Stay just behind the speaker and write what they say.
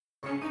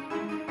Do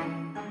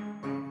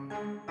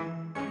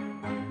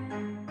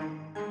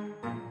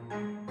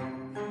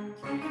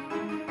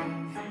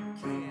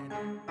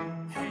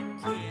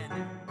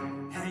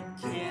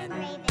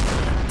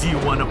you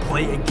wanna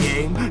play a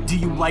game? Do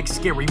you like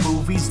scary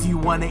movies? Do you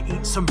wanna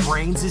eat some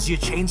brains? Is your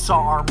chainsaw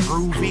arm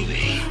groovy?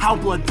 How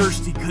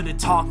bloodthirsty could a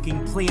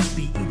talking plant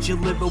be? Eat your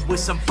liver with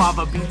some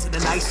fava beans and a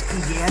nice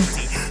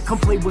Chianti. Come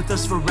play with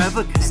us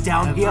forever, cause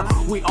down here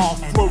we all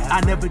float. I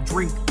never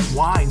drink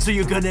wine, so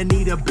you're gonna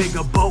need a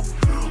bigger boat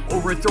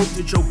or a throat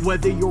to choke.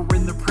 Whether you're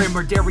in the prim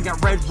or dairy,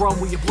 got red rum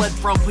where you bled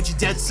from. Put your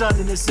dead son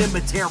in a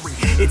cemetery.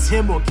 It's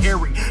him or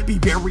Carrie. Be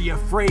very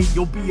afraid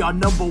you'll be our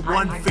number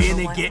one fan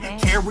and get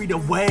carried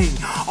away.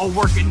 All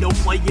work and no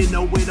play, you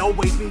know it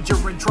always means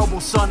you're in trouble,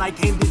 son. I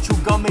came to chew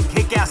gum and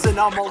kick ass and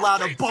I'm all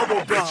out of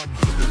bubble gum.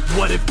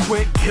 What if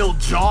Quint killed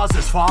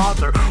Jaws'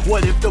 father?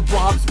 What if the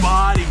Blob's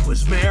body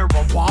was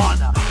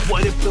marijuana?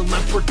 What if the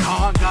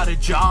leprechaun got a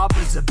job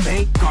as a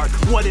bank guard?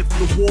 What if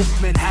the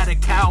Wolfman had a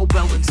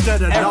cowbell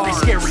instead of every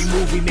scary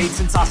movie made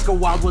since Oscar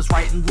Wilde was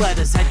writing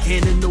letters had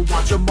canon to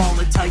watch them all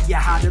and tell you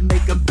how to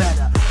make them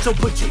better. So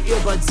put your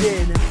earbuds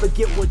in and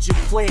forget what you're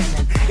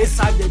planning. It's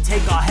time to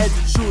take our heads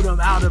and shoot them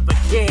out of a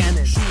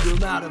cannon. Shoot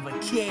them out of a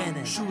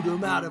cannon. Shoot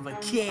them out of a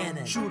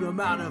cannon. Shoot them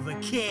out of a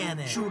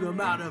cannon. Shoot them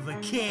out of a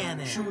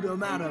cannon. Shoot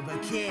them out of a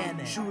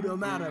cannon. Shoot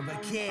them out of a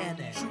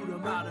cannon. Shoot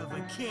them out of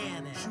a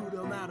cannon. Shoot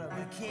them out of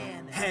a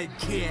cannon. Head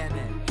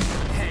cannon.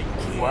 Head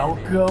cannon.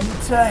 Welcome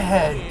to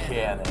Head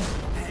Cannon.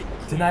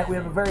 Tonight we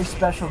have a very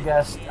special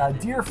guest, a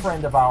dear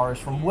friend of ours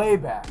from way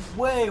back,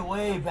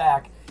 way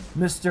back,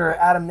 Mr.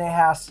 Adam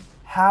Nahas.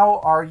 How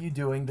are you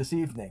doing this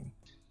evening?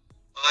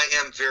 I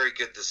am very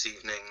good this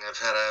evening. I've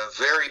had a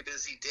very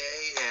busy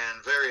day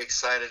and very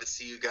excited to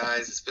see you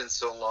guys. It's been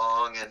so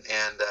long, and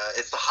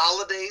it's the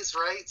holidays,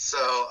 right? So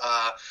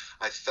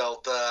I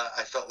felt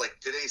like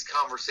today's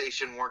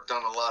conversation worked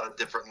on a lot of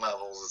different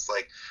levels. It's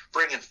like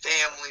bringing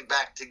family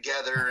back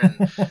together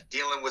and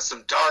dealing with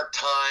some dark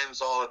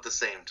times all at the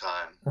same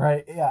time.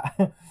 Right? Yeah,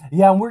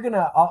 yeah. And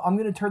I'm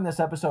gonna turn this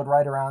episode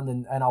right around,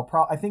 and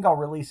I think I'll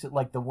release it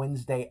like the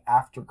Wednesday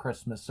after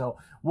Christmas. So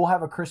we'll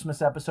have a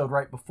Christmas episode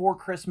right before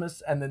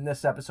Christmas, and then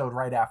this episode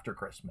right after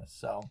Christmas.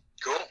 So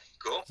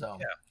cool. So,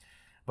 yeah.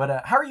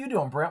 But how are you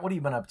doing, Brent? What have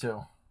you been up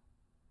to?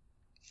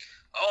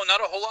 Oh,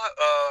 not a whole lot.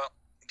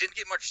 Didn't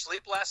get much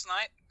sleep last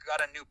night.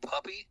 Got a new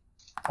puppy.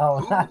 Oh,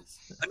 nice.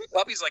 A new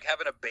puppy's like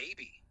having a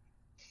baby.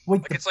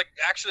 Wait, like it's like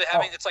actually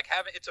having it's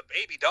a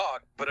baby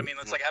dog, but I mean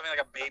it's like having like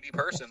a baby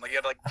person. Like you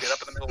have to like get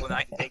up in the middle of the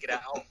night and take it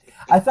out.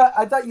 I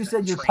thought you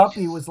said your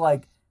puppy was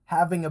like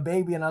having a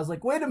baby, and I was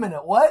like, wait a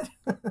minute, what?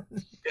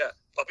 Yeah,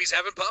 puppies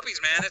having puppies,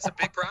 man. It's a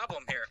big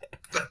problem here.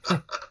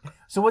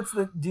 So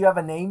do you have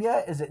a name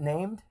yet? Is it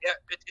named? Yeah,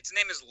 its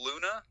name is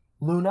Luna.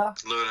 Luna?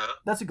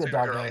 That's a good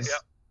dog name.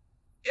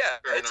 Yeah,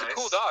 Very it's nice. a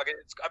cool dog.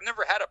 I've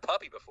never had a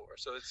puppy before,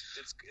 so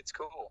it's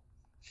cool.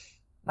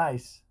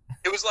 Nice.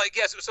 It was like,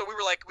 yes, so we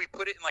were like, we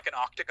put it in like an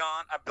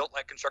octagon.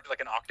 Constructed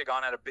like an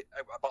octagon I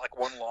bought like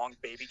one long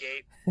baby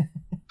gate.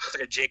 It's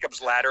like a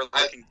Jacob's ladder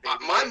looking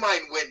baby my gate.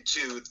 mind went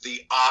to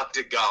the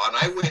octagon.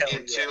 I went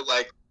into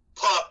like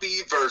puppy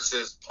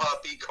versus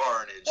puppy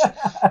carnage.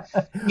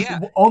 Yeah.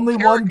 Only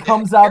one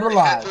comes out Had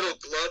alive. little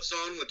gloves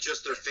on with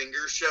just their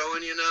fingers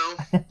showing, you know?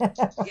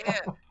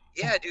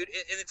 Yeah, dude.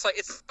 And it's like,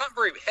 it's not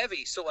very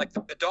heavy. So like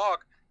the dog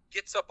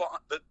gets up on,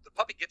 the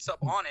puppy gets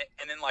up on it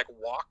and then like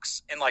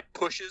walks and like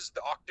pushes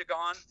the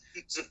octagon.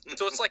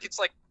 So it's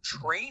like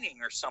training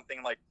or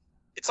something. Like,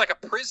 it's like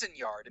a prison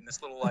yard in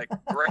this little like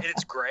gray, and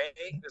it's gray,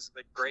 this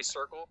like gray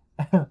circle.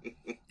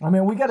 I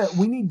mean,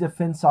 we need to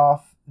fence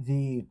off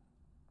the,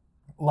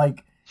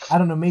 like, I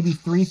don't know, maybe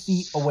 3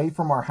 feet away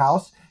from our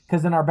house,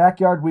 because in our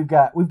backyard we've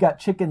got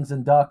chickens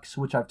and ducks,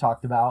 which I've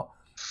talked about.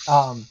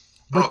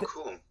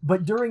 Cool.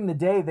 But during the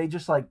day they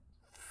just like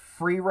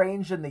free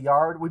range in the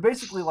yard. We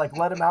basically like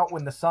let them out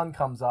when the sun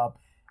comes up,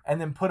 and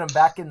then put them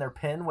back in their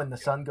pen when the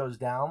sun goes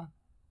down.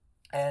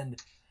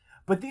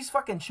 But these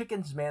fucking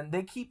chickens, man,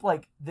 they keep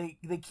like they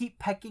keep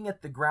pecking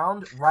at the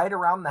ground right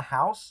around the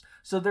house.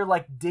 So they're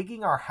like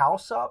digging our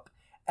house up,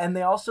 and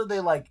they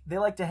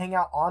like to hang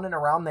out on and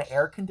around the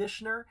air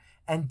conditioner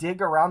and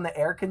dig around the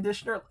air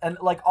conditioner. And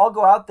like I'll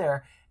go out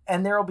there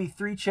and there'll be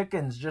 3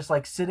 chickens just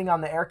like sitting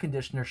on the air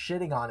conditioner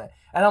shitting on it.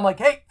 And I'm like,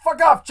 "Hey,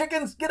 fuck off,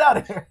 chickens, get out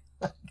of here."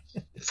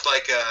 It's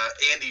like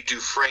Andy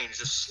Dufresne,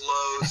 just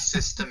slow,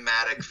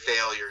 systematic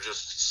failure,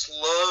 just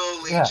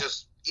slowly,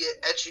 just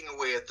etching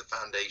away at the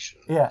foundation.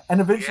 Yeah,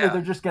 and eventually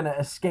they're just gonna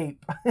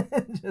escape.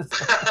 Just...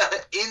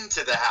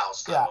 into the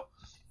house, though.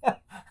 Yeah.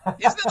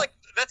 Isn't it like,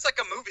 that's like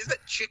a movie? Is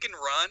that Chicken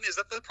Run? Is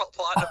that the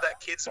plot of that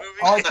kid's movie?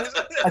 Oh,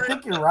 I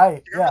think you're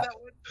right. You remember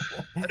that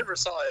one? I never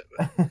saw it.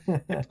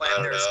 But they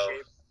planned their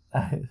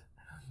escape.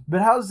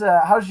 But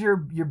how's your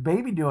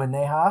baby doing,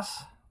 Nahas?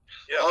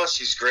 Yeah. Oh,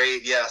 she's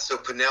great. Yeah. So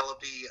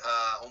Penelope,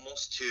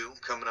 almost 2,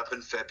 coming up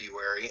in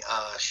February.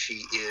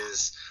 She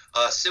is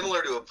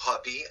similar to a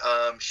puppy.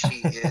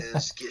 She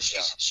is.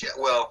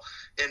 Well,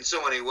 in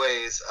so many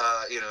ways,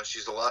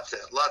 she's a lot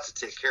to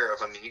take care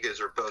of. I mean, you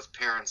guys are both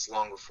parents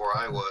long before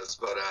I was,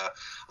 but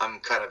I'm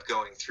kind of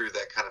going through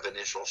that kind of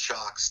initial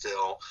shock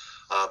still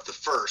of the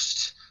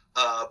first.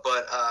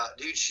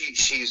 Dude,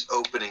 she's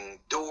opening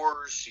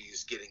doors.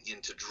 She's getting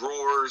into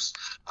drawers.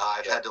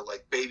 I've had to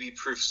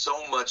baby-proof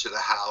so much of the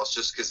house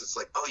just because it's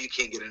like, oh, you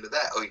can't get into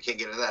that. Oh, you can't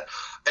get into that.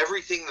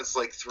 Everything that's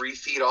 3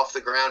 feet off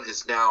the ground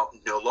is now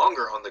no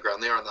longer on the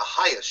ground. They're on the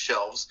highest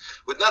shelves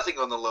with nothing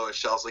on the lowest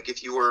shelves. Like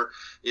if you were,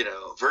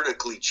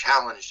 vertically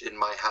challenged in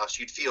my house,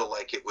 you'd feel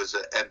like it was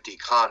an empty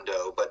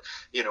condo. But,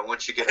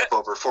 once you get up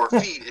over 4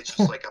 feet, it's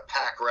just like a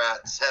pack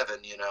rat's heaven,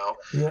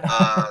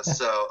 Yeah.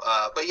 So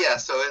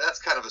that's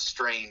kind of a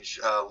strange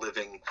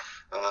living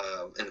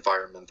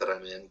environment that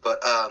I'm in,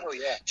 but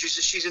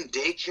she's in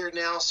daycare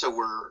now, so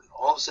we're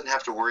all of a sudden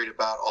have to worry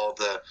about all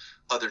the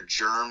other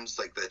germs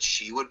that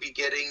she would be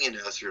getting,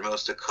 through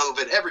most of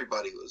COVID.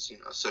 Everybody was,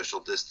 social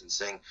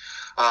distancing,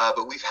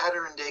 but we've had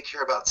her in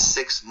daycare about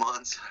 6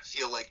 months. I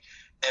feel like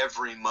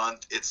every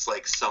month it's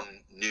some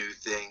new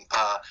thing.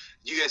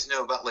 You guys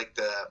know about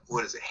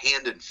what is it,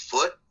 hand and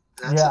foot?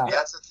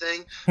 That's a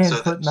thing.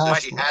 So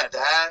she had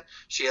that.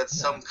 She had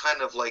some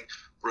kind of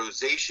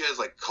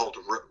rosacea, called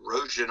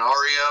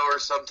Roginaria or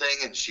something,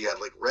 and she had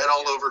red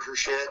all over her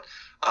shit.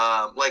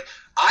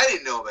 I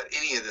didn't know about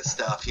any of this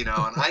stuff, and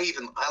I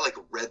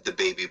read the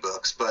baby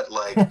books, but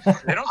they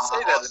don't say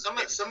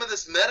that. Some of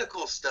this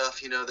medical stuff,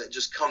 that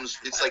just comes.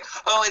 It's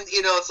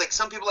it's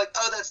some people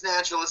oh, that's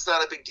natural. It's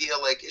not a big deal.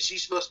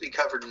 She's supposed to be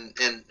covered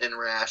in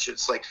rash.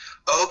 It's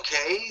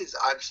okay,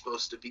 I'm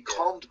supposed to be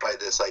calmed by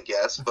this, I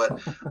guess.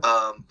 But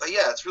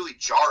yeah, it's really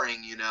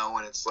jarring,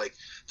 when it's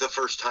the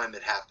first time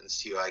it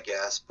happens to you, I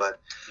guess. But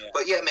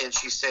yeah, man,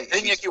 she's saying.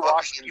 And you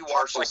watch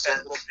that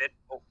little bit.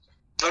 Oh.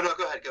 No,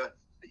 go ahead.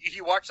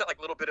 You watch that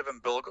little bit of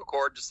umbilical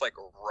cord just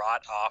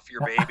rot off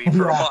your baby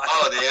for a while.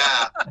 Oh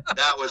yeah,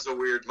 that was a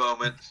weird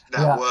moment.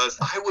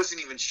 I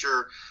wasn't even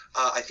sure.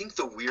 I think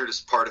the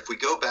weirdest part, if we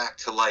go back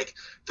to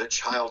the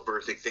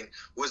childbirthing thing,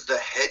 was the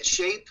head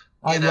shape.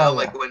 When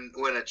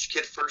a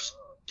kid first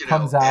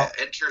comes out,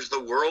 enters the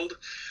world.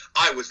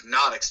 I was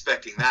not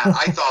expecting that.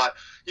 I thought,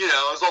 it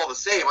was all the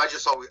same. I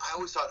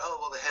always thought, oh,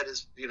 well, the head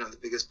is, the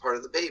biggest part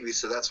of the baby,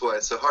 so that's why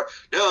it's so hard.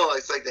 No,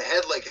 it's the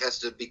head, has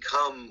to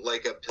become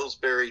a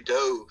Pillsbury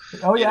dough.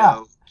 Oh,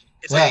 yeah.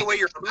 It's the way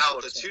your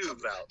out the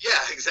tube. Yeah,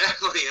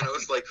 exactly. And it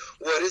was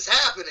what is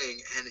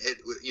happening? And it,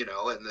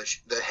 and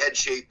the head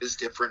shape is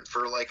different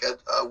for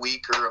a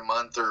week or a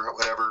month or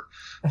whatever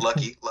luck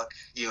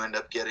you end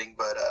up getting.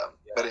 But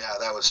yeah,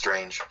 that was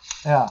strange.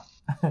 Yeah.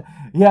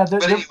 Yeah.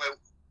 But anyway.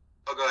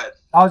 Oh, go ahead.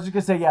 I was just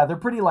gonna say, yeah, they're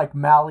pretty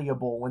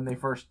malleable when they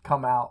first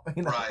come out.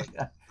 Right.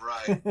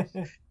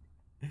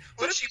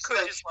 What if you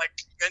could just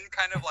then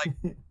kind of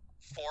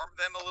form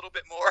them a little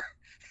bit more?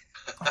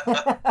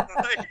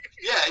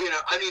 Yeah,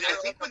 I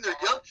think when they're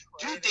young,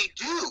 dude, they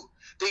do.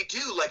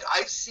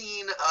 I've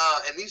seen,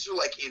 and these are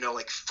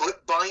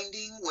foot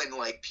binding when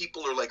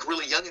people are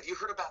really young. Have you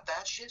heard about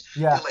that shit?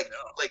 Yeah.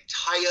 They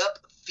tie up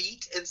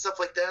feet and stuff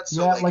like that.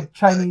 So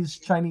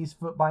Chinese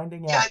foot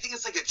binding. Yeah, I think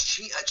it's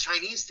a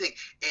Chinese thing,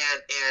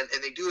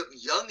 and they do it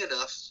young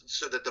enough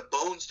so that the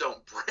bones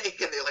don't break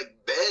and they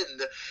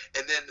bend,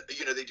 and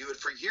then they do it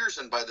for years,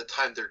 and by the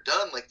time they're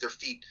done, their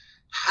feet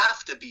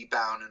have to be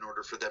bound in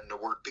order for them to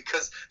work,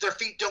 because their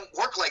feet don't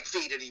work like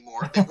feet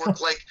anymore. They work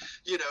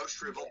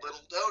shriveled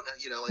little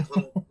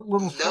donut,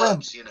 little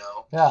nubs,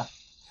 Yeah.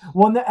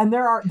 Well, and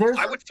there's.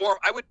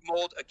 I would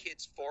mold a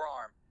kid's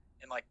forearm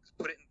and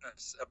put it in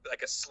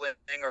a sling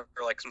or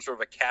some sort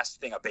of a cast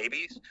thing, a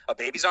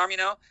baby's arm,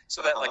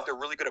 so that they're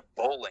really good at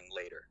bowling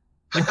later.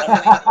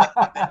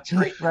 Right.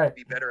 To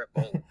be better at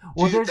bowling.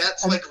 Well, dude,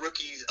 that's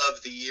Rookie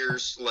of the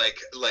Year's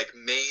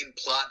main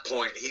plot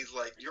point. He's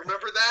you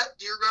remember that?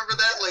 Do you remember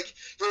that?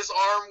 His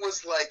arm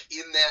was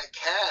in that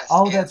cast.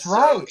 Oh, that's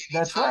right.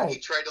 That's right. He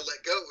tried to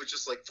let go. It was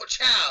just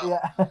chow.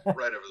 Yeah.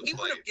 Right over the He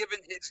plate. would have given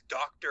his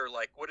doctor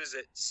what is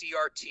it,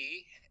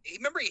 CRT?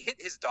 Remember he hit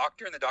his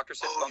doctor and the doctor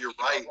said, "Oh, you're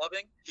right."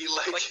 Loving. He he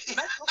hit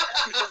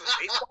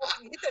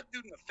that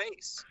dude in the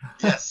face.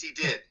 Yes, he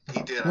did.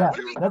 He did. Yeah,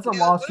 that's a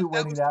lawsuit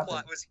waiting to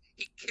happen.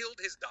 He killed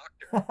his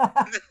doctor.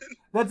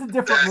 That's a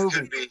different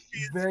movie.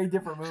 Very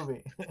different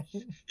movie.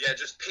 Yeah,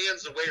 just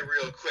pans away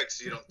real quick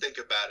so you don't think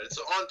about it. It's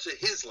on to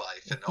his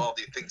life and all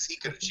the things he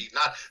could achieve,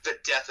 not the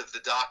death of the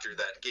doctor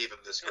that gave him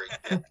this great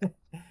gift.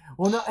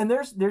 Well, no, and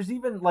there's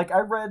even I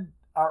read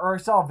or I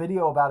saw a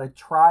video about a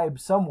tribe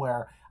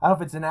somewhere. I don't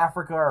know if it's in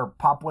Africa or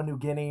Papua New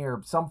Guinea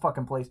or some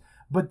fucking place,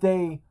 but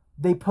they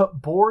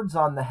put boards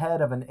on the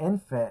head of an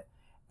infant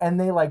and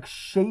they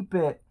shape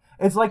it.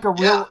 It's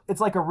it's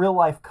like a real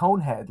life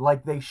cone head.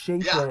 They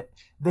shape it,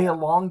 they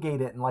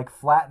elongate it and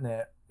flatten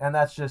it, and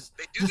that's just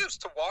they do this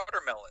to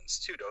watermelons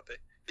too, don't they?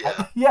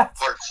 Yeah. Yeah.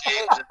 Heart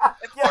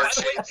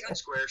shapes and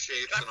square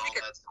shapes and all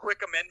that.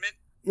 Quick amendment.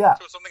 Yeah.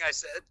 To something I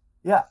said.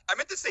 Yeah. I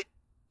meant to say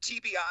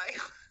TBI.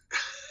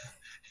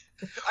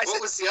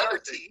 What was the other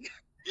thing?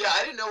 Yeah,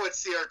 I didn't know what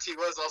CRT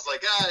was. I was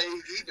like,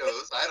 he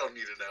knows. I don't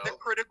need to know. The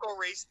critical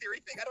race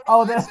theory thing. I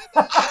don't know.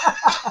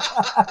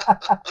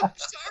 I'm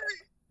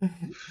sorry.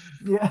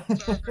 Yeah.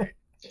 Sorry.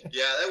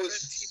 Yeah, that was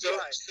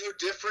so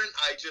different.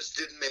 I just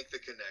didn't make the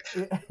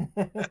connection.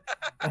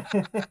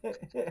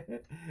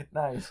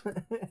 Nice.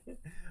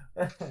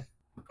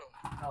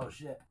 Oh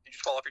shit! Did you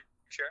just fall off your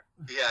chair?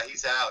 Yeah,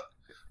 he's out.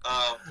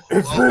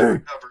 It's me.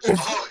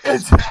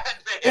 It's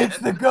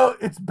Batman.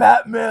 It's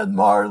Batman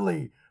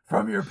Marley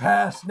from your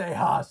past,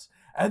 Nahas.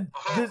 And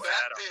Batman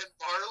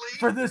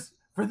Marley.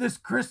 For this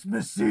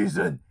Christmas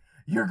season,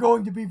 you're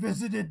going to be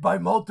visited by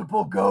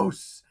multiple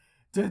ghosts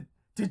to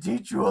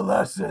teach you a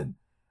lesson.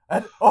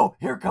 And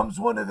here comes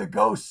one of the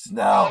ghosts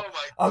now. Oh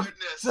my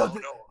goodness!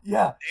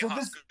 Yeah.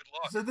 Nahas,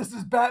 So this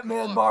is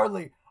Batman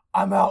Marley.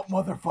 I'm out,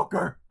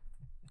 motherfucker.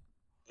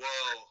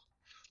 Whoa.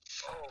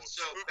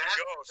 So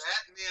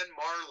Batman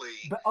Marley.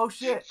 Oh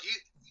shit!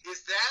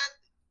 Is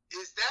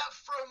that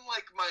from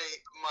like my?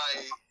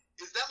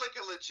 Is that like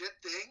a legit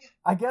thing?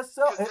 I guess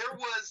so.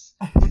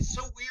 It's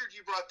so weird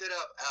you brought that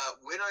up.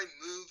 When I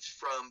moved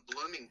from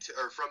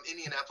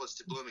Indianapolis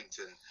to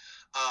Bloomington,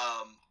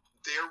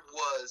 there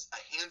was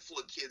a handful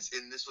of kids,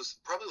 and this was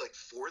probably like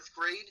 4th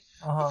grade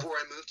before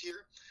I moved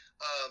here.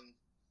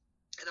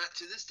 And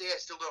to this day, I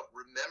still don't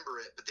remember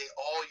it, but they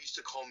all used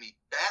to call me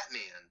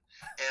Batman.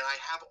 And I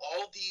have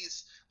all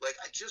these, like,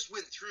 I just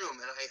went through them,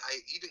 and I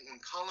even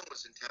when Colin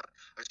was in town,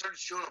 I started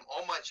showing him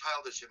all my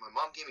childhood shit. My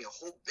mom gave me a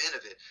whole bin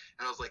of it,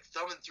 and I was, like,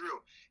 thumbing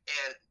through.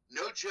 And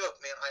no joke,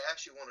 man, I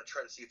actually want to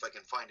try to see if I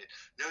can find it.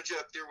 No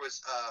joke, there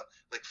was,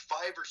 like,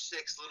 5 or 6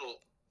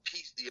 little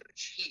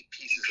cheap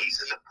pieces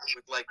of paper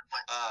with like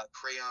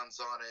crayons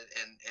on it,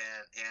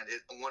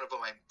 and one of them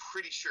I'm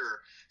pretty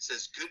sure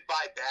says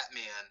 "Goodbye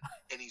Batman,"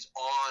 and he's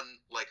on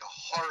like a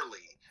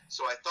Harley.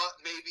 So I thought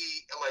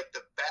maybe like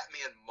the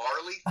Batman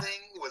Marley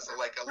thing was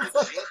like a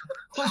legit.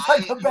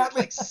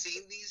 Like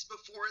seen these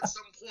before at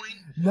some point.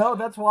 No,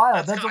 that's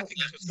wild.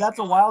 That's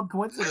a wild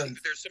coincidence.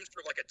 There's some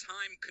sort of like a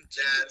time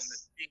continuum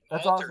that's being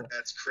altered. Awesome.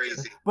 That's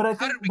crazy. But I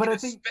How think, did we get a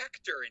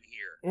Spectre in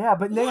here? Yeah,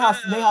 but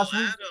Nahas,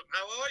 Adam,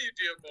 how are you,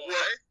 dear boy?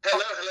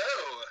 Hello.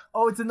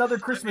 Oh, it's another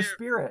Christmas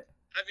spirit.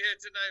 I'm here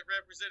tonight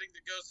representing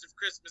the ghost of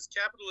Christmas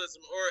capitalism,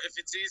 or if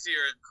it's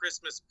easier,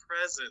 Christmas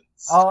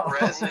presents. Oh,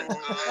 presents.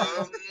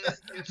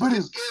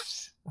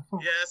 Gifts.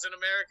 Yes, in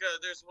America,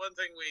 there's one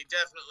thing we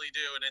definitely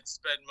do, and it's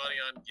spend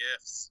money on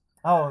gifts.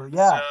 Oh,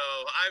 yeah. So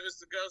I was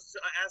the ghost.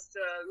 I asked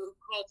who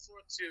called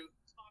forth to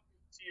talk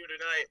to you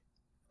tonight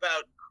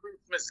about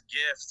Christmas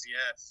gifts.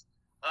 Yes.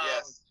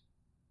 Yes.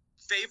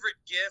 Favorite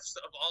gifts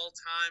of all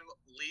time,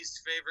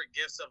 least favorite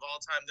gifts of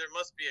all time. There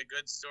must be a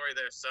good story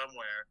there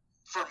somewhere.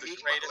 For me,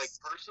 like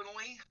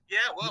personally?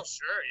 Yeah, well,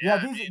 sure. Yeah,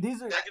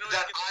 these are that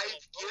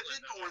I've given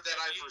or that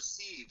I've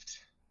received.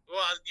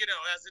 Well, as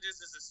it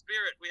is as a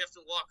spirit, we have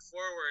to walk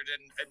forward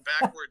and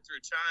backward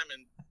through time.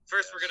 And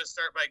first, we're going to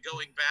start by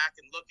going back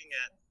and looking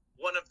at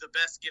one of the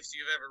best gifts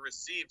you've ever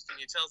received. Can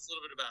you tell us a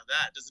little bit about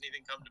that? Does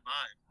anything come to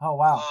mind? Oh,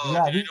 wow.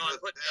 Yeah. I know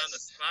I'm putting you on the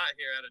spot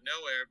here out of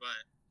nowhere,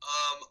 but...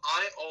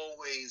 I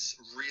always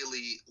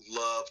really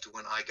loved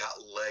when I got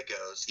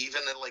Legos,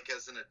 even like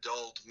as an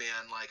adult,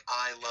 man, like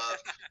I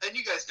love, and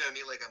you guys know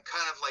me, like I'm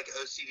kind of like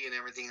OCD and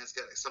everything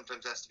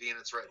sometimes has to be in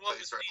its right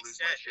place or I lose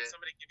my shit. Did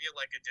somebody give you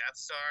like a Death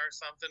Star or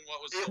something?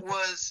 What was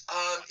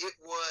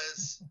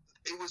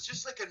it was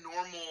just like a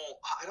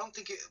normal, I don't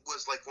think it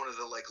was like one of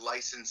the like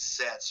licensed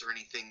sets or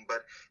anything,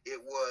 but it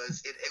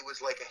was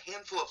like a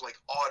handful of like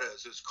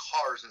autos, those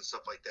cars and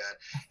stuff like that.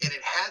 And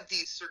it had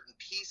these certain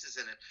pieces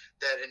in it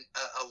that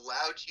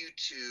allowed you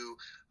to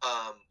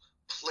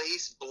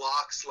place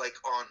blocks like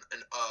on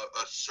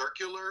a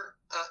circular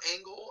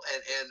angle.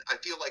 And I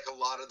feel like a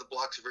lot of the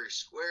blocks are very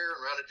square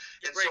and rounded.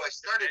 And so I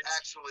started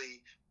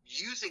actually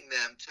using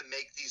them to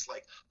make these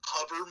like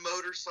hover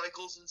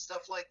motorcycles and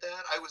stuff like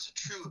that. I was a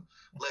true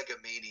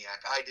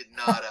Legomaniac. I did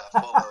not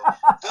follow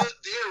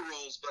their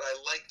rules, but I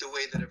liked the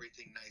way that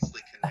everything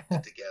nicely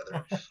connected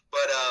together.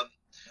 But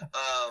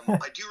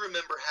I do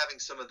remember having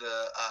some of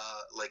the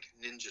like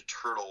Ninja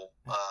Turtle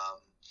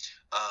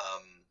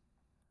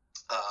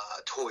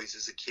toys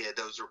as a kid.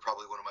 Those were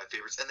probably one of my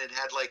favorites. And it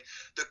had like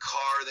the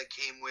car that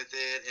came with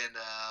it, and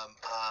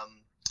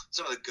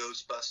some of the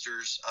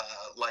Ghostbusters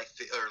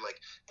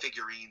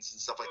figurines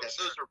and stuff like that.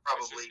 Those were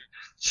probably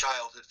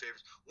childhood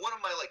favorites. One of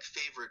my like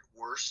favorite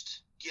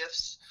worst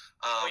gifts,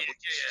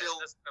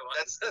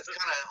 that's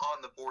kind of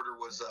on the border,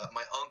 was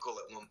my uncle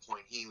at one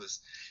point.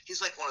 He's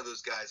like one of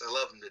those guys. I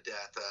love him to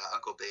death,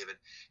 Uncle David.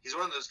 He's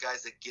one of those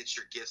guys that gets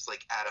your gifts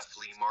like at a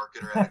flea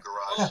market or at a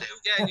garage sale.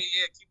 Yeah,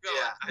 keep going.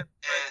 Yeah.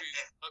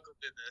 Uncle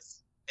did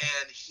this.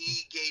 And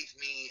he gave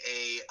me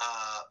a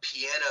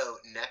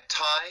piano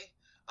necktie.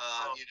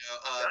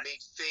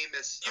 Made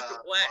famous.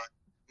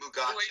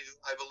 Mugatu,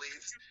 I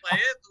believe. Did you play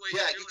it the way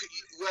Yeah, you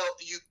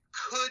you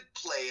could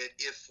play it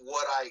if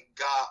what I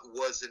got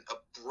wasn't a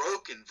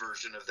broken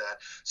version of that.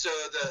 So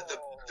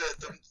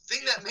the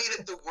thing that made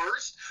it the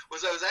worst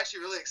was I was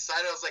actually really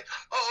excited. I was like,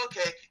 oh,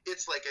 okay,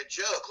 it's like a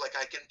joke. Like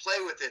I can play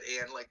with it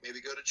and like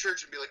maybe go to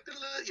church and be like,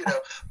 you know.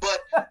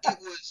 But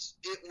it was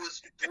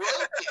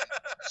broken.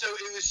 So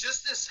it was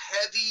just this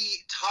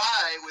heavy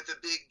tie with a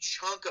big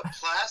chunk of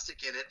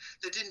plastic in it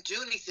that didn't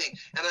do anything.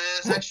 And I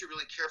was actually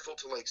really careful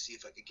to like see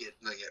if I could get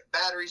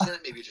batteries in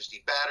it. Maybe you just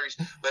need batteries.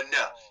 But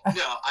no,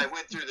 I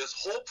went through this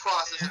whole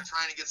process of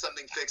trying to get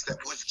something fixed that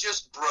was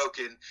just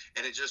broken,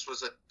 and it just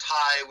was a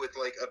tie with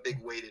like a big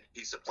weighted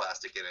piece of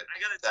plastic in it.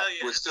 I gotta tell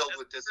you, was filled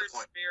with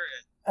disappointment.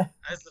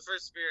 As the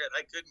first spirit,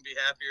 I couldn't be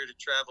happier to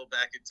travel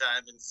back in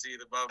time and see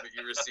the moment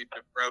you received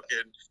a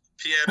broken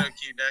piano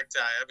key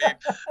necktie. I mean,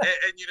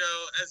 and you know,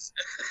 as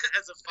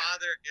a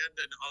father and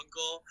an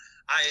uncle,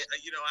 I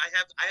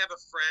have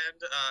a friend.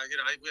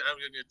 I'm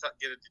going to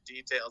get into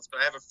details,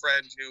 but I have a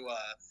friend who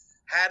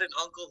had an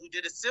uncle who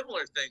did a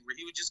similar thing where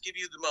he would just give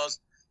you the most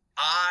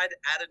odd,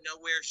 out of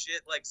nowhere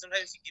shit. Like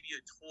sometimes he'd give you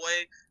a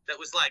toy that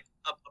was like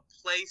a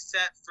play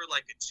set for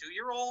like a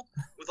 2-year-old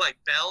with like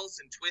bells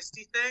and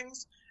twisty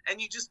things,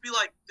 and you'd just be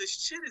like, "The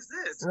shit is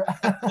this?"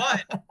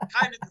 But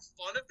kind of the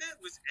fun of it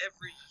was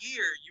every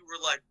year you were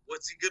like,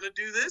 "What's he gonna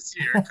do this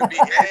year?" It could be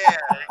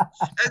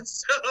and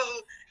so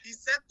he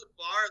set the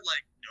bar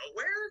like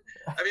nowhere.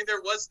 I mean,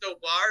 there was no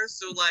bar,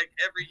 so like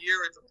every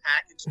year if a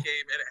package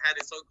came and it had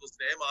his uncle's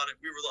name on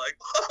it, we were like,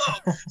 "Oh!"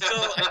 So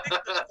I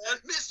think the fun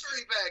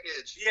mystery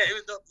package. Yeah, it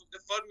was the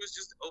fun was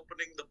just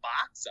opening the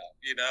box up,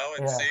 you know,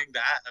 and seeing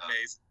that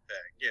amazing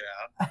thing, you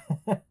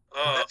know.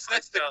 Oh,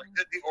 that's the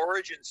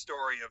origin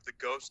story of the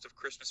Ghost of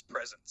Christmas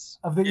Presents.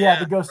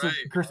 The Ghost of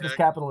Christmas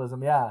Capitalism.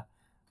 Yeah.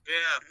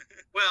 Yeah.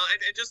 Well,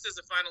 and just as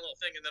a final little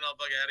thing, and then I'll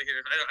bug out of here.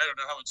 I don't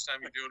know how much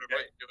time you're doing or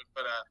what you're doing,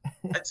 but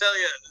I tell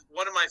you,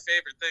 one of my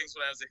favorite things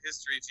when I was a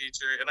history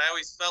teacher, and I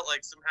always felt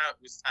like somehow it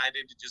was tied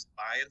into just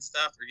buying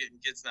stuff or getting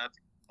kids not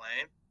to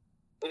complain,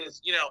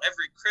 is, you know,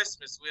 every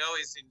Christmas we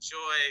always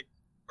enjoy,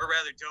 or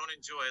rather don't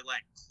enjoy,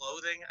 like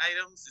clothing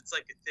items. It's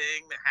like a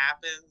thing that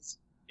happens.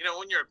 You know,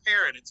 when you're a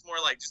parent, it's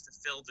more like just to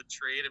fill the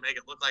tree to make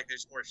it look like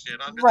there's more shit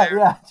under there. Right,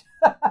 yeah.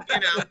 You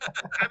know,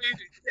 I mean,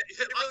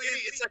 it's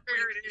like when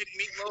you eat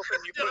meatloaf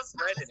and you put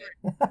bread in it.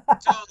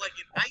 So, like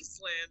in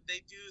Iceland, they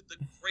do the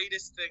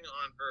greatest thing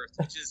on earth,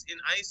 which is in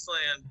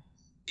Iceland,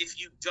 if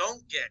you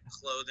don't get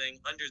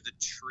clothing under the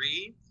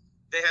tree,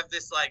 they have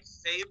this like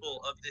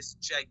fable of this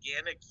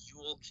gigantic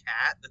Yule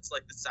cat that's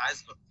like the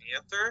size of a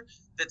panther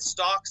that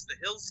stalks the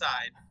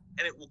hillside.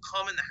 And it will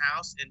come in the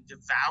house and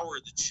devour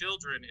the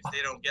children if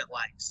they don't get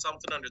like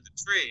something under the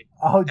tree.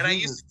 Oh, and Jesus. I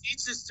used to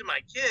teach this to my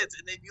kids,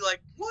 and they'd be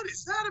like, "What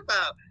is that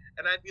about?"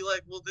 And I'd be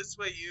like, "Well, this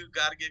way you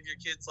got to give your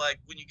kids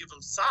like when you give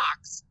them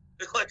socks,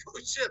 they're like, oh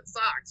shit,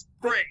 socks,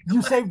 great.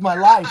 You saved my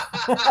life."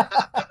 I'm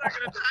not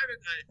gonna die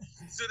tonight.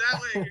 So that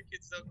way your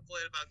kids don't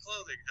complain about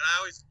clothing, and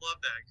I always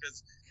loved that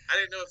because I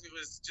didn't know if it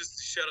was just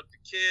to shut up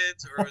the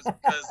kids or it was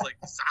because like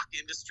the sock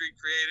industry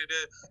created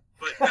it.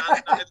 But now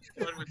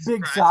everyone would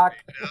big sock.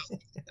 Me, you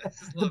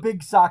know? The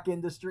big sock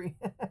industry.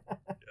 Yeah,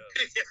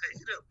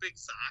 you know, big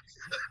sock.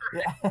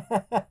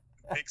 Yeah.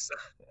 Big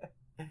sock.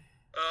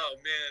 Oh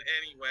man.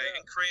 Anyway,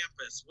 and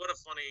Krampus, what a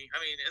funny. I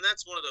mean, and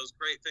that's one of those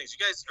great things. You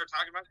guys are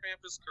talking about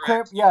Krampus,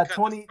 correct? Yeah,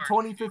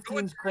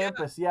 2015's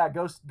Krampus. Yeah,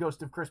 Ghost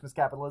of Christmas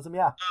Capitalism.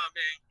 Yeah. Oh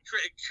man,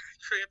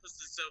 Krampus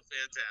is so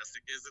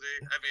fantastic, isn't he?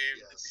 I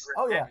mean, Yes.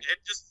 Oh yeah. and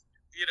just,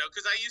 you know,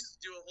 because I used to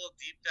do a whole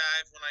deep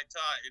dive when I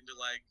taught into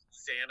like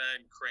Santa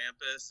and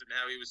Krampus and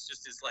how he was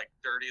just his like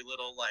dirty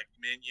little like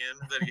minion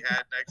that he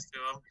had next to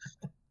him.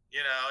 You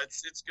know,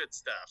 it's good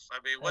stuff.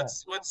 I mean,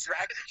 what's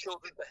dragging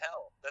children to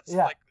hell? That's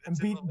Yeah, like and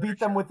beat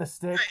them with a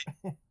stick.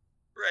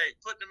 Right,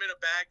 putting them in a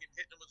bag and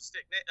hitting them with a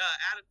stick.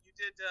 Adam, you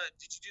did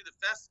you do the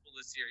festival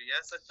this year?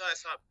 Yes, I thought I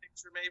saw a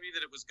picture maybe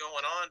that it was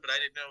going on, but I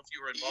didn't know if you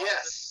were involved.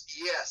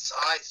 Yes.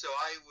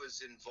 I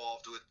was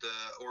involved with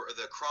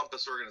the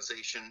Krampus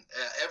organization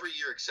every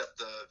year except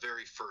the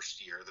very first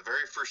year. The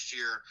very first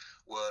year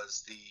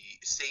was the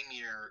same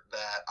year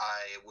that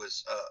I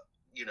was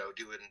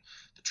doing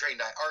the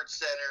Trained Eye Art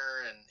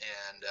Center,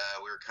 and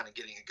we were kind of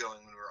getting it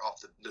going when we were off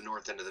the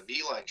north end of the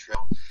Beeline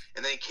Trail,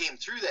 and then came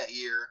through that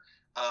year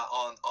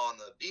on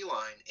the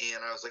Beeline,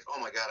 and I was like, oh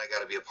my god, I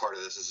got to be a part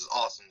of this. This is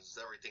awesome. This is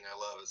everything I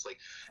love.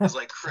 It's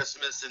like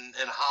Christmas and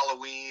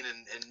Halloween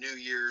and New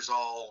Year's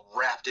all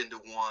wrapped into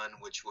one,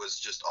 which was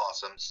just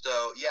awesome.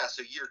 So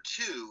year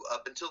 2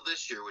 up until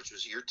this year, which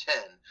was year 10,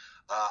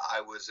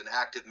 I was an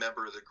active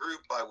member of the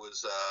group. I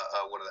was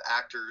one of the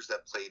actors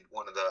that played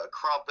one of the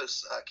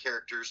Krampus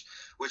characters,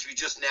 which we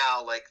just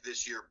now, like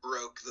this year,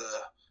 broke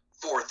the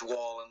fourth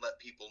wall and let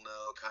people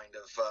know kind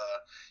of,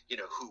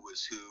 who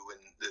was who.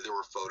 And there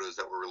were photos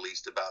that were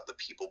released about the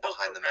people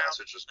behind the mask,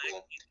 which was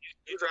cool.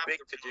 You dropped big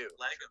to do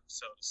Lego,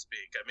 so to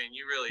speak. I mean,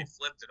 you really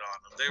flipped it on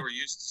them. They were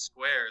used to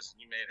squares,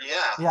 and you made it.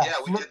 Yeah,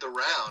 we did the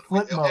round.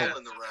 Flip mode.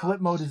 In the round.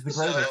 Flip mode is the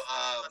greatest.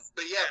 So,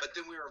 but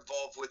then we were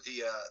involved with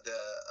the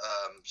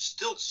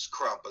stilts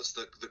Krampus,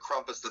 the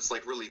Krampus that's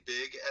like really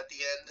big at the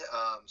end.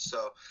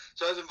 So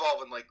I was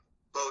involved in like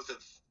both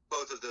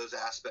of those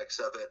aspects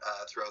of it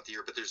throughout the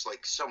year. But there's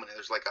like so many.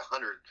 There's like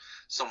 100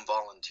 some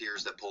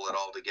volunteers that pull it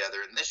all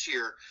together. And this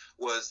year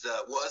was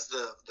the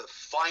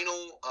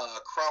final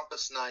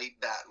Krampus night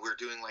that we're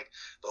doing, like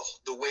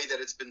the way that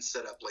it's been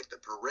set up, like the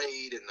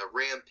parade and the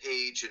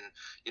rampage, and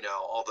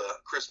all the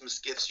Christmas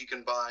gifts you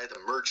can buy, the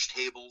merch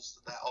tables,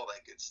 all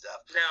that good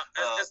stuff.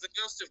 Now, as the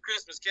ghost of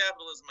Christmas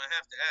capitalism, I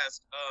have to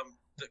ask,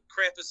 the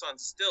Krampus on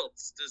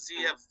stilts, does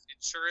he have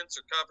insurance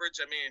or coverage?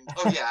 I mean,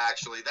 oh yeah,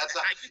 actually, that's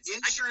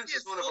insurance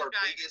is one of our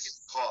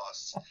biggest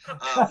costs.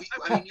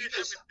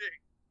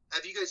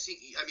 Have you guys seen?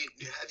 I mean,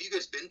 have you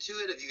guys been to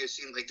it? Have you guys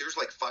seen there's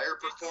like fire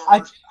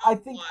performers? I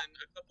think one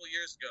a couple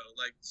years ago,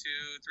 like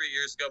 2-3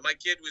 years ago. My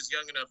kid was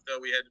young enough though;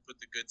 we had to put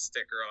the good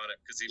sticker on it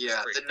because he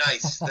was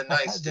the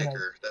nice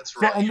sticker. That's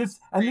right. So,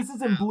 and this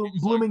is in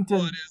Bloomington.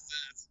 What is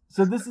this?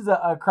 So this is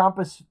a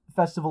Krampus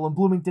festival in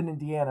Bloomington,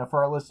 Indiana,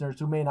 for our listeners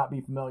who may not be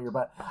familiar.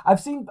 But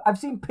I've seen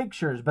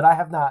pictures, but I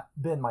have not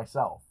been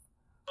myself.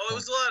 Oh,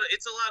 it's a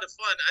lot of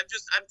fun.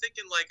 I'm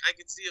thinking like I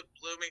could see a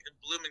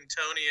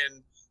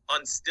Bloomingtonian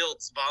on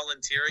stilts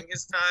volunteering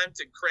his time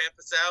to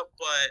Krampus out,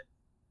 but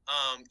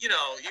you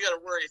got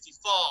to worry if he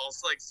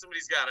falls, like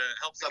somebody's got to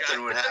help the guy.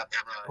 Something would happen,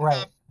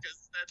 right?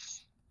 Because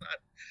that's not,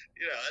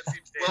 that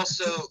seems dangerous.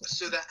 Well,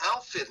 so the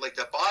outfit, like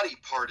the body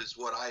part, is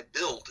what I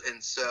built,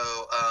 and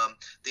so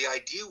the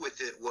idea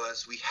with it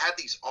was we had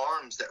these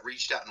arms that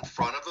reached out in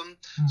front of him,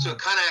 so it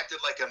kind of acted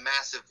like a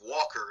massive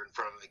walker in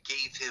front of him. It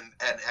gave him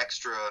an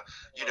extra,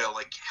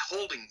 like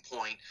holding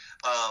point,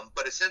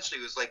 but essentially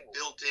it was like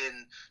built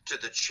in to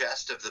the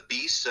chest of the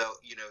beast. So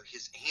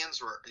his hands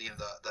were,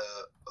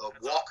 the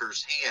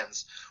walker's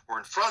hands were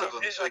in front of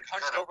him, so he could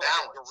kind of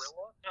balance.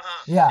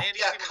 Yeah.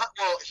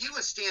 Well, he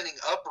was standing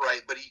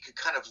upright, but he could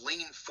kind of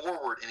lean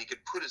forward, and he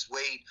could put his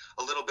weight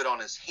a little bit on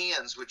his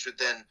hands, which would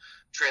then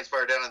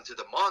transpire down into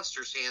the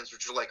monster's hands,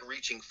 which are like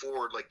reaching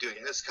forward, like doing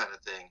this kind of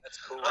thing. That's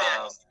cool. It's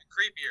even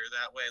creepier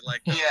that way,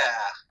 like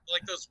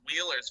like those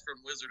wheelers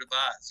from Wizard of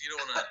Oz. You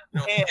don't want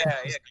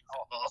to get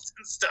balls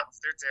and stuff.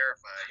 They're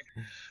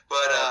terrifying.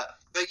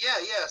 But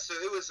yeah. So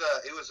it was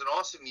an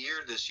awesome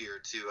year this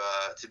year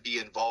to be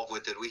involved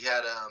with it. We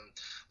had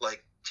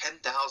like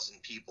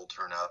 10,000 people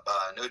turn up.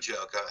 No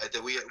joke.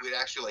 We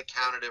actually like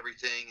counted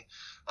everything.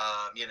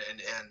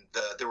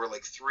 There were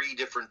like 3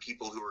 different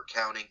people who were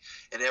counting,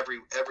 and every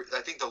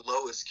I think the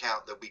lowest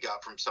count that we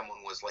got from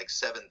someone was like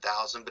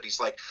 7,000. But he's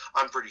like,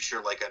 I'm pretty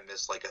sure like I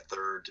missed like a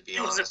third, to be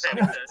honest.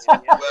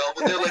 Well,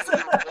 they're like we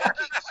were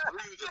walking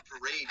through the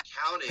parade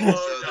counting,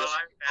 so there's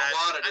a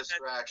lot of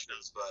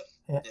distractions. But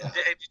yeah.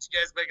 Hey, did you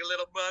guys make a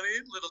little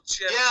money? Little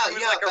chip?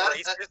 Yeah. Like a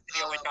racist,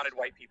 he only counted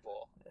white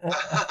people.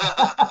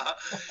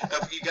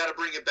 You got to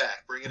bring it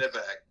back.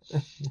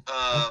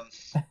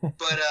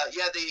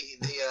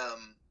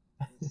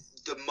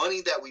 The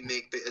money that we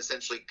make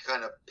essentially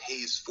kind of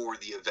pays for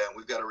the event.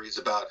 We've got to raise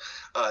about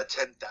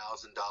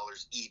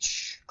 $10,000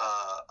 each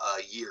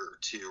a year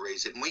to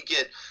raise it, and we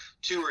get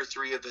 2 or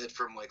 3 of it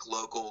from like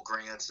local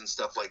grants and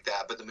stuff like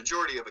that. But the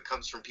majority of it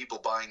comes from people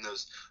buying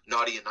those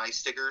Naughty and Nice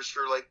stickers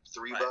for like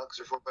 $3 or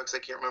 $4. I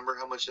can't remember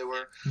how much they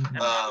were. And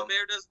Mama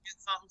Bear doesn't get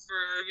something for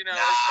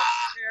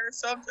or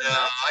something.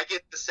 No, I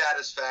get the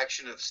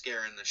satisfaction of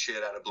scaring the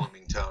shit out of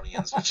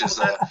Bloomingtonians, which is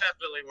that's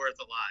definitely worth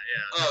a lot.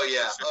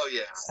 Yeah. Oh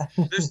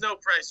yeah. There's no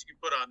price you can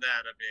put on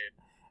that. I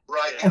mean.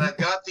 Right, and I've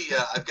got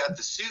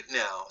the suit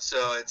now,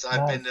 so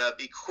I've been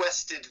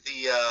bequested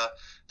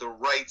the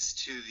rights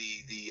to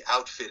the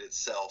outfit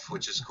itself,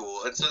 which is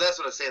cool. And so that's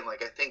what I was saying.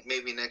 Like, I think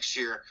maybe next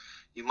year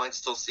you might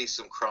still see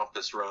some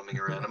Krampus roaming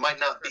around. It might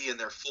not be in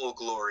their full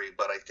glory,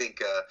 but I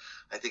think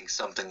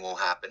something will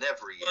happen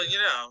every year.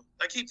 Well,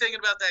 I keep thinking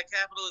about that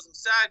capitalism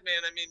side,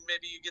 man. I mean,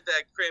 maybe you get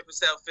that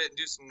Krampus outfit and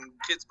do some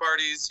kids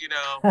parties, make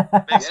some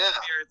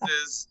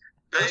appearances.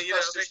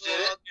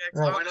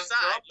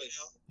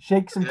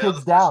 Shake some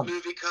kids the down. First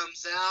movie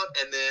comes out,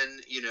 and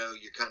then you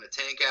kind of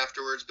tank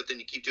afterwards. But then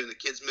you keep doing the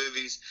kids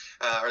movies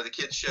or the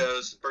kids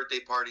shows, birthday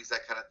parties,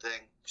 that kind of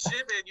thing. Shit,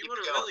 man, you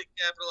want to really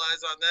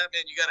capitalize on that,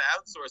 man. You got to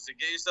outsource it.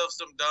 Get yourself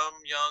some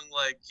dumb, young,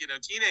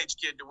 teenage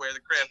kid to wear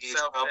the Krampus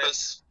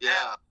outfit.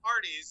 Yeah. At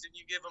parties, and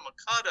you give them a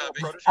cut of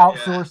it.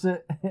 Outsource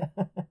it.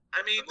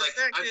 I mean, the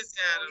fact is,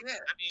 Adam.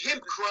 Him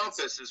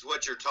Krampus is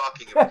what you're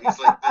talking about. He's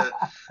like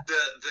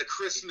the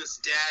Christmas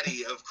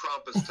daddy of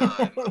Krampus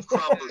time, of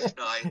Krampus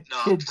night.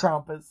 Kid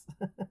Krampus.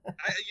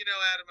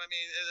 Adam. I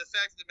mean, the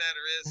fact of the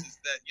matter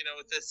is that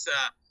with this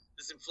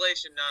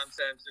inflation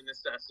nonsense and this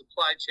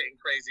supply chain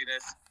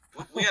craziness,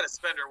 we got to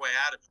spend our way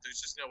out of it.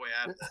 There's just no way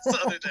out of this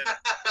other than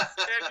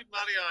spending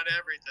money on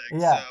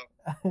everything. Yeah.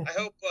 So I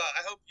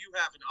hope you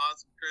have an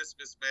awesome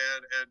Christmas,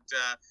 man, and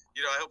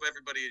I hope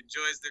everybody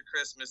enjoys their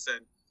Christmas.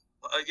 And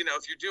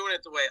if you're doing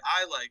it the way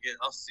I like it,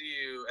 I'll see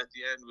you at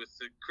the end with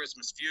the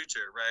Christmas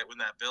future, right, when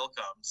that bill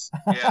comes.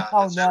 Yeah,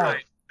 Oh, that's no.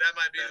 right. That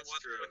might be That's the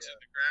one true. that puts you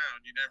in the ground.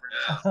 You never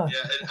know.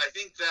 Yeah, and I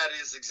think that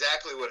is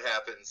exactly what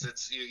happens.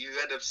 It's you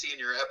end up seeing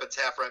your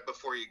epitaph right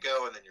before you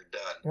go, and then you're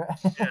done.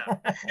 Yeah.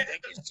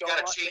 Thank you so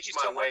Gotta much. change Thank you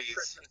so my much,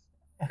 ways.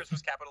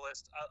 Christmas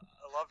capitalist. I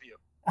love you.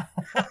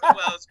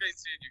 Well, it's great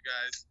seeing you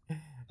guys.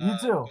 You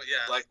too. Well,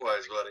 yeah.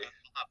 Likewise, buddy.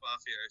 I'll hop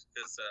off here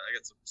because I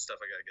got some stuff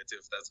I gotta get to.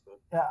 If that's cool.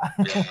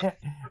 Yeah.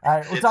 All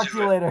right, we'll Get talk to to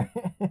you it. later.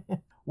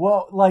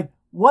 Well, like,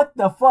 what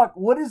the fuck?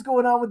 What is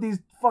going on with these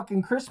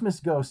fucking Christmas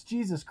ghosts?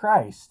 Jesus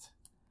Christ.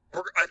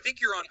 I think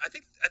you're on. I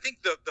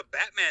think the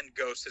Batman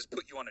ghost has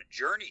put you on a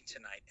journey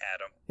tonight,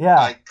 Adam. Yeah.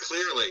 I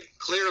clearly.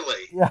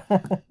 Yeah.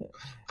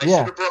 I Yeah.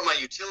 should have brought my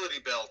utility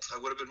belt. I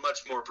would have been much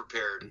more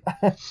prepared.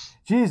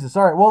 Jesus.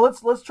 All right. Well,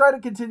 let's try to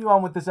continue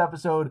on with this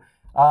episode.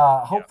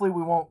 Hopefully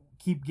we won't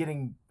keep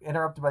getting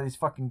interrupted by these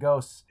fucking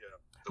ghosts.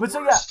 The But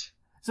so, worst.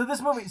 So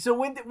this movie. So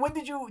when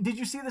did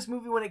you see this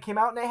movie when it came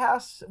out,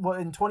 Nahas? What,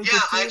 in 2015?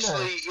 Yeah,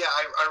 actually,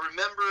 I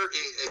remember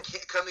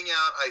it coming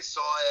out. I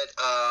saw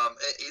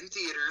it in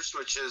theaters,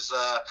 which is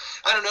I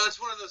don't know. It's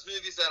one of those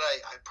movies that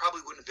I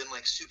probably wouldn't have been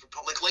like super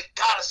like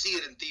gotta see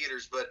it in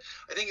theaters, but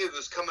I think it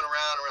was coming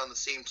around the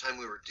same time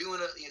we were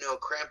doing a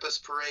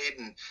Krampus parade,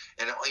 and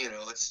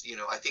it's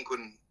I think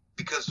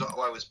because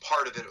I was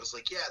part of it, it was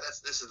like, yeah,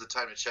 this is the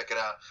time to check it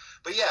out.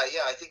 But yeah,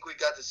 I think we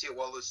got to see it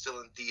while it was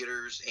still in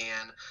theaters,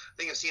 and I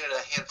think I've seen it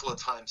a handful of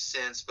times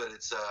since. But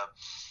it's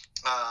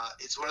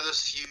one of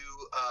those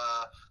few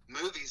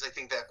movies I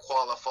think that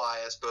qualify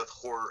as both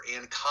horror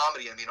and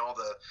comedy. I mean, all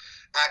the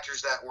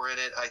actors that were in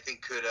it, I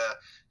think could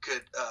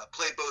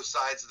play both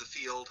sides of the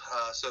field,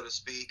 so to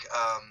speak.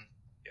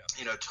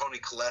 Toni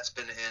Collette's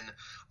been in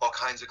all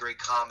kinds of great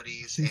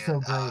comedies. She's so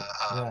great.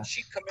 Yeah.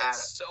 She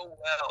commits so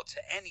well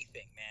to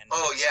anything, man.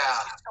 Oh, yeah.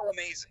 She's so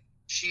amazing.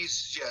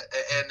 She's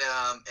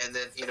and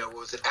then what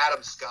was it,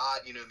 Adam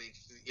Scott?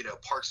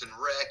 Parks and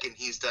Rec, and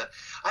he's done.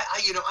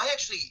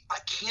 I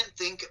can't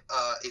think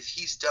if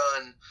he's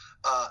done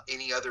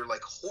any other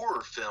like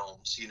horror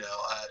films. I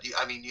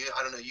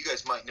don't know. You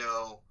guys might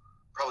know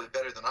probably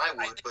better than I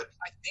would, but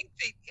I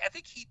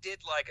think he did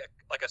like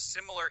a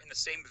similar in the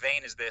same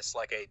vein as this,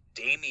 like a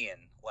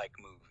Damien like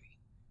movie.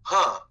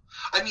 Huh.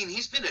 I mean,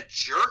 he's been a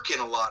jerk in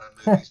a lot of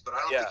movies, but I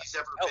don't think he's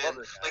ever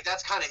been like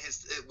that's kind of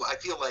his. I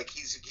feel like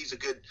he's a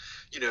good,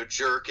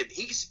 jerk, and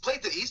he's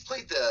played the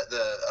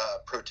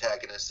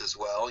protagonist as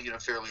well,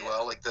 fairly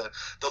well, like the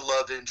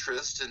love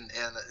interest, and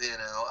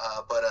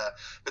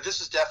but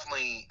this is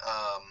definitely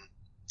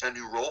a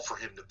new role for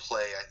him to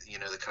play.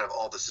 The kind of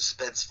all the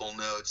suspenseful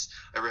notes.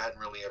 I hadn't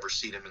really ever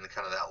seen him in the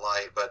kind of that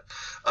light, but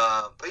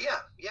yeah.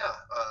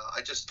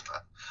 I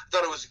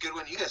thought it was a good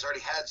one. You guys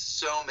already had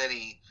so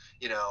many,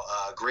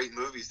 great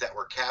movies that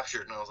were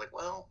captured, and I was like,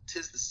 well,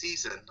 'tis the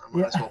season. I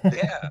might as well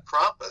pick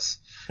Krampus.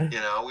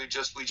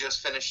 We just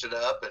finished it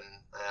up,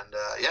 and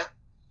yeah.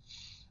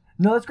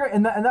 No, that's great,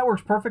 and that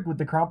works perfect with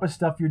the Krampus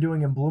stuff you're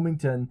doing in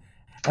Bloomington.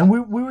 And we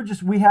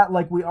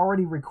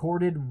already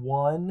recorded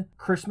one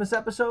Christmas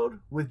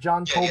episode with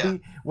John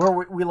Colby where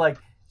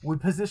we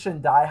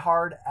position Die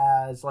Hard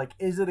as like,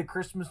 is it a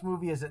Christmas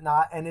movie? Is it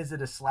not? And is it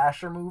a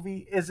slasher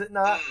movie? Is it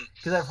not?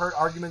 Because I've heard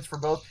arguments for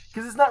both.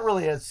 Because it's not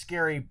really as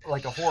scary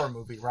like a horror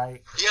movie,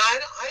 right? Yeah,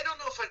 I don't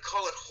know if I'd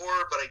call it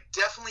horror, but I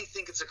definitely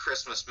think it's a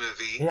Christmas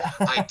movie. Yeah.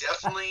 I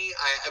definitely,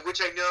 which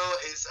I know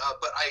is,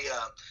 but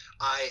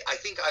I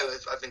think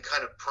I've been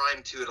kind of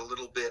primed to it a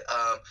little bit.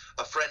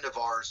 A friend of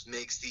ours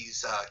makes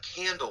these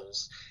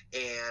candles,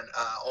 and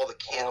all the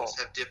candles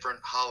have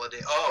different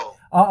holiday.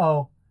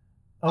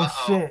 Oh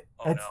shit!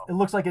 Oh, It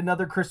looks like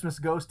another Christmas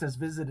ghost has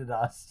visited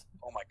us.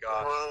 Oh my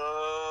gosh!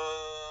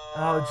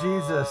 Oh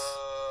Jesus!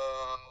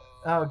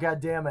 Oh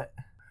god damn it!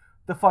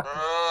 The fuck!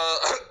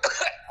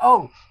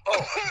 Oh!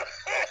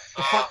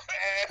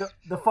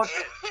 The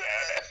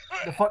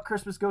fuck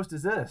Christmas ghost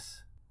is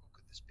this? Who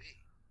could this be?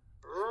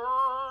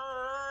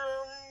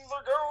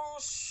 The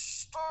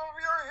ghost of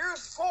your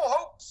youthful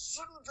hopes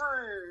and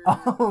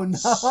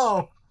dreams. Oh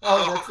no!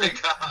 Oh, my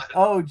God!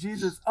 Oh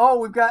Jesus! Oh,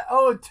 we've got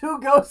two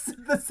ghosts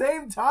at the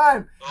same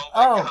time.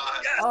 Oh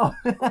my God! Oh.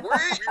 Wait,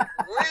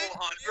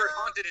 We're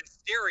haunted in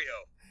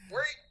stereo.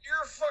 Wait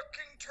your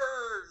fucking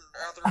turn,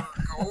 other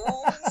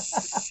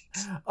ghost.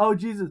 Oh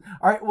Jesus!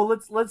 All right, well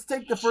let's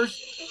take the first.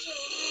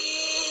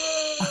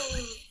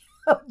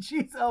 Oh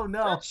jeez! Oh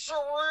no! It's a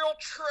real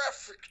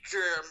traffic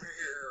jam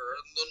here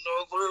in the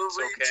nether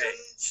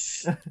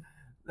regions.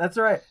 That's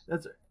all right.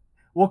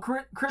 Well,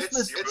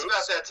 Christmas. It's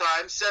about that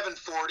time, 7:40.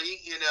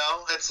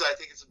 I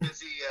think it's a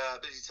busy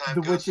time.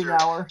 The witching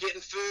hour.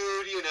 Getting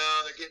food.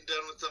 They're getting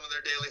done with some of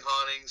their daily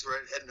hauntings.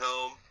 We're heading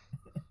home.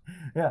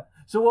 Yeah.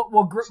 So,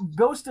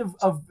 ghost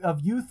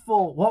of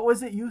youthful. What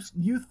was it?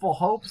 Youthful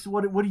hopes.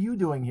 What are you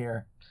doing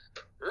here?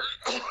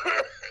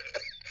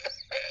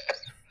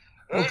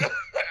 Okay.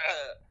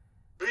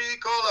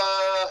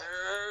 Ricola.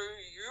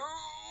 You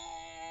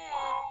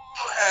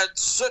had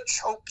such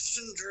hopes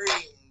and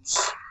dreams.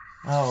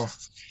 Oh.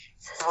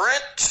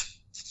 Brent,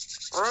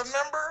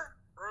 remember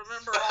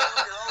all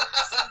of your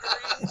hopes and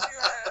dreams you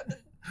had?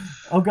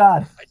 Oh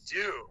God. I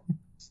do.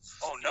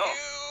 Oh no,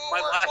 my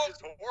laugh is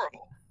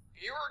horrible.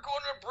 You were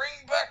going to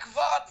bring back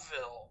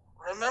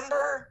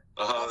remember?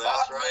 That's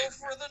Vaudeville right.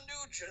 for the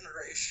new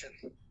generation.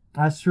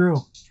 That's true.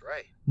 That's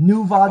right.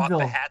 New Bought vaudeville.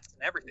 the hats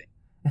and everything.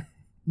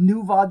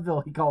 New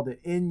vaudeville, he called it.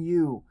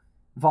 NU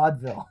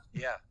vaudeville.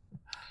 Yeah.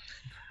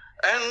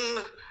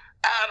 And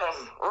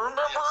Adam,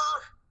 remember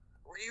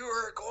you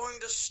were going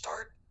to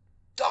start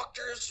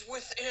Doctors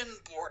Within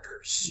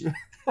Borders,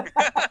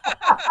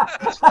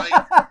 That's right.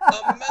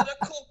 a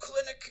medical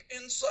clinic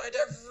inside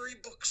every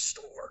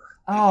bookstore.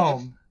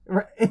 Oh,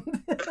 right. You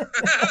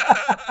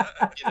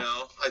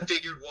know, I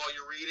figured while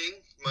you're reading,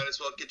 you might as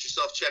well get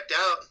yourself checked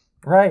out.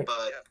 Right.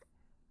 But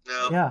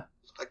no, Yeah.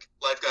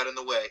 life got in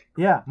the way.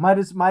 Yeah. Might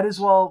as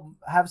well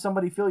have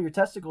somebody feel your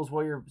testicles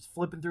while you're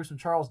flipping through some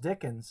Charles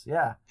Dickens.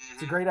 Yeah.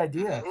 It's a great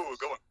idea. Ooh,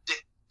 go on.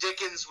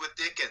 Dickens with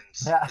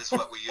Dickens Yeah. is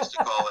what we used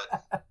to call it.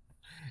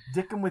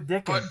 Dickin' with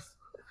Dickens.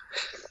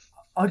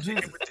 Oh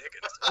Jesus. With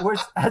Dickens.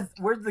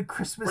 Where's the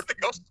Christmas Where'd the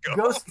ghost go?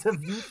 ghost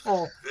of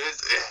youthful?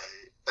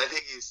 I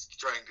think he's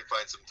trying to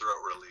find some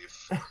throat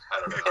relief. I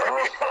don't know.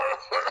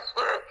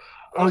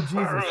 Oh Jesus.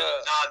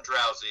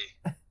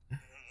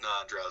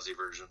 Non-drowsy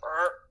version.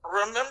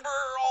 Remember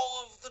all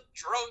of the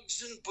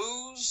drugs and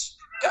booze,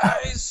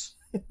 guys?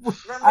 I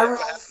Remember re-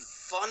 how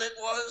fun it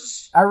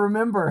was? I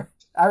remember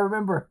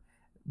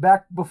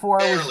back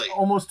before I was Barely.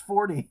 almost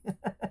 40.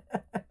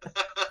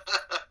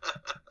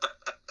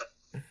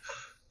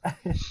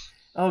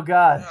 Oh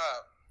God.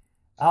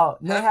 Oh,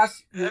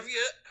 Nahas. Have you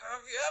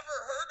ever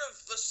heard of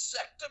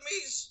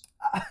vasectomies?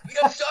 You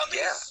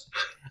dummies.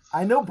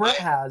 I know Brent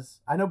has.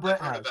 I've heard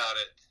has. about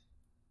it.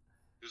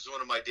 It was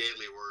one of my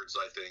daily words,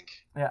 I think.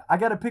 Yeah, I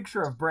got a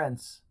picture of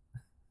Brent's.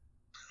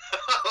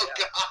 Oh,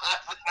 Yeah.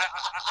 God.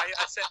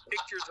 I sent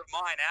pictures of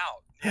mine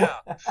out. Yeah.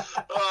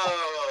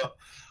 Oh,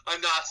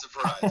 I'm not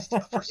surprised.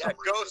 For some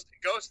reason.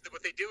 Ghost.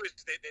 What they do is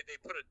they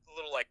put a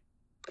little like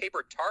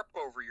paper tarp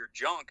over your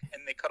junk,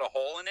 and they cut a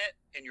hole in it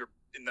in your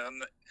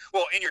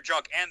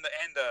junk and the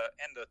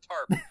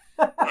tarp, and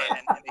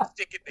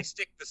they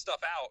stick the stuff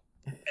out,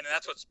 and then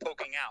that's what's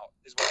poking out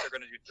is what they're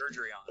going to do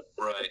surgery on.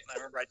 Right. And I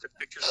remember I took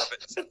pictures of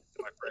it and sent it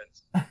to my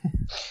friends.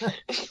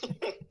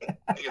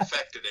 The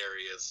affected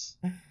areas.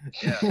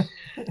 Yeah.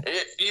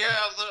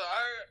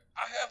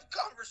 I have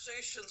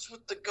conversations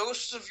with the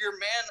ghosts of your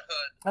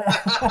manhood.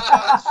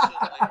 Constantly.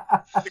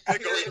 The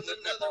ghost In of the the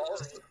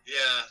netherworld.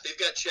 Yeah, they've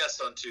got chess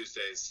on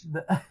Tuesdays.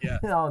 Yeah.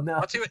 Oh no.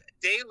 I'll tell you what,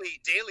 daily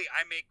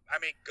I make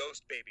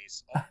ghost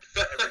babies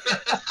every day.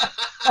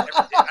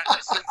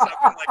 Since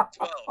I've been like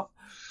 12.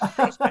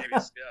 Ghost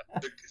babies, yeah.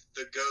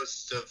 The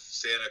ghost of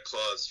Santa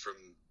Claus from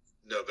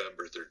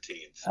November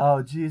 13th.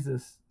 Oh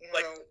Jesus.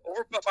 Like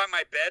over by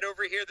my bed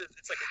over here,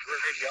 it's like a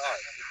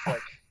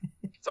graveyard.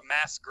 It's a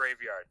mass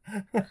graveyard.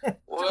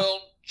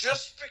 Well,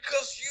 just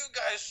because you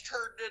guys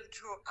turned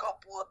into a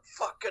couple of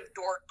fucking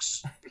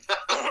dorks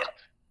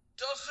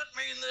doesn't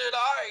mean that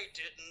I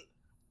didn't.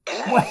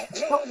 Wait.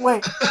 No,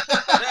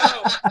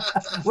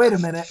 Wait a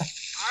minute.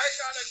 I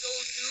gotta go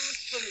do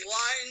some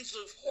lines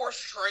of horse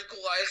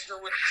tranquilizer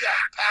with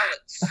Jack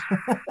Pallets.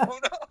 Oh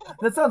no!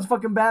 That sounds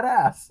fucking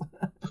badass.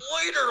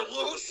 Later,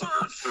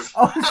 losers.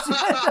 Oh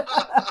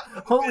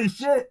shit! Holy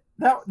shit!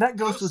 That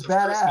ghost was of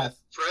badass.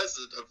 Christmas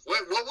present of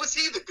what was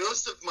he? The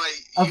ghost of my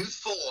Of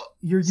youthful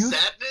Your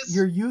sadness.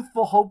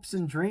 youthful hopes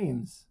and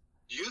dreams.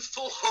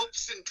 Youthful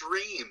hopes and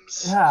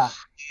dreams. Yeah.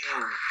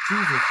 Mm.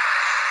 Jesus.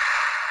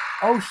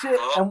 Oh shit!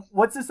 Oh. And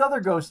what's this other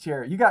ghost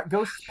here? You got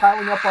ghosts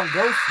piling up on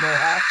ghosts,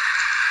 Mayhack.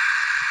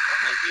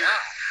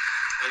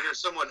 I hear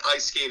someone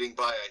ice skating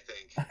by. I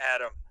think.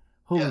 Adam,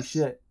 Holy Yes.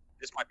 shit!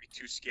 this might be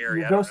too scary.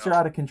 Your I don't ghosts know. are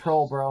out of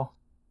control, bro.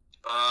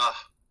 I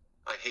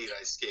hate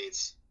ice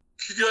skates.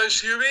 Can you guys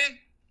hear me?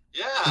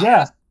 Yeah.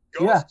 Yeah.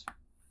 Ghost? Yeah.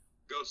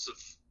 Ghosts of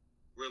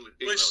really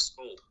being My really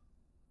cold.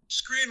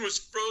 Screen was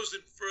frozen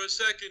for a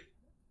second.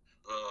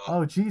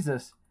 Oh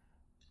Jesus.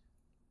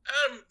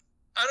 Adam,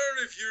 I don't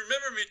know if you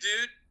remember me,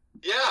 dude.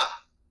 Yeah.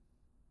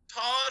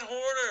 Todd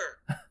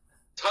Horner.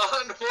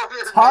 Todd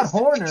Horner. Todd nice to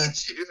Horner.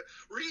 meet you.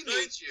 Re-meet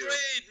Ninth you.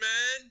 grade,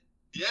 man.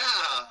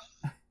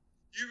 Yeah.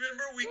 You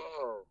remember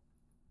Whoa.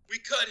 we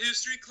cut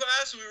history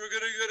class and we were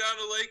going to go down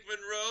to Lake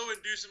Monroe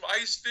and do some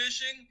ice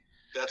fishing?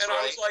 That's and right.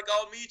 I was like,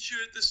 I'll meet you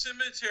at the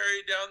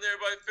cemetery down there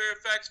by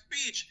Fairfax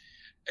Beach.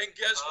 And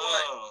guess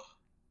what? Oh,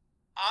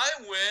 I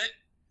went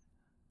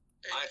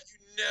and I-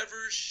 you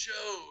never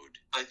showed.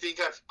 I think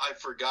I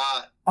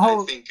forgot.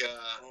 Oh. I think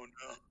Oh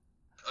no.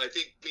 I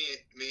think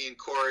me and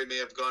Corey may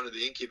have gone to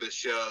the Incubus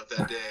show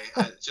that day.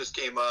 It just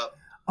came up.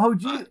 Oh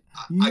gee.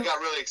 I got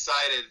really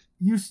excited.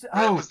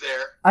 Brett was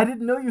there. I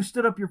didn't know you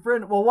stood up your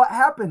friend. Well, what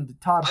happened,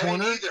 Todd I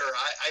didn't Horner? either.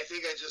 I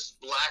think I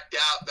just blacked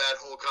out that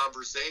whole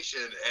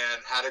conversation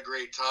and had a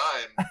great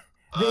time.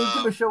 The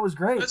Incubus show was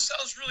great. That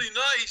sounds really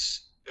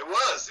nice. It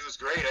was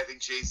great. I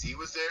think Jay-Z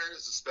was there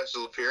as a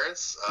special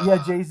appearance.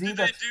 Yeah, Jay-Z. Did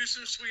they do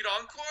some sweet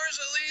encores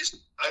at least?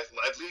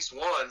 At least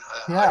one.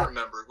 Yeah. I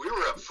remember. We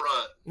were up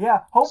front. Yeah,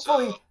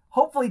 hopefully,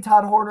 So-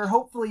 Todd Horner.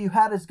 Hopefully, you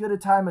had as good a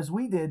time as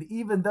we did,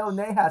 even though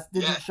Nahas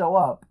didn't Yeah. show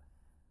up.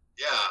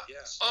 Yeah. Yeah.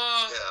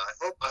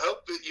 I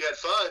hope that you had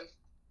fun.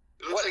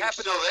 It looks What like you're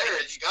happened still to there.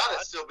 Nate, You gotta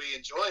Todd? still be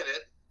enjoying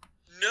it.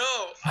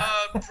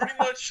 No, pretty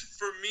much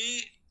for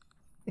me,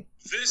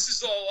 this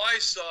is all I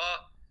saw.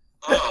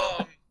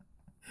 Oh.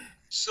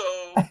 So,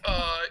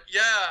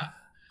 yeah,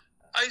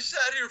 I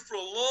sat here for a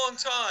long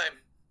time.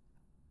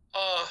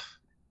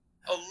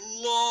 A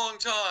long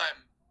time.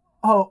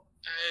 Oh,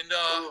 And,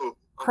 Ooh,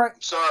 Cra-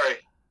 I'm sorry.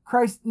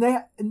 Christ,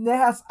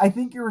 Nahas, I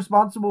think you're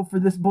responsible for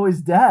this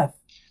boy's death.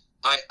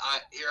 I'm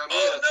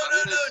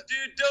no,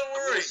 dude, don't I'm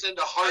gonna worry. send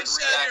a I heart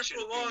sat here reaction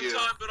for a to long you.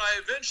 time, but I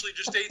eventually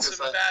just ate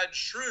some bad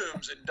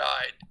shrooms and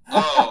died.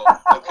 Oh,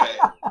 okay.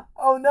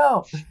 Oh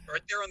no.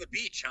 Right there on the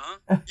beach, huh?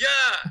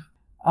 Yeah,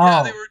 Oh,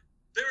 yeah, they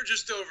were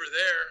just over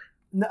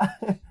there.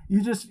 no,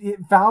 you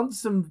found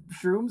some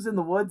shrooms in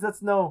the woods.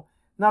 That's not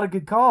a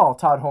good call,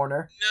 Todd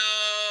Horner.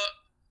 No,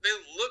 they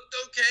looked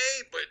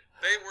okay, but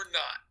they were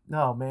not.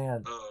 Oh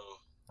man. Oh.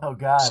 Oh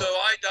god. So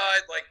I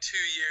died like 2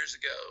 years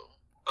ago.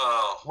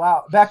 Oh.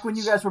 Wow. Back when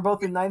you guys were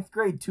both in 9th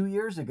grade 2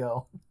 years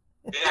ago.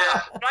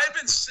 Yeah. But I've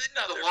been sitting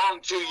out It's there. a long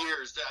 2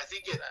 years. I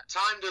think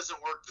time doesn't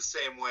work the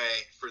same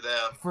way for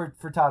them.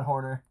 For Todd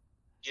Horner.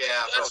 Yeah.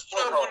 That's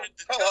what I wanted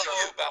to tell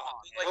you about.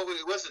 Like, Well,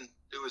 it wasn't.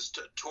 It was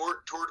Tord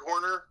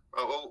Horner.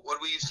 What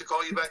did we used to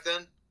call you back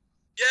then?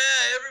 yeah,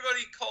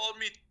 everybody called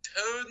me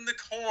Toad in the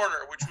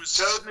Corner, which was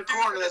Toad in the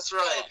stupid corner. as That's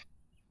right. fuck.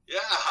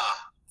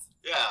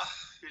 Yeah.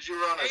 Because you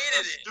were on a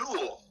Hated it.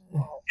 stool.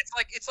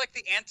 It's like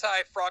the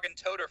anti-Frog and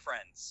Toad are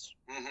friends.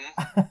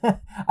 Mm-hmm.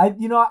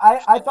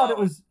 I thought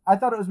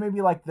it was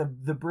maybe like the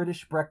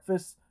British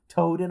breakfast,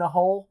 toad in a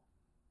hole,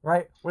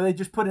 right? Where they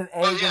just put an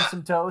egg yeah. and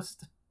some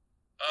toast.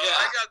 Yeah.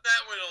 I got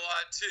that one a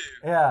lot too.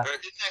 Yeah.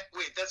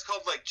 Wait, that's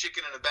called like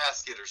chicken in a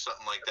basket or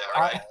something like that, I-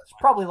 right? There's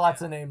probably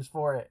lots of names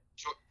for it.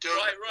 Toad in the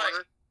Right.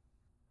 corner.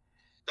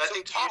 I So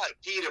think Todd-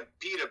 you used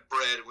pita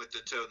bread with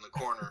the toad in the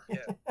corner.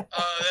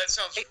 That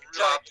sounds Hey, really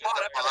Chopped good. at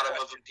Todd, the I have a bottom of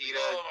a question. pita.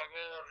 Oh my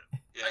god. I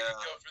Yeah. could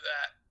go for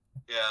that.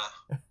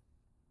 Yeah.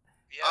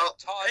 Yeah, Oh,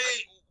 Todd.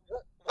 hey,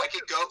 I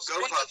could go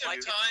Speaking puff of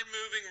you. time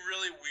moving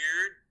really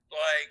weird,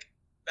 like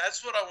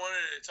that's what I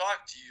wanted to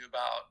talk to you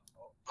about.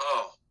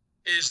 Oh.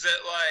 Is that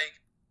like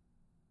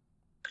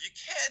you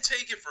can't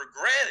take it for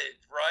granted,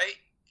 right?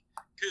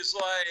 Because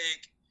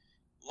like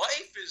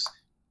life is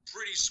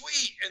pretty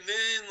sweet, and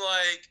then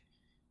like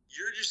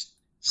you're just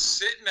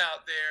sitting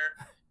out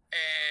there,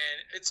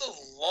 and it's a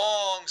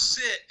long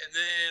sit, and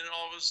then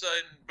all of a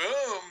sudden,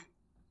 boom,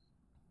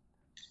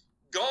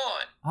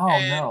 gone. Oh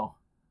And no.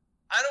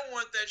 I don't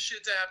want that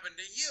shit to happen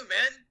to you,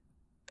 man.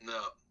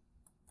 No.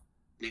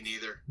 Me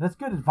neither. That's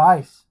good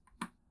advice.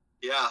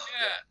 Yeah.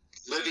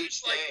 Yeah. Live So each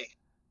it's like, day.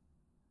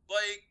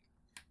 like,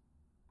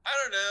 I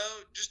don't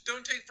know, just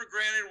don't take for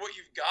granted what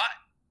you've got,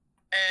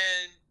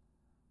 and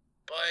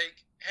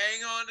like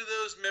hang on to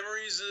those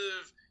memories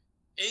of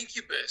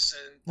Incubus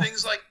and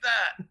things like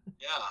that.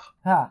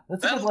 Yeah.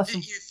 That's a good That'll lesson.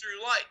 get you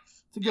through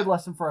life. It's a good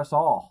lesson for us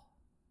all.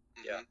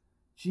 Yeah. Mhm.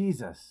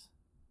 Jesus.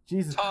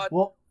 Todd-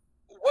 Well,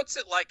 What's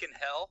it like in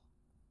hell?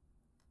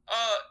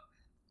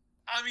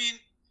 I mean,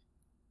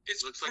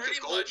 it's Looks like a pretty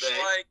gold much bay.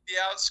 like the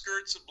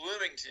outskirts of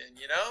Bloomington,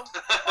 you know?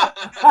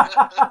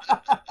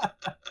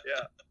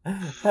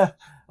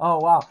 oh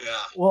wow. Yeah.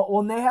 Well,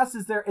 Nahas,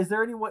 is there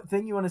any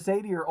thing you want to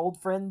say to your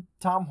old friend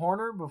Tom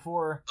Horner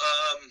before?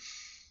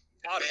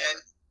 Todd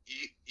Man,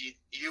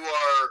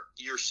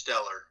 you're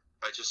stellar.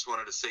 I just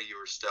wanted to say you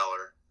were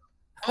stellar.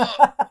 Oh,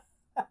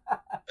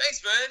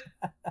 thanks, man.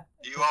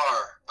 You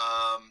are.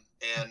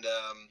 And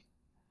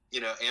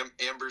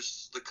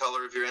amber's the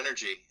color of your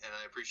energy, and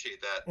I appreciate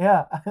that.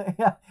 Yeah,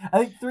 yeah. I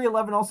think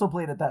 311 also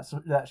played at that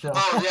show.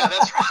 Oh yeah,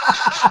 that's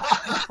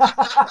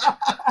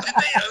right. Did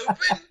they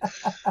open?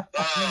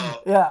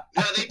 Oh. Yeah.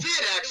 No, they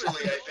did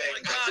actually. I Oh think.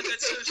 my God, I think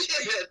that's so they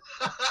sweet. did.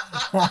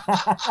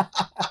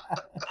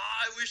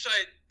 I wish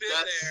I'd been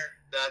there.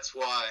 That's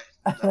why.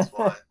 That's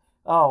why.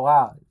 Oh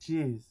wow.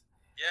 Jeez.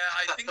 Yeah,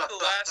 I think the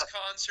last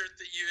concert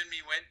that you and me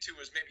went to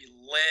was maybe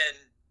Len.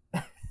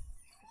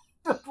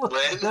 That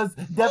was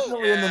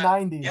definitely in the yeah.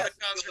 90s. Yeah, the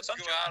concerts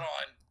go out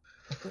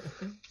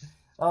on.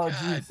 Oh God.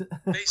 jeez.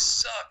 They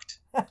sucked.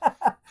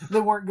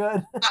 They weren't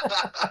good.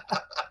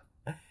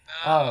 No.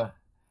 Oh,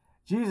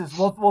 Jesus.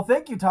 Well,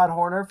 thank you, Todd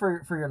Horner,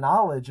 for your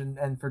knowledge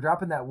and for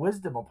dropping that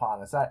wisdom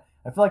upon us. I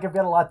feel like I've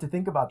got a lot to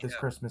think about this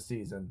Christmas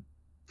season.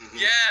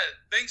 Mhm. Yeah,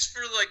 thanks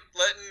for like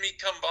letting me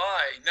come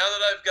by. Now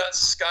that I've got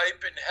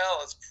Skype in hell,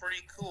 it's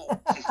pretty cool.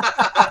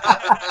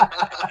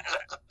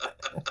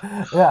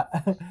 Yeah.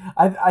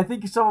 I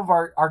think some of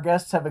our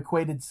guests have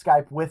equated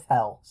Skype with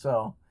hell.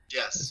 So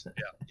Yes. Yeah.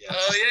 Yes.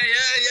 Oh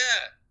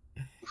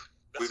yeah.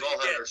 We've what all you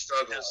had get. our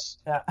struggles.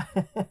 yeah.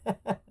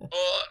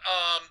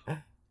 Well,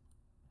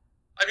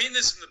 I mean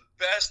this in the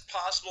best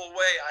possible way.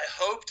 I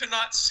hope to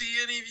not see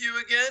any of you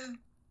again.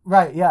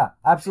 Right. Yeah.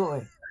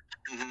 Absolutely.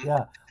 Mhm.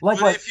 Yeah. But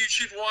Likewise. if you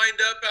should wind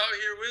up out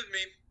here with me,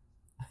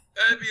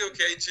 that'd be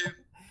okay too.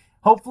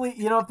 Hopefully,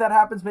 if that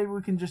happens, maybe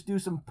we can just do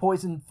some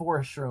poison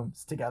forest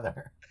shrooms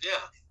together. Yeah.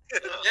 Yeah,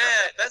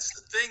 that's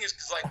the thing is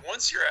because like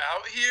once you're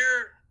out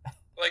here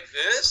like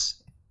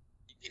this,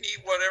 you can eat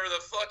whatever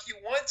the fuck you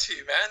want to,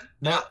 man.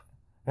 No.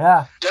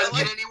 Yeah. Doesn't I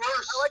like- get any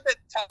worse. I like that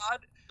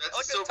Todd That's I a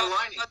like that silver Todd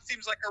lining.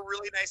 seems like a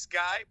really nice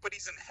guy, but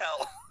he's in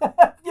hell.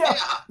 yeah,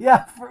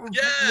 Yeah.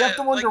 you have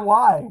to wonder like-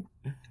 why.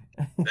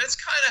 That's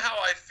kind of how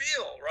I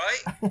feel,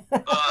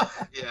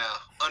 right? Yeah,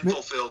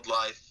 unfulfilled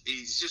life.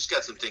 He's just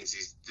got some things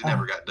he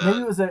never got done. Maybe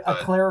it was a but-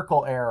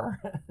 clerical error.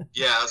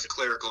 Yeah, it was a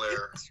clerical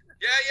error.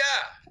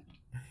 Yeah.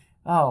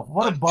 Oh,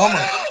 what a bummer!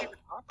 Oh,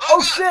 Oh,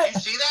 God, shit! You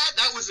see that?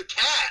 That was a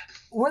cat.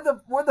 Where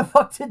the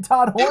fuck did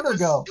Todd Horner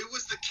go? It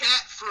was the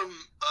cat from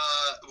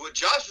what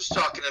Josh was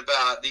talking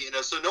about.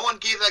 So no one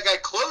gave that guy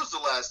clothes the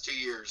last 2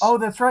 years. Oh,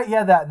 that's right.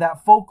 Yeah,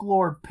 that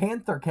folklore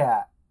panther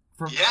cat.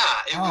 From, yeah,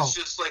 it oh. was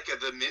just like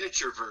the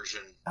miniature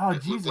version. Oh,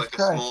 it Jesus looked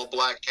like Christ. a small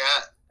black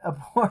cat. a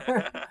poor,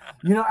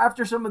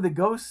 after some of the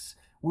ghosts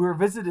we were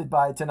visited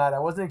by tonight, I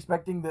wasn't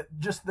expecting that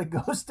just the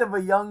ghost of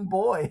a young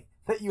boy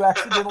that you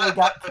accidentally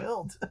got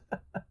killed.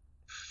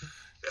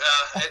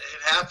 It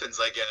happens,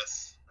 I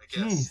guess.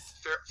 Jeez.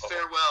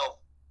 Farewell,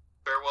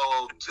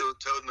 old Toad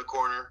in the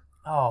corner.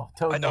 Oh,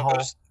 Toad I in the know,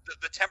 hole.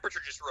 the temperature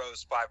just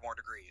rose 5 more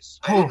degrees.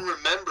 I Oh. didn't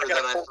remember I got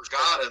that a I cold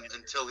forgot spot. him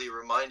until he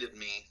reminded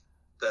me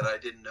that I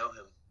didn't know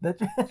him.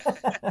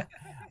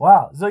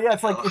 Wow. So yeah,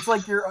 it's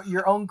like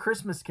your own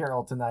Christmas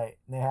Carol tonight,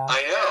 Neha.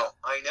 I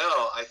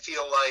know. I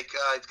feel like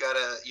I've got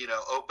to,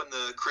 open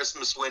the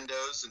Christmas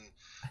windows and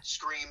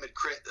scream at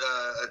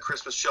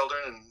Christmas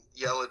children and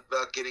yell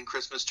about getting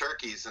Christmas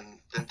turkeys, and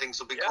then things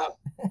will be cool.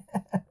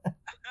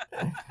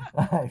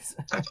 Nice.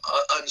 I've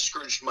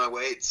unscrooged my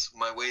ways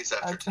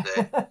after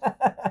today.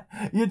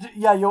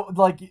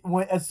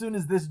 You'll as soon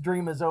as this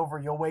dream is over,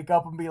 you'll wake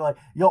up and be like,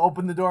 you'll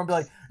open the door and be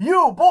like,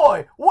 "You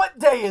boy, what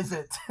day is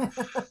it?"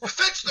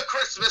 Fetch the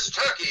Christmas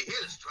turkey.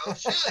 Here's 12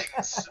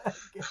 shillings.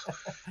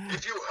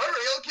 If you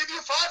hurry, I'll give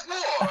you 5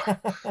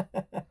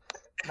 more.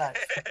 Nice.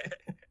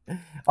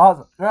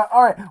 Awesome.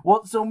 All right.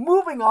 Well, so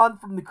moving on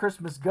from the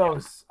Christmas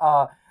ghosts,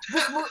 Okay.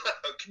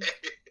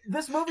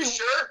 this movie, You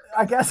sure?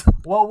 I guess.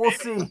 Well, we'll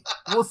see.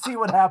 We'll see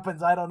what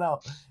happens. I don't know.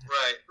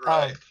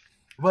 Right.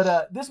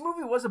 But this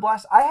movie was a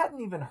blast. I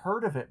hadn't even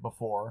heard of it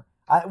before,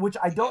 which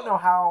I don't know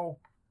how.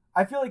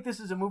 I feel like this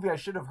is a movie I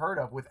should have heard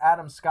of with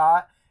Adam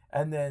Scott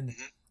and then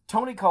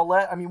Toni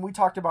Collette. I mean, we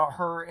talked about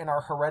her in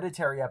our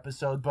Hereditary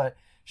episode, but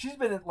she's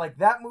been in like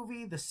that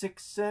movie, The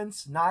Sixth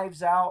Sense,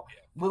 Knives Out,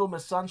 Little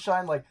Miss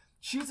Sunshine. Like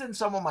she's in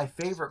some of my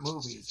favorite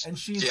movies, and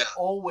she's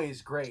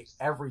always great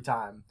every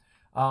time.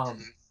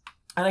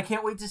 And I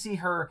can't wait to see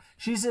her.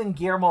 She's in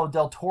Guillermo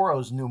del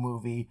Toro's new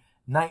movie,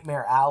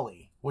 Nightmare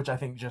Alley, which I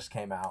think just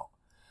came out.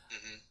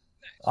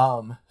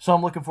 So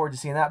I'm looking forward to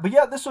seeing that. But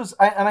yeah, this was,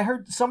 I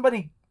heard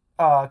somebody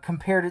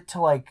compared it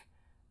to like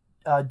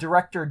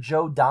director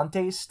Joe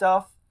Dante's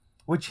stuff,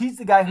 which he's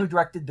the guy who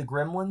directed the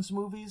Gremlins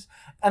movies,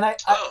 and I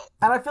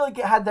feel like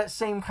it had that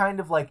same kind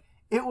of like,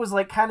 it was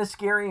like kind of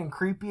scary and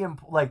creepy, and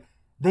like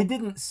they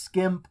didn't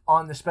skimp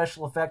on the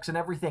special effects, and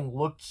everything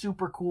looked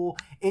super cool.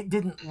 It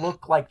didn't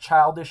look like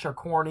childish or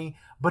corny,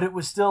 but it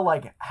was still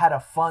like had a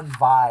fun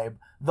vibe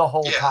the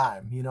whole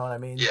time. You know what I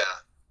mean? Yeah.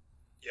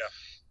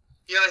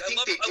 Yeah, I think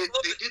they did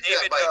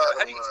that by.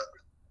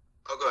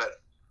 Go ahead.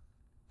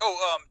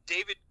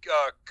 David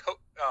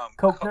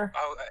Koechner?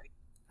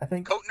 I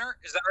think Koechner,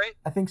 is that right?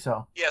 I think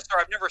so. Yeah,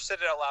 sorry, I've never said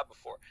it out loud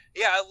before.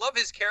 Yeah, I love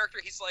his character.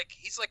 He's like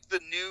the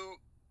new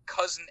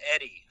Cousin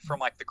Eddie from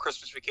like the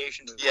Christmas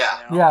Vacation movie.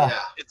 Yeah.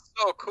 It's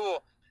so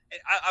cool, and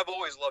I've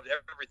always loved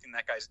everything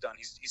that guy's done.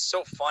 He's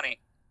so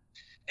funny,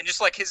 and just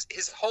like his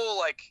whole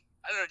like,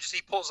 I don't know, just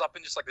he pulls up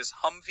in just like this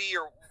Humvee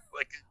or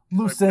like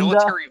Lucinda. a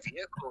military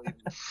vehicle. Even.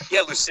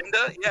 Yeah,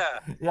 Lucinda. Yeah.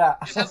 Yeah.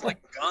 He just has like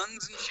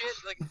guns and shit.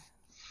 Like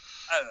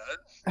I don't know.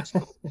 That's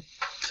cool.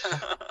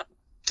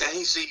 And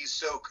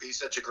he's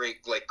such a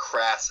great like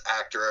crass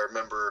actor. I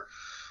remember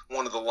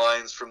one of the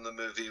lines from the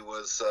movie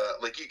was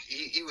like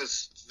he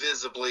was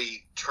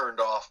visibly turned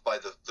off by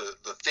the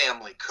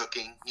family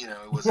cooking. He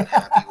wasn't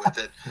happy with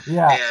it.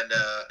 Yeah.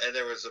 And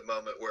there was a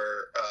moment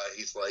where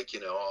he's like,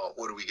 oh,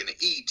 what are we gonna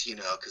eat?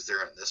 Because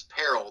they're in this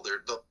peril.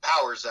 The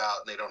power's out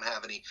and they don't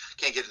have any.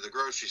 Can't get to the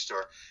grocery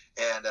store.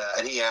 And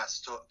he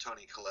asked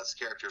Toni Collette's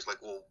characters like,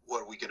 well,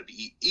 what are we gonna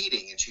be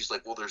eating? And she's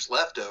like, well, there's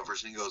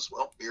leftovers. And he goes,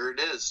 well, here it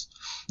is.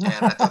 And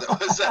I thought that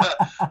was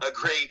a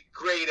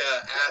great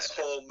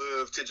asshole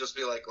move to just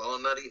be like, well,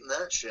 I'm not eating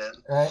that shit.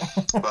 Right.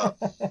 But,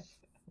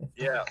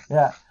 Yeah.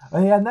 Yeah.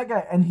 And that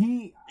guy, and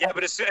he. Yeah,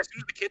 but as soon as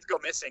the kids go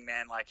missing,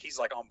 man, like he's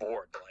like on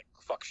board to like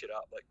fuck shit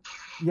up, like.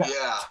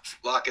 Yeah.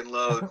 Lock and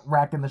load.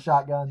 Racking the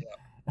shotgun.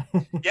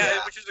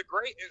 Yeah, which is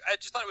I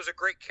just thought it was a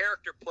great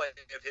character play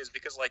of his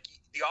because like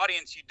the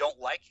audience, you don't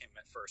like him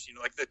at first,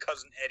 like the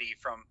Cousin Eddie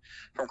from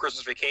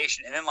Christmas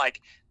Vacation, and then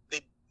like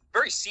they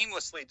very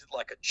seamlessly did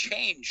like a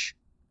change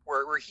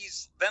where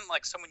he's then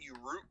like someone you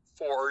root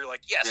for, or you're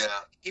like, yes,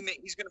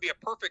 he's going to be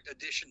a perfect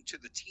addition to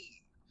the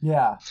team.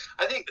 Yeah.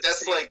 I think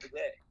that's like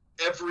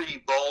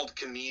every bald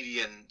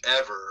comedian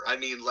ever. I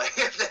mean, like,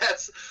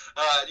 that's,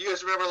 you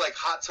guys remember, like,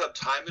 Hot Tub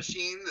Time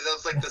Machine? That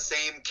was, like, the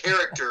same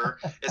character,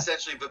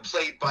 essentially, but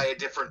played by a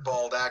different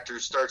bald actor who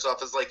starts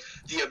off as, like,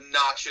 the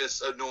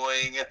obnoxious,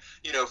 annoying,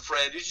 you know,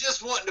 friend who's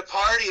just wanting to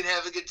party and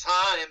have a good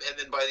time, and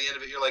then by the end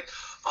of it, you're like,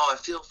 oh, I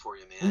feel for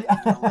you, man.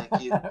 You know,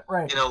 like, you,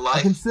 Right. you know, I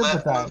life can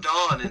sympathize. moved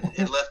on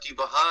and left you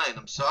behind.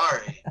 I'm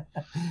sorry.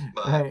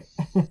 But, Right.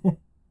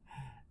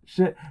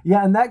 Shit.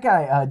 Yeah, and that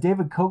guy,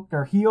 David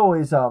Koechner, he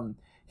always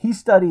he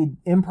studied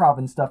improv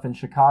and stuff in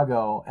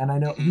Chicago, and I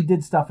know he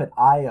did stuff at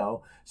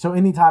IO. So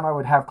anytime I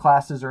would have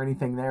classes or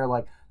anything there,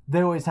 like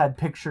they always had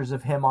pictures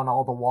of him on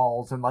all the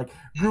walls and like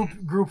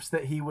groups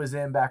that he was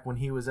in back when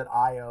he was at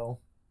IO.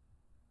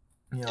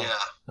 You know. yeah.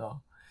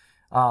 So,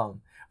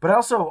 but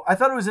also I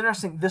thought it was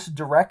interesting. This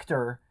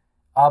director,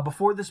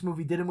 before this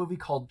movie, did a movie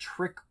called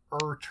Trick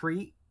or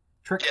Treat.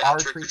 Trick or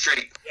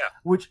Treat,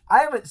 which I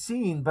haven't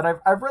seen, but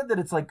I've read that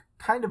it's like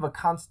kind of a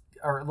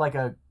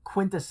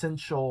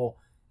quintessential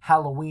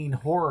Halloween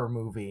horror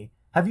movie.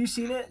 Have you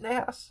seen it,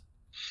 Nahas?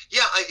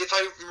 Yeah, if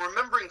I'm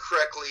remembering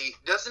correctly,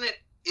 doesn't it?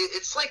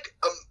 It's like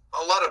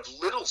a lot of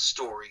little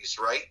stories,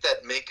 right?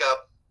 That make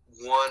up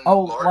one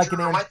larger. Like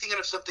or am I thinking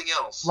of something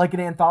else? Like an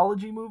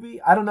anthology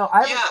movie? I don't know.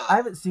 I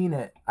haven't seen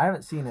it.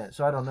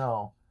 So I don't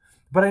know.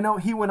 But I know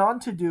he went on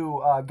to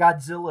do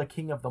Godzilla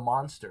King of the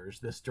Monsters,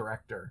 this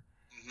director.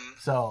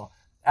 So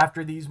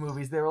after these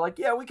movies, they were like,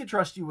 yeah, we could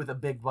trust you with a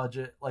big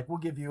budget. Like,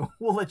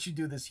 we'll let you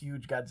do this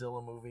huge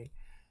Godzilla movie.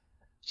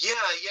 Yeah.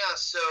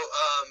 So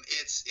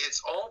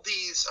it's all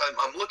these.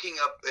 I'm looking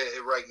up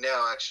right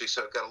now, actually.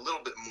 So I've got a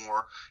little bit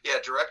more. Yeah,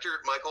 director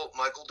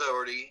Michael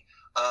Dougherty.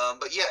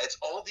 But yeah, it's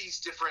all these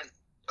different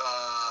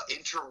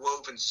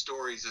interwoven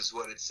stories, is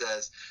what it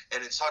says,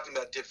 and it's talking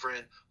about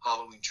different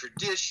Halloween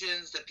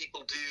traditions that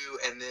people do,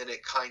 and then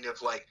it kind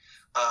of like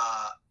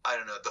I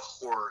don't know, the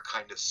horror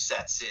kind of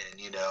sets in,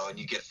 you know, and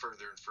you get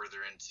further and further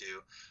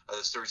into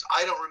the stories.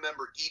 I don't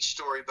remember each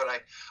story, but I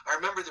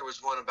remember there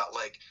was one about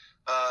like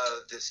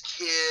this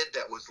kid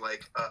that was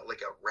like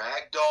a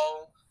rag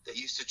doll that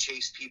used to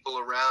chase people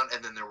around,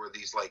 and then there were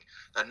these like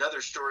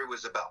another story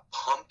was about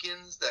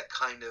pumpkins that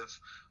kind of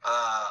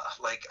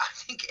like I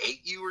think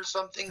ate you or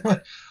something,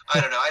 but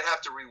I don't know. I'd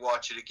have to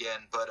rewatch it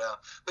again, but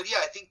yeah,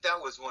 I think that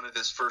was one of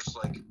his first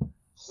like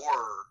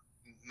horror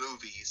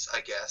movies,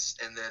 I guess.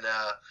 And then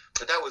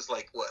but that was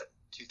like what,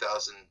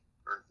 2000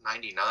 or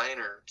 99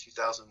 or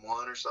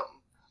 2001 or something.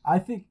 I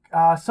think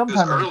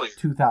sometime in the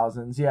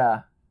 2000s.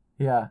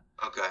 Yeah.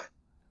 Okay.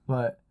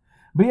 But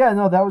yeah,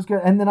 no, that was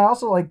good. And then I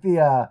also like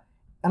the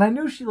and I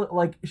knew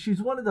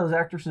she's one of those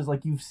actresses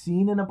like you've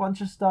seen in a bunch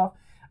of stuff,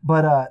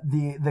 but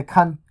the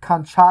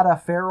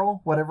Conchata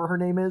Farrell, whatever her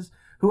name is,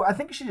 who I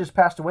think she just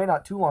passed away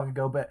not too long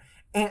ago, but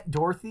Aunt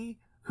Dorothy,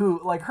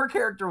 who like her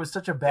character was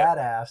such a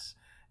badass,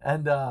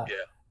 and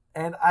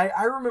and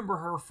I remember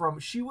her from,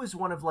 she was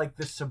one of like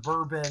the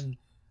suburban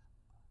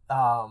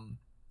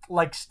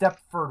like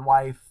Stepford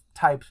wife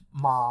type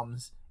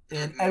moms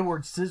in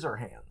Edward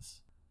Scissorhands.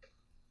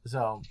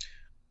 So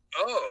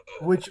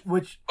which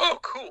oh,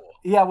 cool.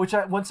 Yeah,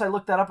 once I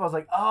looked that up, I was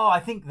like, oh, I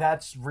think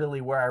that's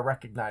really where I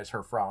recognize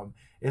her from,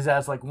 is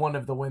as like one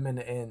of the women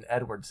in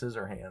Edward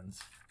Scissorhands.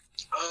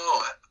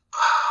 Oh,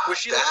 was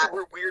she like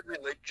a weird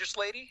religious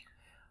lady?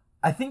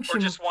 I think she, or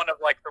just one of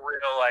like the real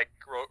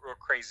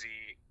crazy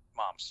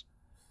moms.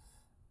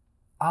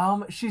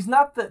 She's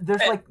not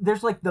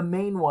there's like the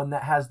main one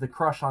that has the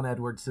crush on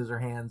Edward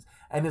Scissorhands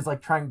and is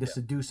like trying to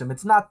seduce him.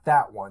 It's not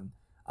that one.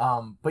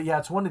 But yeah,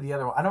 it's one of the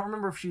other ones. I don't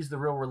remember if she's the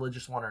real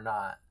religious one or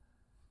not.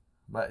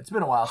 But it's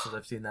been a while since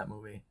I've seen that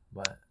movie.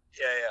 But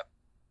yeah.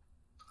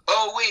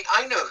 Oh wait,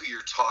 I know who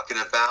you're talking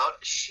about.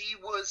 She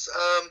was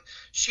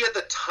she had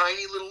the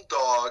tiny little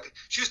dog.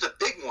 She was the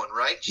big one,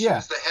 right? She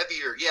was the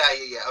heavier.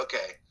 Yeah.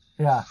 Okay.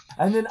 Yeah,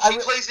 and then she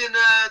plays in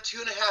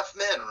 2.5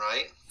 Men,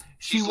 right?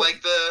 She's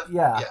like the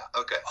yeah.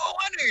 Okay. Oh,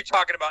 I know who you're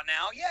talking about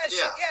now. Yeah.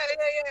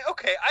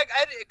 Okay, I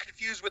get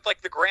confused with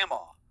like the grandma.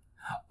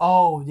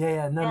 Oh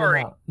yeah,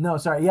 no,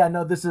 sorry, yeah,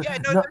 no, this is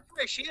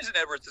she is in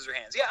Edward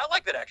Scissorhands. Yeah, I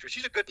like that actress.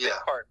 She's a good big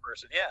part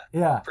person.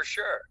 Yeah, for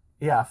sure.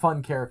 Yeah,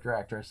 fun character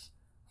actress.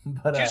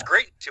 But she was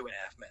great in 2.5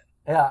 Men.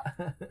 Yeah,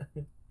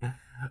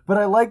 but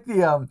I like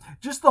the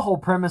just the whole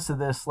premise of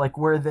this, like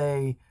where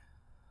they,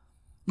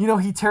 you know,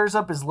 he tears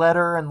up his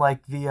letter and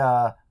like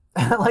the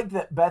like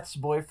that Beth's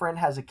boyfriend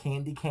has a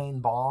candy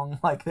cane bong,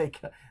 like they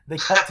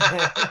cut to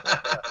him.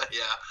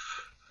 Yeah,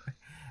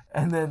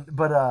 and then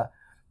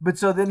but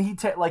so then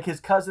like his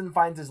cousin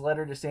finds his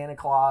letter to Santa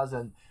Claus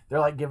and they're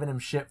like giving him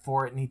shit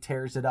for it and he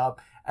tears it up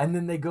and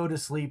then they go to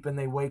sleep and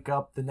they wake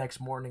up the next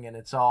morning and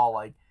it's all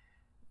like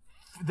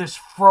this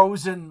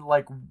frozen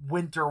like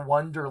winter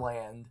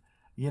wonderland,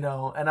 you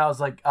know. And I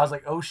was like,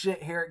 oh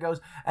shit, here it goes.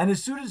 And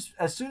as soon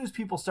as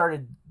people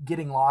started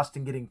getting lost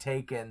and getting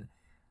taken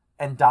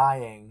and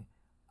dying,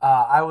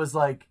 I was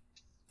like,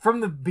 from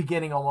the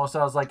beginning almost,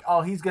 I was like,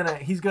 oh, he's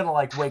gonna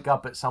like wake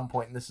up at some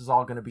point and this is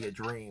all gonna be a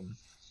dream.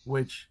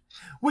 Which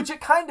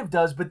it kind of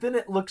does, but then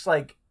it looks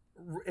like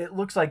it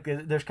looks like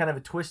there's kind of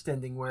a twist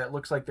ending where it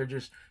looks like they're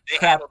just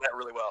They handled that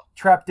really well.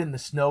 trapped in the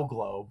snow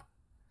globe,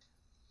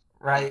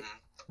 right? Mhm.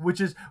 Which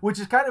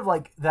is kind of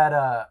like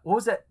that. What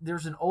was that?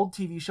 There's an old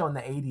TV show in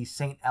the '80s,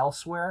 Saint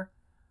Elsewhere,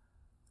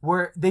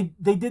 where they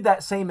did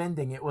that same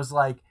ending. It was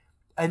like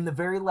in the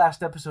very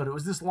last episode, it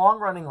was this long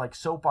running like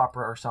soap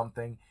opera or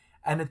something,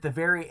 and at the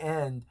very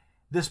end,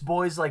 this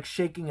boy's like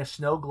shaking a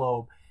snow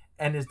globe,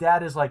 and his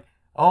dad is like,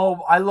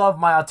 "Oh, I love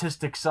my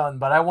autistic son,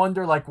 but I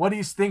wonder like what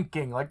he's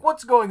thinking, like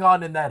what's going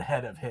on in that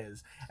head of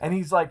his." And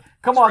he's like,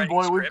 "Come on, Writing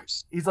boy."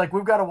 scripts. He's like,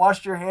 "We've got to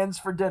wash your hands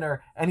for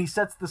dinner." And he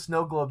sets the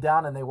snow globe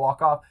down and they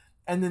walk off.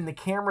 And then the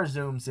camera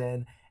zooms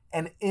in,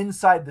 and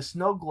inside the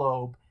snow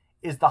globe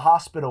is the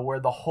hospital where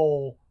the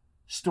whole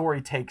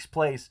story takes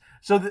place.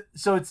 So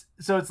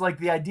it's like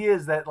the idea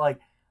is that like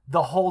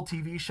the whole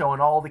TV show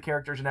and all the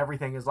characters and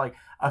everything is like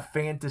a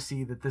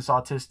fantasy that this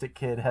autistic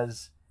kid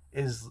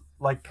is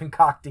like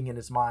concocting in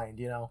his mind,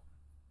 you know?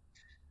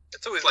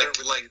 It's always like weird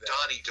when like you do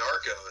that. Donnie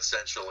Darko,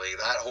 essentially.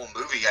 That whole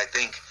movie, I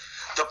think,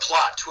 the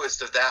plot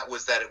twist of that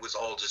was that it was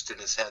all just in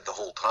his head the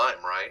whole time,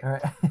 right?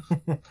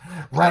 Right.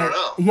 I don't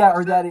know. Yeah,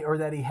 or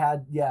that he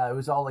had, yeah, it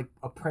was all like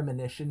a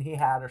premonition he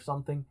had or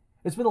something.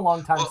 It's been a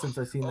long time since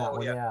I've seen that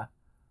one. yeah. Yeah.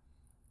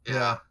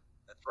 Yeah.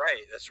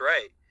 That's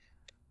right.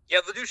 Yeah,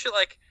 they'll do shit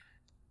like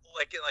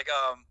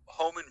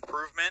Home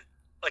Improvement.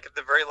 Like at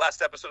the very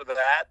last episode of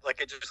that, like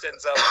it just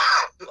ends up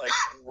like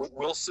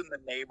Wilson the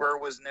neighbor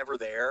was never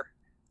there.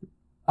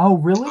 Oh,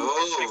 really?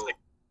 Oh.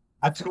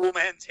 Like, Tool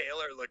Man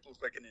Taylor looked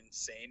like an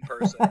insane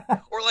person.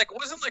 Or like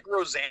wasn't like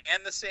Roseanne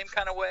the same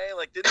kind of way?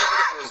 Like didn't they look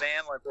at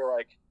Roseanne like they're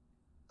like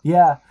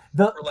Yeah.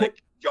 or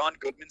like John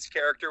Goodman's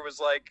character was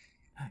like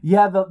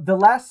Yeah, the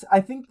last,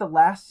 I think the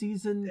last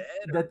season Dead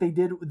or- that they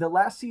did, the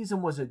last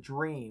season was a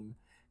dream,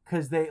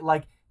 because they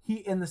like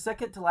in the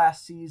second to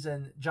last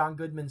season, John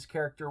Goodman's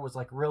character was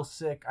like real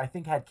sick, I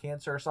think had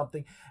cancer or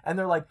something, and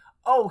they're like,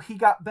 oh, he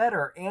got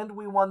better, and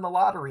we won the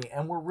lottery,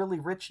 and we're really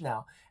rich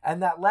now.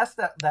 And that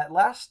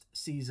last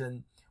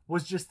season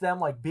was just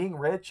them like being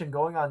rich and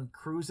going on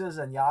cruises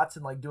and yachts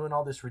and like doing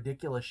all this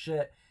ridiculous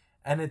shit,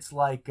 and it's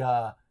like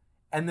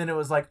and then it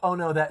was like, oh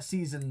no, that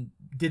season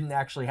didn't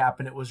actually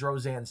happen. It was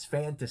Roseanne's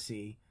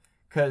fantasy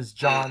because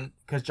John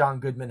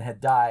Goodman had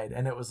died.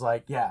 And it was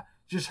like, yeah,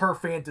 just her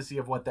fantasy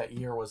of what that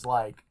year was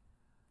like.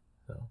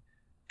 So.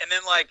 and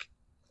then like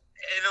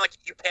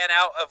you pan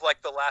out of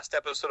like the last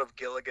episode of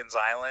Gilligan's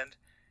Island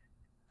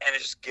and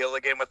it's just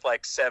Gilligan with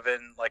like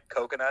 7 like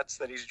coconuts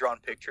that he's drawn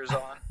pictures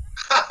on.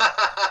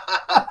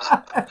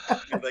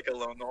 He's like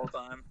alone the whole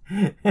time.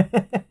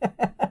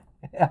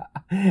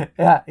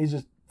 Yeah, he's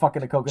just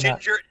fucking a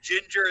coconut.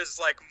 Ginger is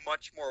like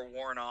much more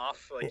worn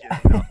off. Like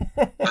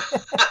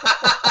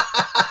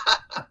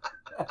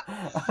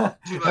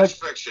Too much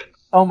friction.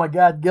 Oh my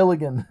God,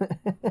 Gilligan.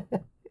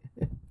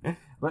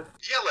 But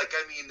Yeah, like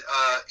I mean,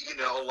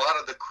 a lot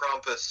of the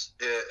Krampus,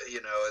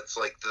 it's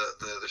like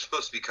they're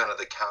supposed to be kind of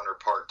the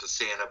counterpart to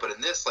Santa, but in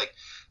this, like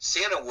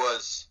Santa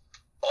was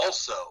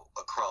also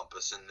a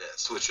Krampus in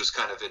this, which was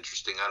kind of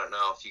interesting. I don't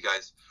know if you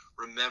guys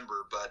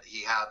remember, but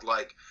he had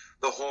like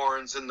the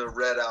horns and the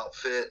red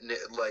outfit, and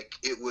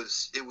it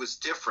was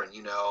different,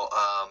 you know.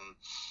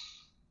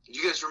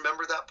 You guys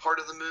remember that part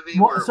of the movie?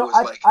 well, where it so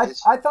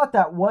was I thought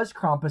that was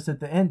Krampus at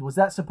the end. Was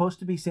that supposed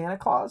to be Santa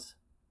Claus?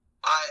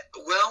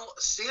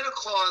 Santa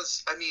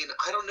Claus, I mean,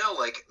 I don't know,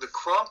 like the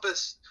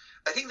Krampus,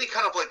 I think they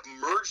kind of like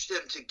merged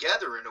them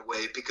together in a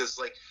way, because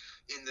like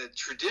in the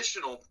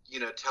traditional,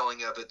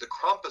 telling of it, the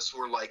Krampus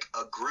were like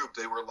a group.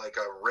 They were like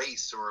a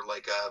race or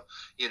like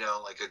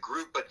a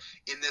group. But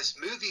in this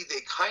movie, they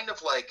kind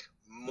of like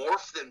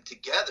morphed them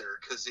together,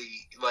 because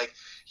he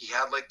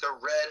had like the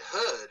red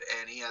hood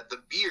and he had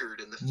the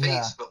beard and the face.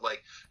 Yeah. But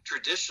like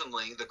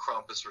traditionally, the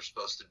Krampus were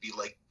supposed to be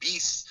like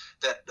beasts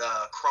that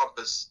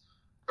Krampus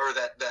or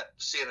that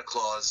Santa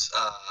Claus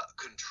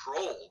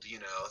controlled,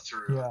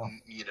 through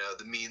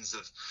the means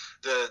of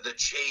the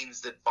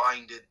chains that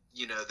binded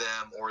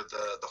them, or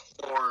the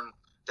horn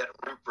that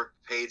Rupert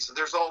paid. So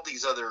there's all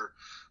these other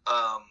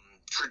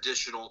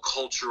traditional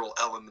cultural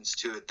elements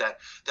to it that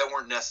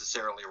weren't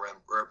necessarily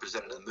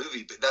represented in the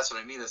movie. But that's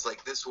what I mean. It's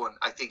like this one,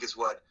 I think, is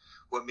what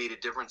made a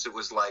difference. It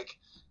was like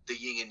the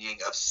yin and yang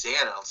of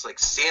Santa. It's like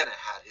Santa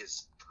had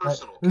his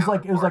personal. It was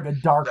like a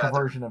dark rather.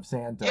 version of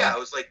Santa. Yeah, it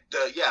was like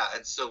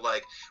and so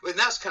like, and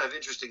that's kind of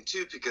interesting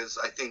too, because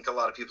I think a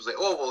lot of people say,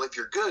 oh well, if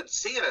you're good,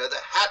 Santa, the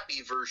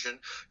happy version,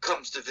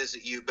 comes to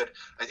visit you. But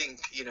I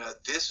think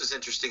this was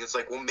interesting. It's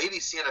like, well, maybe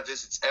Santa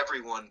visits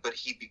everyone, but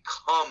he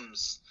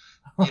becomes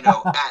at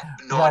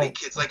naughty Right.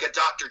 kids, like a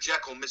Dr.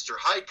 Jekyll, Mr.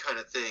 Hyde kind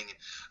of thing.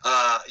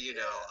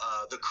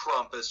 The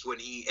Krampus when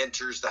he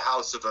enters the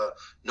house of a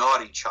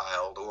naughty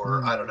child,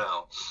 or I don't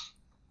know.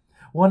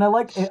 Well, and I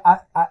like it,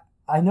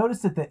 I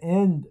noticed at the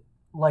end,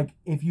 like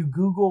if you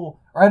Google,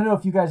 or I don't know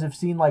if you guys have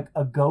seen like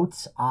a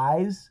goat's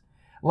eyes,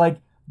 like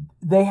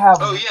they have.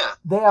 Oh yeah,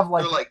 They have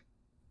like. they're like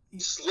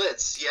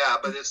slits, yeah,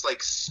 but it's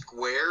like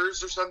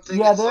squares or something.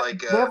 Yeah, it's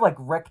like they have like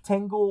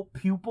rectangle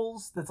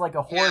pupils. That's like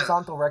a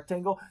horizontal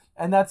rectangle,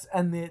 and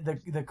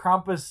the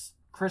Krampus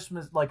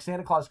Christmas, like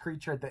Santa Claus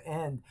creature at the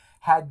end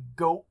had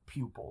goat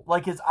pupil.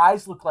 Like his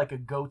eyes looked like a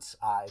goat's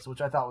eyes,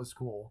 which I thought was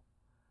cool.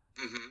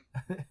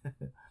 Mm-hmm.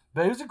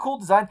 But it was a cool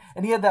design,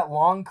 and he had that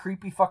long,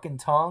 creepy fucking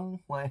tongue.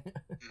 Like,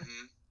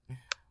 Mm-hmm. Yeah.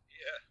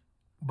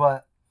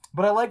 but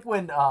I like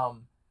when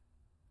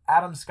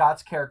Adam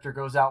Scott's character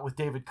goes out with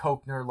David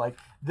Koechner, like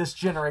this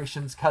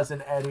generation's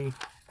cousin Eddie,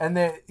 and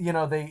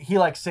he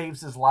like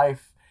saves his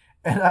life.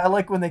 And I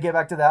like when they get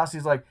back to the house,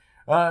 he's like,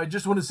 I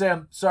just want to say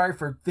I'm sorry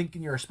for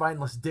thinking you're a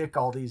spineless dick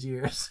all these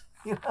years.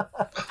 You know?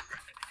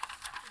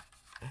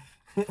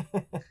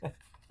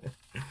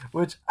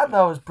 Which I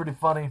thought was pretty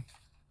funny.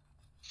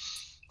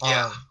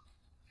 Yeah.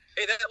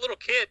 Hey, that little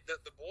kid, the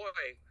boy,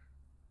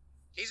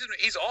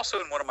 he's also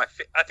in one of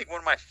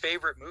my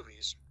favorite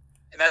movies,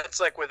 and that's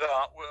like with who's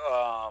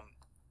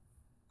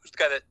the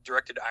guy that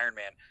directed Iron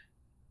Man?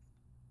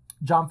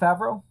 Jon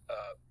Favreau?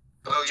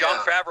 Jon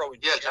Favreau.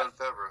 Yeah, Jon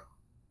Favreau.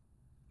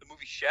 The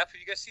movie Chef. Have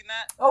you guys seen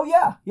that? Oh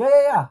yeah.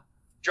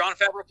 Jon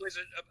Favreau plays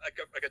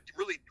a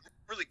really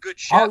really good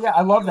chef. Oh yeah,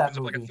 I love He that opens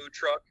up, movie. like a food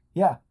truck.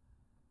 Yeah.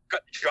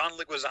 Got John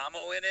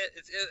Leguizamo in it.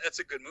 It's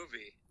a good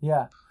movie.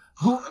 Yeah.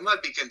 I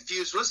might be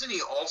confused. Wasn't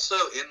he also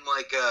in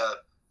like a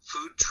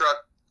food truck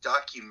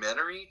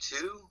documentary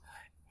too?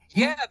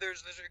 Yeah,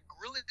 there's a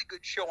really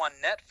good show on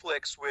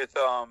Netflix with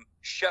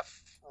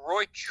Chef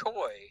Roy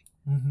Choi.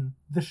 Mm-hmm.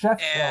 The Chef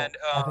And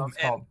Show, I think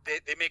it's called.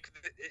 they make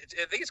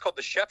I think it's called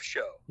the Chef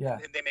Show. Yeah.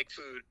 And they make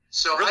food.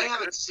 So Really I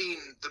haven't good. seen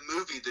the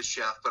movie The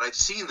Chef, but I've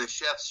seen The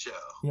Chef's Show.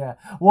 Yeah.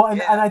 Well, and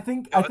Yeah. I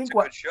think No, I it's think a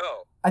what good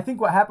show. I think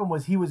what happened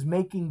was he was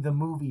making the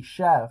movie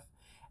Chef,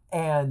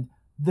 and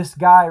this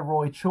guy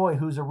Roy Choi,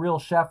 who's a real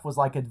chef, was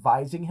like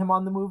advising him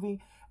on the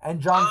movie. And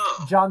Jon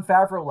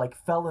Favreau like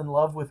fell in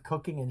love with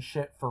cooking and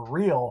shit for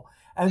real.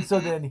 And so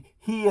then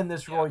he and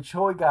this Roy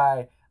Choi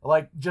guy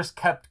like just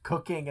kept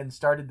cooking and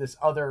started this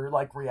other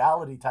like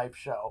reality type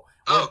show.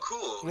 Oh,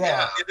 cool.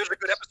 Yeah. Yeah. There's a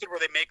good episode where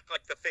they make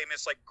like the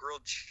famous like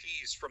grilled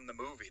cheese from the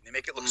movie. And they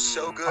make it look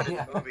so good in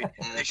Yeah. the movie.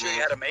 And they show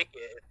you how to make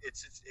it.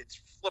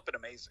 It's flipping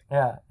amazing.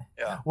 Yeah.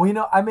 Yeah. Well, you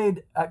know, I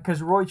made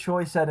because Roy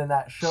Choi said in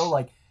that show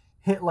like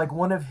hit like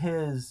one of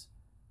his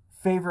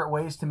favorite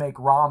ways to make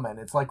ramen.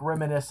 It's like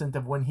reminiscent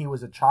of when he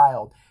was a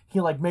child. He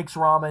like makes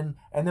ramen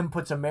and then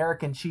puts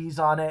American cheese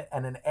on it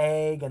and an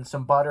egg and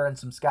some butter and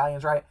some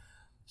scallions, right?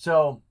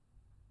 So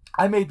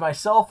I made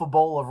myself a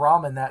bowl of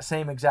ramen that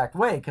same exact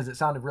way because it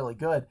sounded really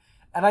good.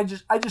 And I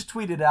just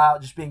tweeted it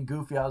out, just being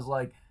goofy. I was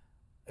like,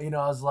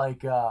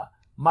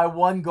 my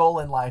one goal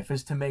in life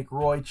is to make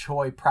Roy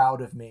Choi proud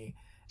of me.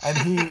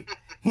 And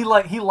he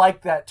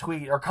liked that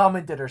tweet or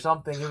commented or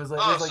something. He was like,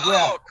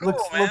 yeah, cool,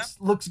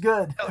 looks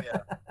good. Hell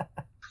yeah.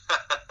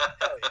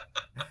 Hell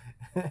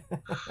yeah.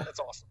 That's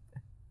awesome.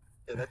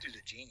 Yeah, that dude's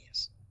a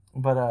genius.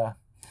 But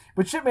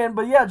shit, man.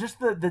 But yeah, just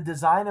the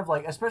design of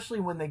like, especially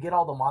when they get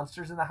all the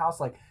monsters in the house,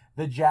 like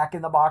the Jack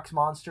in the Box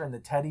monster and the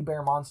teddy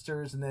bear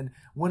monsters, and then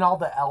when all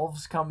the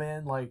elves come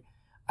in, like,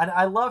 and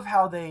I love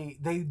how they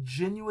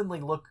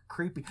genuinely look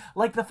creepy,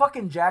 like the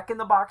fucking Jack in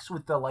the Box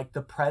with the like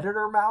the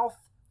predator mouth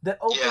that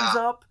opens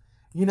up.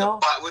 You know,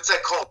 What's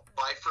that called?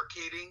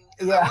 Bifurcating?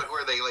 Is Yeah. that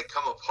where they like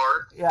come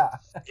apart? yeah.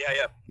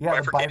 Yeah. Yeah,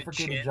 the Bifurcated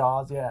bifurcated chin.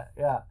 jaws.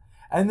 Yeah.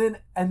 And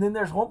then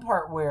there's one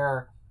part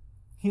where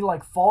he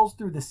like falls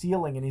through the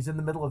ceiling and he's in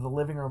the middle of the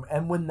living room.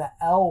 And when the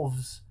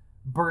elves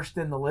burst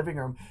in the living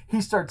room,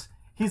 he's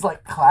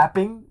like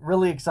clapping,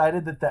 really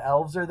excited that the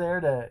elves are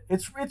there.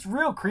 It's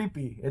real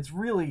creepy. It's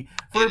really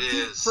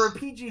for a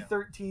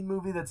PG-13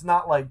 movie that's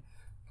not like,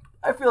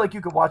 I feel like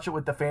you could watch it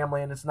with the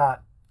family and it's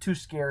not too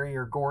scary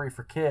or gory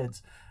for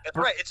kids. That's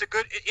right. It's a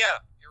good. Yeah,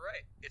 you're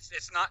right.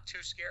 It's not too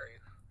scary.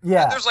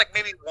 Yeah. There's like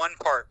maybe one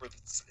part where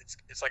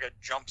it's like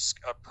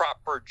a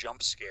proper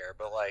jump scare,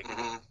 but like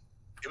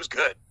it was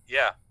good.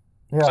 Yeah.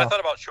 So I thought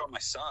about showing my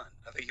son.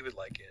 I think he would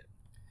like it.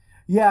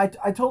 Yeah,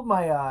 I told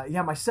my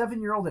my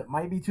 7-year-old it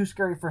might be too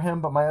scary for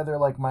him, but my other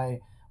like my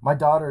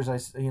daughters,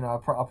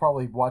 I'll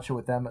probably watch it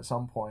with them at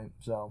some point.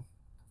 So,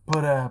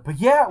 but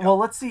yeah, well,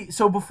 let's see.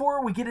 So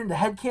before we get into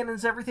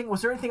headcanons and everything,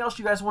 was there anything else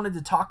you guys wanted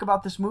to talk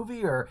about this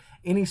movie, or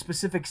any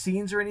specific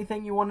scenes or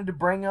anything you wanted to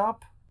bring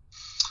up?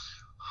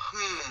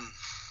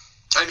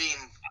 I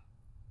mean,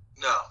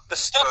 no. The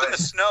stuff in the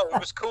snow, it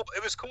was cool.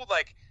 It was cool,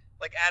 like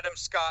Adam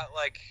Scott,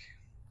 like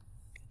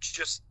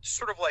just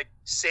sort of like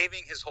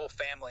saving his whole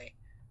family,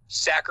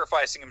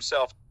 sacrificing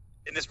himself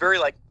in this very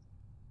like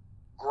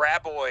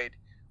graboid,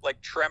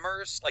 like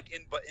Tremors, like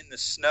in the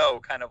snow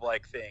kind of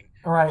like thing.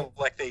 Right.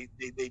 Like they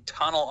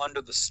tunnel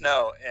under the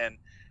snow, and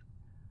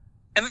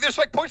there's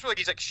like points where like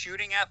he's like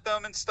shooting at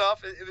them and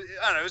stuff.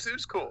 I don't know. It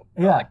was cool.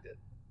 Yeah. I liked it.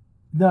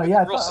 No,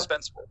 yeah, Real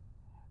suspenseful.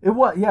 It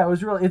was, yeah, it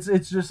was really.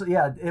 It's just,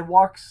 yeah, it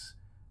walks.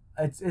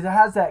 It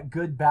has that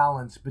good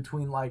balance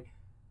between like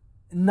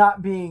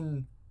not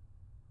being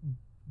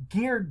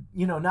geared,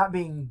 not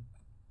being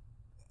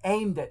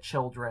aimed at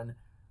children,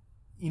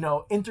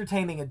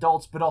 entertaining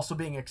adults, but also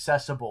being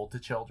accessible to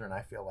children.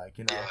 I feel like,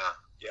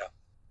 Yeah.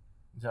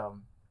 So,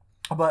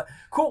 but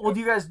cool. Well,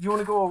 do you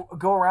want to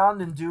go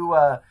around and do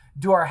our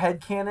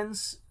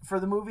headcanons for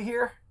the movie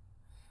here?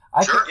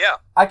 Sure. Yeah.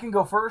 I can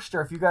go first,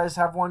 or if you guys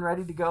have one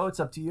ready to go, it's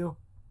up to you.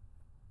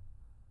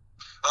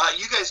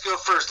 You guys go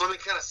first. Let me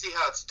kind of see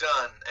how it's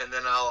done, and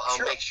then I'll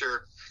Sure. make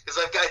sure, because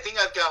I think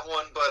I've got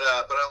one, but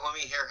let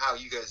me hear how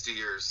you guys do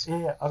yours.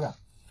 Yeah. Okay.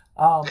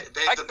 I Pave the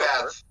can go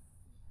path. first.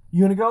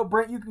 You want to go,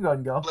 Brent? You can go ahead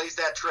and go. Blaze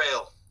that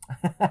trail.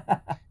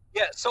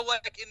 Yeah, so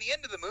like in the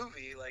end of the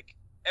movie, like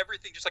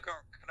everything, just like kind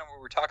of what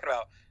we were talking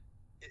about,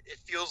 it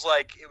feels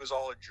like it was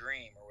all a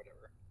dream or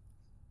whatever,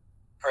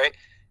 right?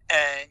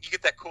 And you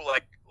get that cool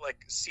like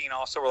scene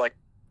also where like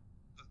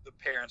the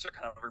parents are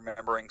kind of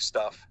remembering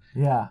stuff,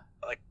 Yeah.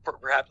 like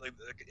perhaps like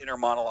the inner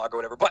monologue or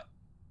whatever. But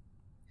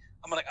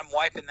I'm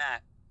wiping that.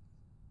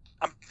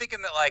 I'm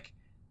thinking that like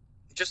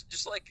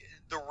just like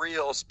the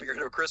real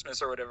spirit of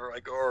Christmas or whatever,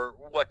 like or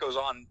what goes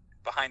on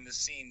behind the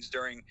scenes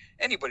during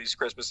anybody's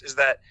Christmas is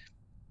that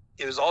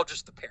it was all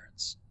just the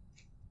parents.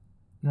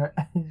 Right.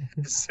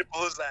 As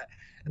simple as that.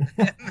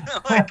 And,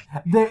 like,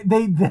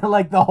 they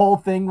like the whole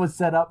thing was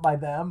set up by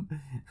them.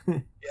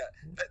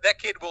 that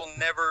kid will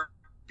never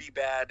be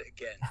bad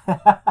again.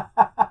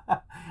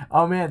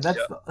 Oh man, that's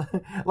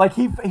like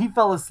he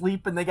fell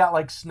asleep and they got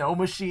like snow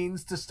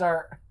machines to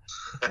start.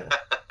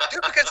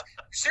 Dude, because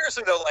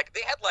seriously though, like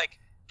they had like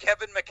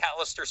Kevin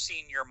McAllister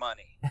senior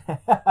money.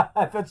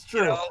 That's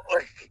true. You know,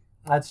 like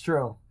That's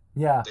true.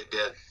 Yeah. They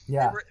did.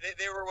 Yeah.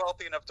 they were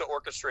wealthy enough to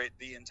orchestrate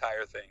the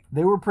entire thing.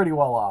 They were pretty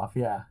well off.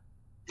 Yeah.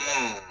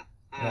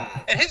 Yeah.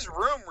 And his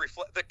room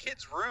the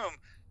kid's room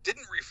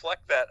didn't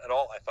reflect that at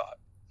all, I thought.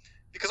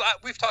 Because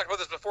we've talked about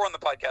this before on the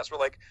podcast. Where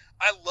like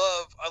I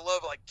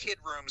love like kid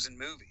rooms in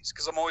movies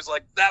because I'm always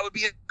like that would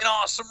be an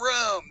awesome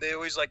room. They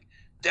always like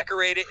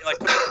decorate it and like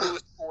put the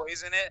coolest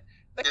toys in it.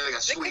 Like, Yeah, they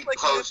got sweet could, like,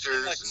 posters live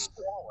in, like, and-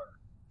 squalor.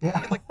 Yeah.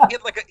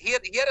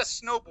 He had a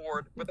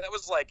snowboard, but that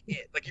was like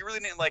it. Like you really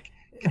didn't like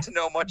get to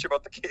know much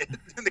about the kid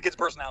and the kid's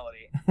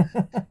personality.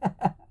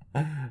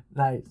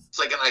 Nice. It's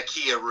like an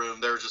IKEA room.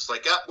 They're just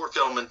like, we're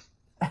filming.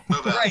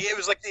 Move out. Right? It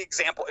was like the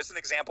example. It's an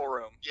example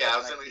room. Yeah,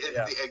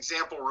 Like the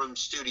example room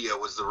studio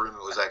was the room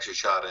it was actually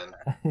shot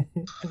in.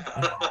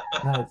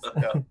 Nice.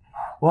 Yeah.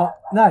 Well,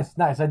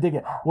 nice. I dig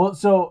it. Well,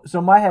 so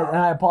my head, and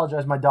I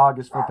apologize, my dog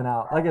is flipping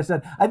out. Like I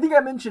said, I think I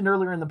mentioned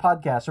earlier in the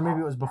podcast, or maybe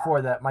it was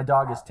before that, my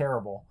dog is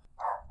terrible.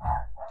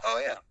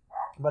 Oh yeah.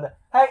 But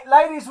hey,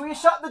 ladies, will you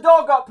shut the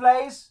dog up,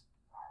 please?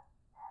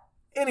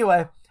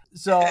 Anyway,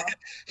 so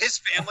His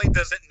family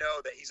doesn't know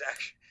that he's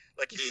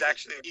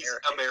actually He's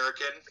American.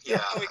 American.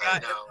 Yeah, We I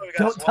got, know. we got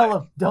don't his tell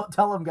wife. him. Don't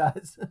tell him,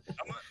 guys.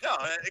 No,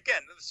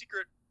 again, the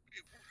secret.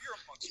 You're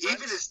amongst Even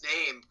friends. his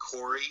name,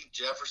 Corey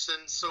Jefferson,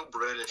 so That's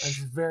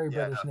British. a very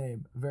Yeah. British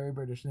name. Very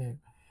British name.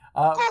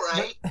 All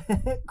right.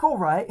 Cool,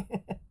 right?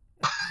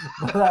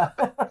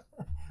 But,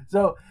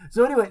 so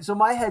anyway, so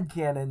my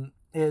headcanon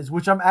is,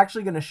 which I'm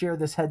actually going to share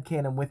this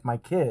headcanon with my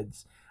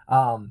kids,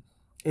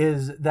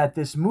 is that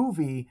this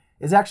movie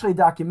is actually a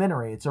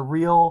documentary. It's a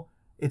real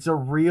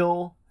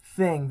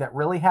thing that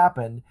really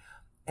happened,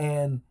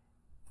 and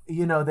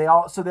you know they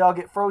all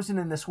get frozen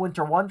in this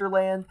winter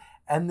wonderland,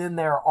 and then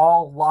they're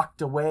all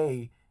locked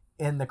away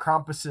in the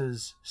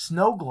Krampus's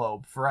snow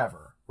globe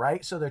forever,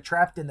 right? So they're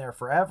trapped in there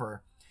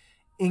forever,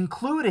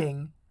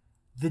 including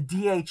the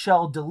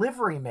DHL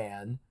delivery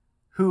man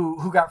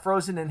who got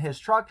frozen in his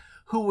truck,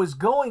 who was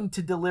going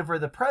to deliver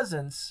the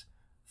presents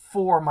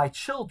for my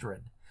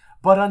children.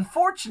 But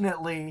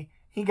unfortunately,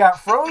 he got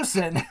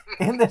frozen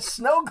in the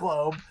snow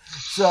globe.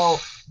 So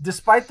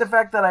despite the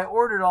fact that I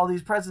ordered all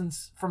these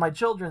presents for my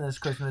children this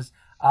Christmas,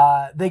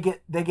 they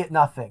get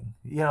nothing.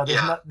 You know,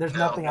 there's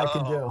nothing I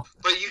can do.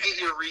 But you get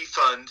your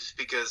refund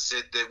because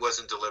it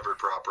wasn't delivered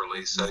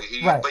properly. So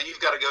Right. But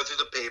you've got to go through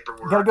the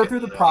paperwork. You got to go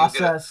through the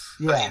process.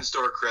 You get Yeah.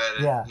 in-store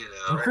credit. Yeah. You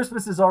And know,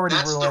 Christmas is already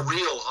that's ruined. the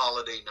real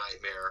holiday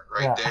nightmare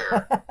right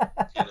there.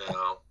 You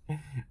know.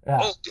 Yeah.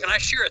 Oh, can I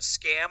share a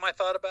scam I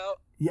thought about?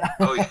 Yeah.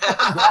 Oh yeah.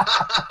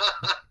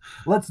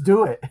 Let's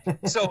do it.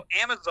 So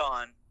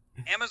Amazon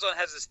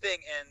has this thing,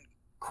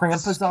 and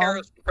this is Krampus on.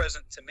 Kara's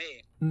present to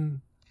me. Mm.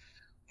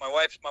 My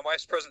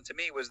wife's present to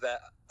me was that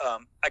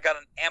I got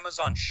an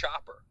Amazon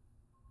shopper.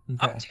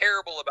 I'm Okay.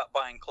 terrible about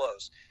buying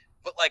clothes,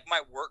 but like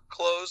my work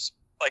clothes,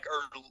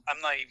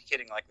 I'm not even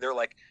kidding. Like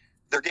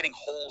they're getting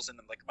holes in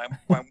them. Like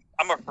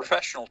I'm a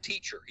professional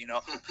teacher, you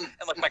know,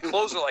 and like my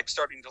clothes are like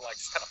starting to like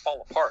just kind of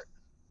fall apart.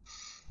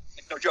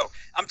 Like, no joke.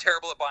 I'm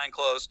terrible at buying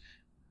clothes.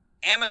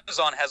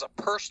 Amazon has a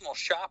personal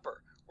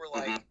shopper where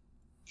like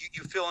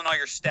you fill in all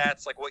your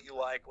stats, like what you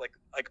like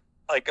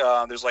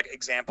there's like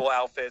example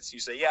outfits. You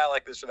say, yeah, I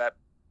like this or that.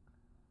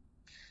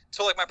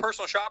 So like my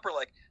personal shopper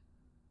like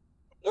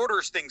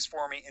orders things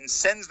for me and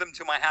sends them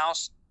to my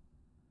house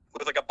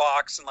with like a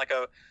box and like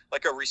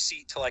a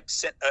receipt to like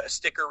send a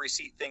sticker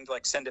receipt thing to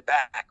like send it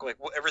back. Like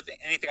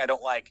anything I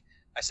don't like,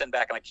 I send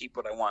back and I keep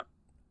what I want.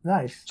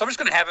 Nice. So I'm just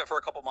gonna have it for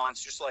a couple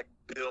months, just to like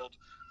build,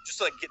 just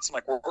to like get some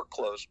like work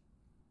clothes.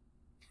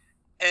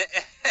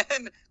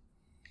 And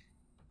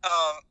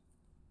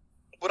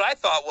what I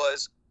thought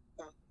was,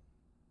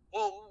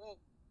 well,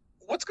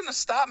 what's gonna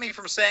stop me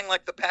from saying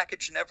like the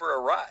package never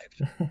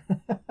arrived?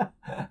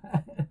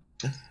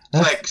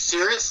 Like,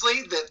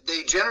 seriously? That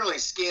they generally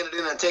scan it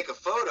in and take a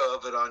photo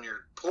of it on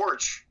your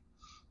porch.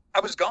 I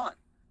was gone.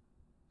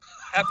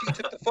 After you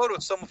took the photo,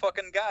 some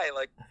fucking guy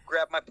like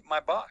grabbed my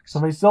box.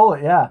 Somebody stole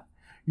it. Yeah,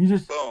 you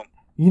just Boom.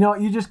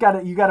 you just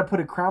gotta put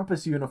a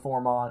Krampus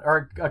uniform on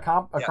or a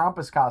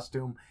Krampus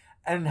costume,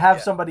 and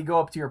have somebody go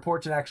up to your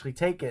porch and actually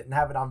take it and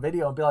have it on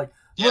video and be like,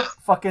 look,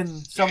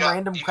 fucking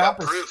random you got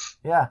Krampus. proof.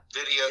 Yeah.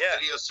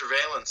 Video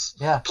surveillance.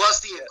 Yeah. Plus,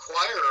 the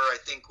Inquirer, I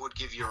think, would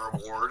give you a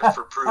reward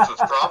for proof of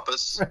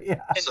Krampus. Yeah.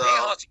 And So,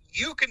 Thanos,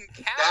 you can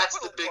that's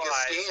the biggest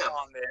capitalize scam.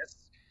 on this.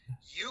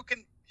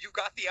 You've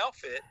got the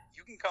outfit.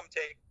 You can come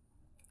take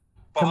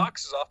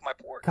boxes off my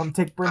porch. Come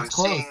take I'm Brent's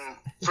clothes. seeing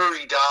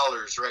furry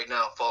dollars right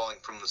now falling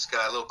from the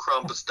sky. Little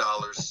Krampus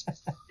dollars.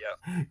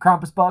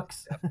 Krampus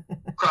bucks.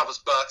 Krampus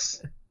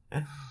bucks.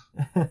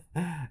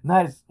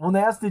 Nice. Well,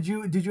 Nas, did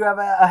you have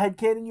a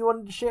headcanon you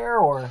wanted to share,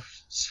 or?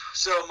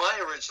 So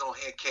my original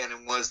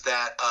headcanon was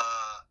that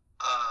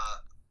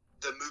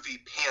the movie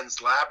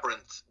Pan's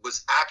Labyrinth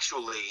was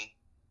actually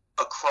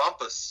a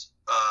Krampus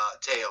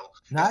tale.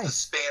 Nice.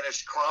 It's the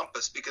Spanish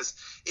Krampus, because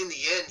in the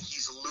end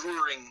he's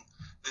luring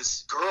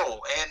this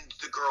girl and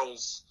the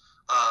girl's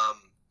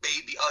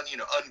baby,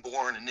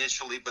 unborn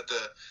initially, but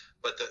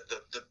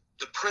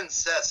the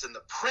princess and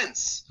the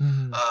prince,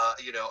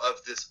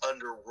 of this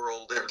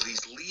underworld, or at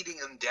least leading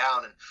them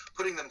down and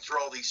putting them through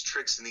all these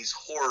tricks and these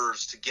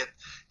horrors to get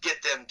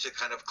them to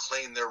kind of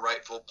claim their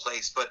rightful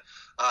place. But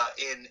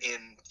in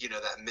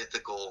that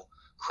mythical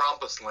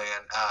Krampus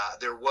land,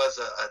 there was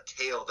a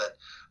tale that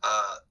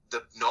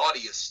the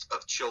naughtiest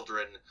of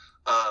children,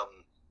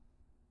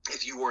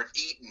 if you weren't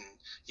eaten,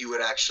 you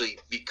would actually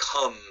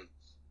become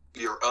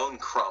your own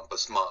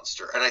Krampus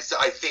monster. And I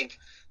think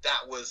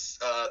that was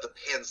the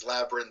Pan's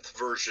Labyrinth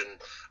version,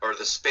 or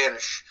the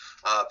Spanish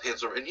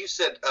Pan's Labyrinth. And you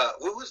said,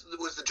 what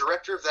was the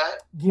director of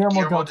that?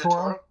 Guillermo del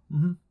Toro.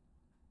 Mm-hmm.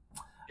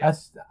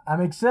 That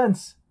makes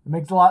sense. It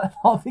makes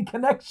all the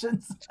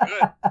connections.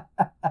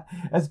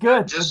 That's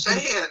good. Just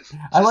saying.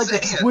 I like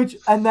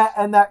it. And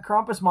that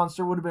Krampus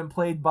monster would have been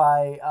played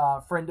by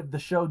a friend of the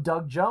show,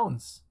 Doug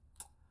Jones.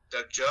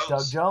 Doug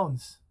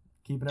Jones.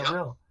 Keeping it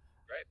real.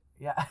 Right.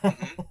 Yeah.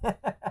 Mm-hmm.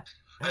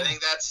 I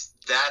think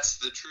that's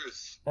the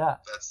truth. Yeah.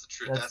 That's the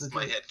truth. That's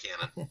my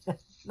headcanon.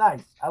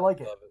 Nice. I like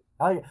it. Love it.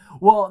 I like it.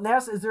 Well,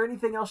 Nas, is there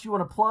anything else you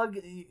want to plug?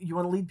 You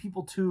want to lead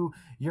people to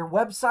your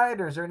website,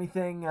 or is there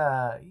anything you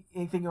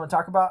want to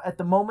talk about at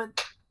the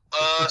moment?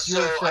 So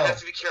I have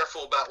to be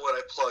careful about what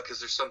I plug, because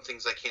there's some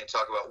things I can't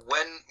talk about.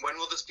 When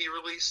will this be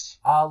released?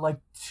 Like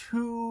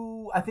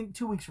 2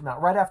 weeks from now,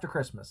 right after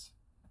Christmas.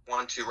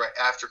 1, 2, right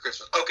after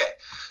Christmas. Okay.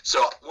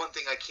 So one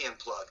thing I can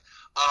plug.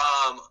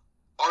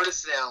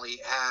 Artisan Alley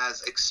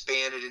has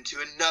expanded into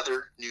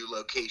another new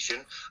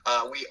location.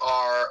 We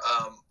are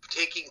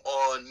taking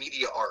on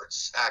media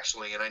arts,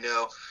 actually, and I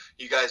know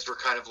you guys were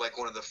kind of like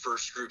one of the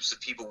first groups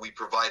of people we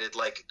provided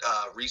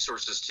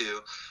resources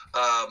to.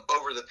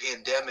 Over the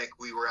pandemic,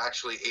 we were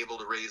actually able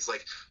to raise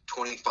like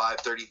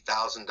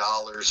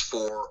 $25,000-$30,000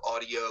 for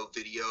audio,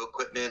 video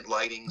equipment,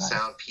 lighting, nice.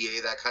 Sound,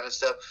 PA, that kind of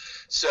stuff.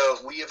 So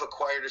we have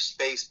acquired a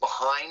space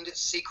behind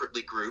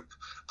Secretly Group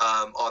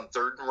on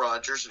 3rd and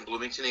Rogers in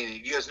Bloomington. And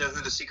you guys know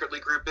who the Secretly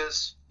Group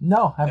is?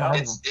 No, I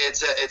haven't.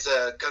 It's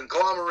a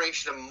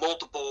conglomeration of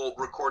multiple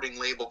recording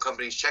label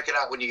companies. Check it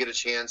out when you get a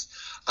chance.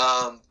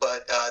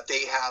 But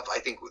they have, I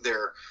think,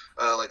 they're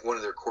like one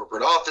of their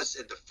corporate office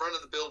at the front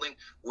of the building.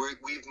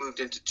 We've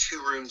moved into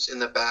 2 rooms in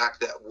the back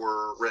that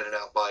were rented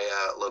out by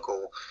a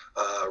local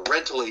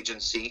rental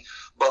agency.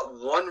 But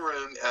one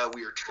room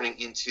we are turning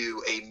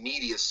into a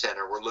media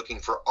center. We're looking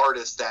for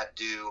artists that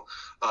do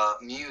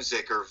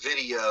music or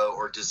video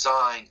or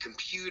design,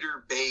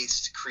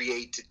 computer-based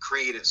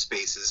creative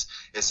spaces,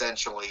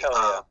 essentially.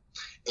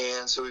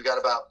 And so we've got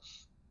about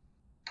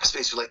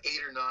space for like 8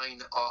 or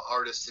 9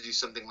 artists to do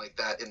something like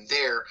that in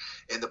there.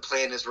 And the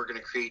plan is we're going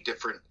to create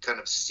different kind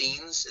of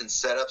scenes and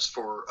setups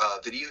for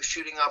video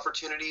shooting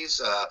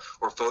opportunities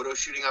or photo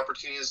shooting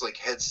opportunities, like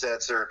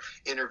headsets or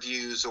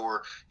interviews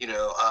or,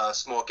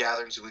 small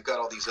gatherings. And we've got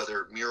all these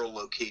other mural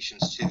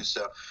locations too.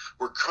 So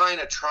we're kind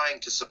of trying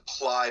to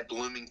supply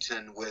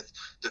Bloomington with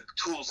the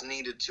tools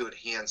needed to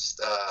enhance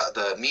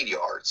the media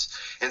arts.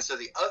 And so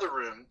the other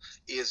room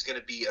is going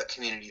to be a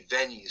community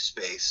venue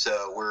space.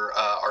 So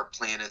our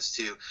plan is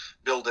to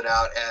build it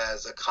out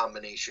as a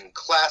combination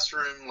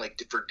classroom,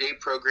 like for day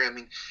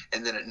programming,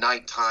 and then at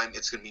nighttime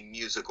it's going to be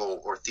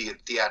musical or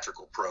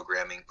theatrical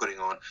programming, putting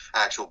on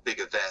actual big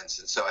events.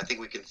 And so I think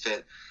we can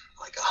fit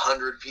like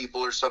 100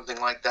 people or something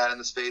like that in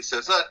the space. So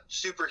it's not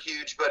super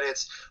huge, but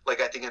it's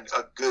like, I think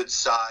a good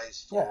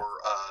size for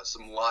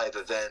some live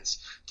events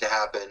to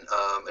happen,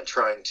 and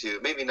trying to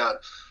maybe not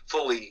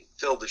fully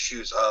fill the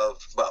shoes of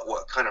but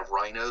what kind of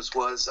Rhinos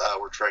was.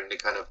 We're trying to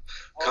kind of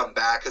come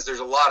back, because there's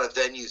a lot of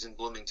venues in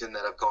Bloomington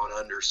that have gone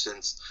under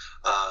since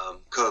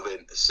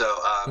COVID. So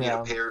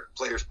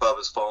Players Pub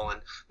has fallen,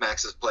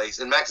 Max's Place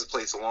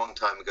a long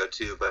time ago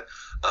too, but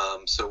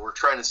so we're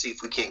trying to see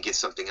if we can't get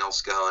something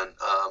else going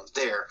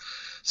there.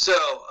 So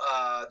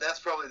that's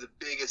probably the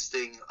biggest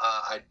thing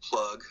I'd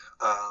plug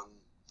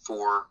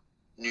for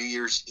New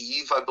Year's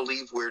Eve, I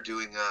believe we're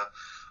doing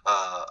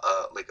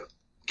a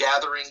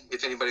gathering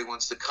if anybody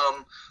wants to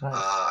come. Nice.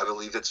 I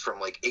believe it's from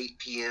like 8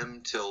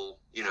 p.m. till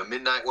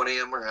midnight, 1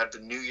 a.m. We're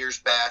having the New Year's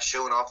bash,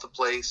 showing off the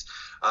place.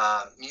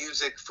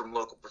 Music from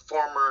local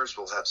performers.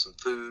 We'll have some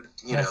food.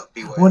 Nice.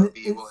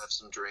 BYOB. We'll have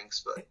some drinks.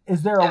 But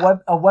is there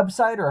a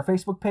website or a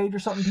Facebook page or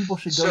something people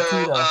should go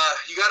to?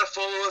 You got to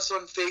follow us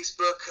on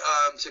Facebook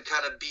to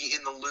kind of be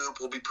in the loop.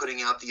 We'll be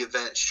putting out the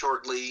event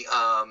shortly.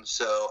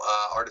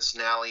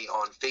 Artisan Alley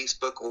on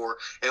Facebook,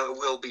 and it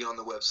will be on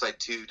the website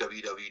too,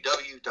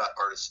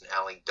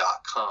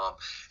 www.artisanalley.com.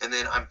 And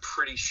then I'm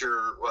pretty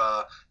sure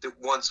that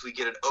once we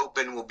get it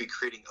open, we'll be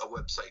creating a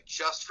website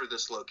just for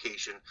this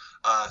location,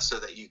 so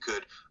that you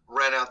could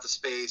rent out the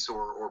space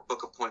or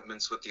book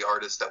appointments with the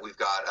artists that we've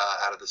got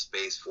out of the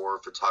space for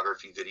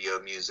photography,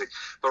 video, music.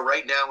 But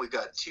right now we've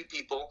got 2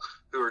 people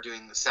who are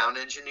doing the sound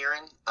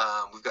engineering.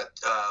 We've got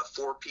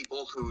 4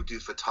 people who do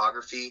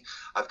photography.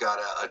 I've got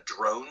a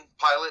drone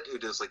pilot who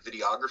does like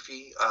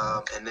videography.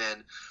 And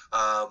then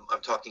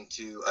I'm talking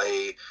to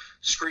a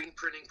screen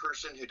printing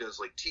person who does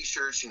like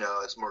t-shirts,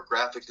 it's more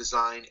graphic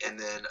design. And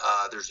then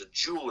there's a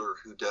jeweler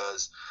who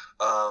does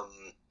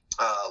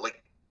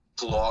like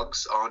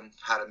vlogs on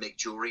how to make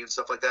jewelry and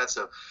stuff like that.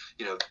 So,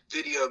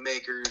 video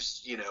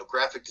makers,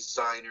 graphic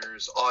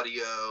designers,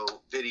 audio,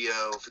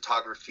 video,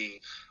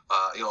 photography,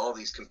 all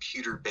these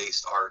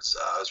computer-based arts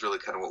is really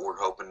kind of what we're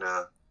hoping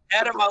to.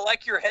 Adam, I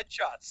like your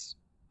headshots.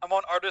 I'm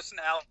on Artisan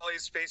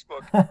Alley's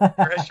Facebook.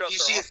 Your headshots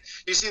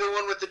you see the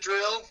one with the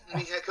drill?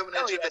 Coming at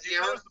you with the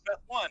camera? That was the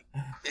best one.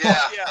 Yeah,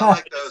 I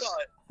like I those. saw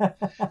it.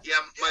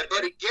 Yeah, my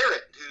buddy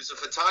Garrett, who's a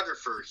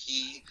photographer,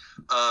 he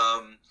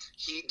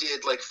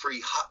did like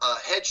free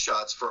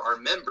headshots for our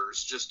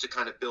members just to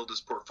kind of build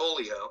his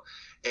portfolio,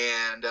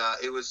 and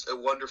it was a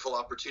wonderful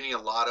opportunity. A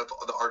lot of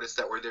the artists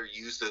that were there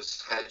used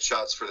those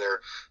headshots for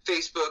their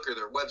Facebook or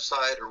their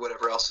website or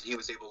whatever else, and he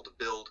was able to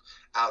build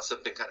out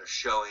something kind of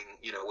showing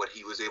what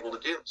he was able to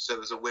do. So it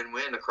was a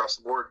win-win across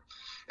the board.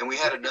 And we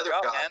had another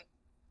guy.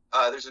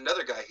 There's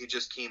another guy who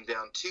just came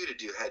down too to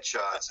do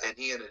headshots, and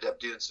he ended up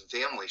doing some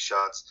family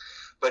shots.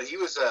 But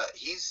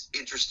he's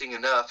interesting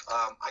enough.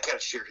 I got to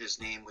share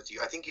his name with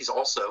you. I think he's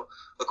also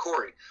a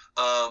Corey.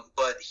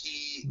 But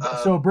he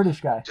so a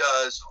British guy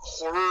does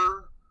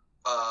horror.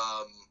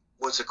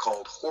 What's it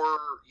called?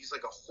 Horror. He's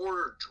like a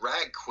horror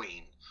drag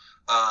queen,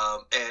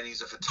 and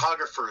he's a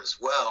photographer as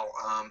well.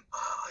 I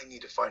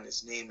need to find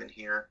his name in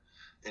here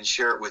and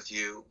share it with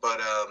you. But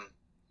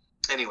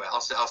anyway,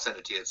 I'll send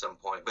it to you at some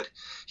point. But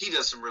he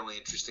does some really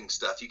interesting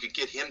stuff. You could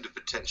get him to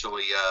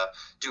potentially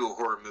do a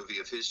horror movie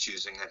of his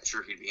choosing. I'm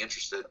sure he'd be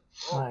interested.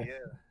 Oh, Nice.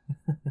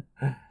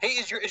 yeah. Hey,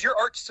 is your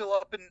art still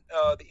up in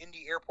the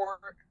Indy Airport?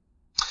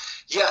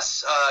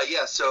 Yes.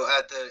 So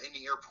at the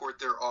Indy Airport,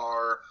 there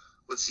are,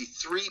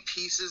 3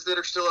 pieces that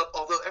are still up.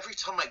 Although every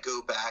time I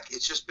go back,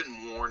 it's just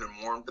been worn and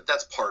worn. But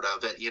that's part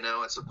of it.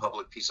 It's a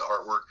public piece of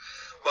artwork.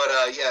 But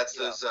it's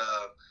those.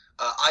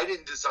 I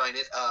didn't design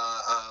it.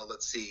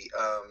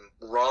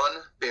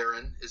 Ron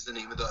Barron is the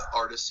name of the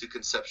artist who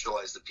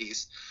conceptualized the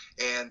piece.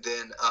 And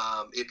then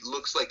it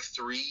looks like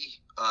 3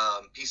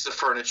 pieces of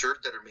furniture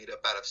that are made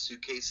up out of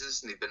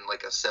suitcases, and they've been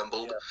like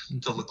assembled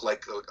to look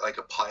like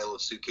a pile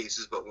of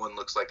suitcases. But one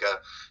looks like a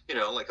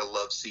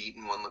love seat,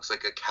 and one looks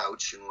like a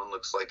couch, and one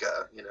looks like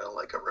a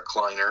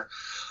recliner.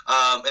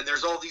 And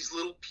there's all these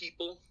little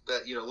people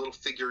that little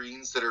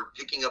figurines that are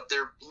picking up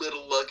their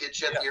little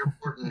luggage at the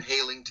airport and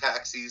hailing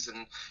taxis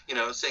and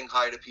saying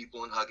hi to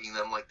people and hugging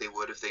them like they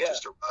would if they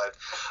just arrived.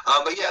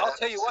 But I'll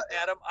tell you what,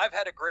 Adam, I've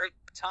had a great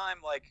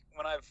time like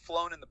when I've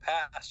flown in the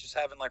past, just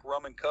having like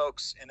rum and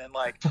cokes, and then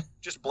like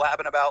just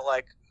blabbing about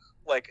like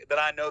that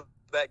I know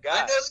that guy.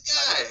 I know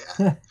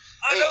the guy.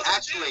 I know the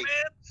actually, dude,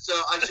 man. So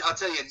I'll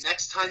tell you,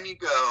 next time you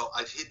go,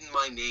 I've hidden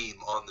my name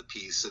on the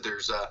piece. So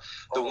there's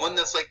the one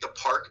that's like the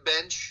park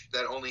bench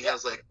that only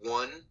has like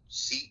one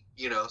seat,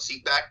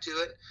 seat back to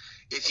it.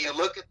 If you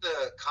look at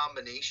the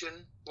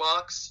combination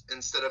locks,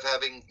 instead of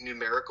having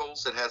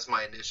numericals, it has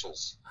my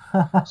initials.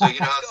 So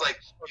it's like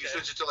you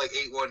switch it to like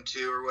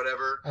 812 or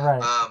whatever.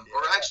 Right.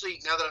 Or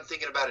actually, now that I'm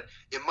thinking about it,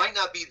 it might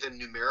not be the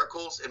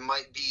numericals. It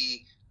might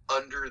be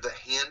under the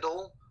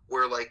handle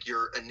where like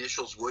your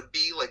initials would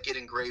be, like get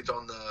engraved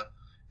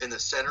in the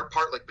center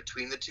part, like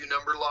between the 2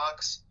 number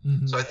locks.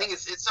 Mm-hmm. So I think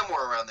it's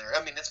somewhere around there.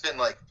 I mean, it's been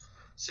like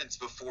since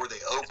before they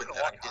opened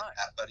that I did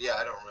that, but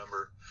I don't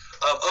remember.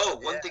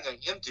 One thing I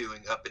am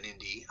doing up in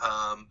Indy,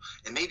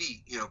 and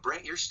maybe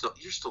Brent, you're still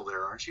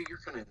there, aren't you? You're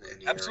kind of in the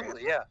Indy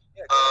Absolutely, area.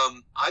 yeah.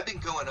 I've been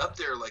going up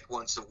there like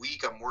once a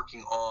week. I'm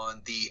working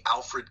on the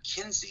Alfred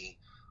Kinsey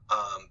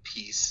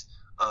piece.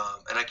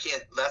 And I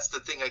can't. That's the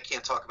thing I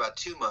can't talk about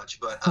too much.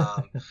 But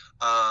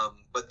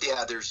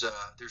there's a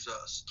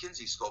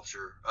Kinsey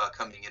sculpture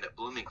coming in at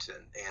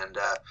Bloomington, and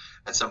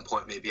at some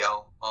point maybe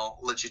I'll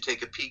let you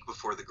take a peek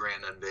before the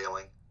grand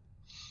unveiling.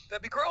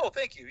 That'd be great. Oh,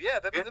 thank you. Yeah,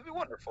 that'd be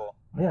wonderful.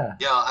 Yeah.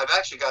 Yeah, I've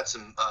actually got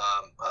some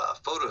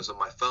photos on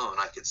my phone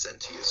I could send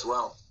to you as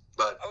well.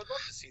 But I would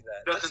love to see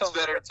that. Nothing's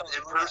better in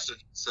person.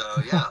 So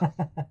yeah.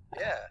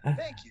 Yeah.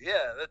 Thank you.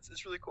 Yeah,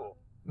 it's really cool.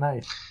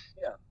 Nice.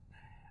 Yeah.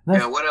 Nice.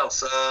 Yeah, what else?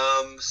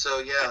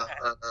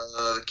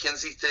 The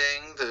Kinsey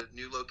thing, the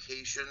new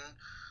location.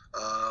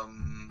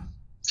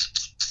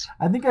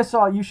 I think I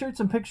saw you shared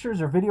some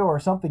pictures or video or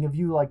something of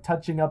you like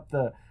touching up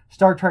the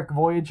Star Trek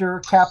Voyager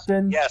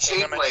captain. Yes,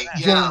 Janeway,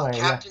 Janeway,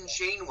 Captain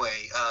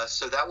Janeway.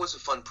 So that was a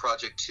fun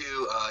project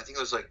too. I think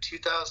it was like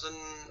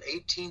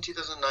 2018,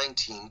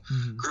 2019.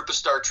 Mhm. Group of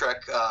Star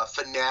Trek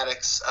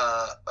fanatics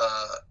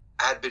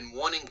had been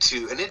wanting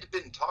to, and it had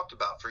been talked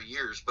about for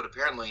years, but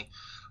apparently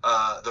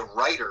the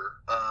writer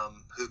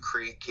who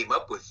came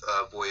up with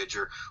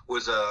Voyager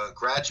was a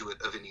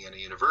graduate of Indiana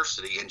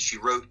University, and she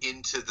wrote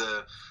into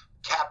the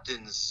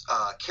captain's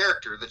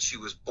character that she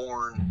was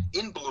born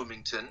in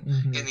Bloomington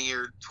Mhm. in the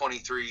year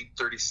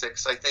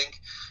 2336, I think.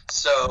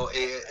 So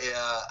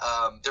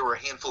there were a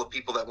handful of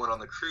people that went on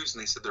the cruise,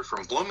 and they said they're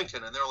from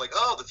Bloomington, and they were like,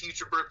 "Oh, the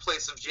future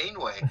birthplace of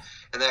Janeway,"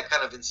 and that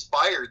kind of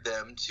inspired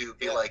them to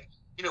be like,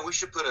 we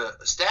should put a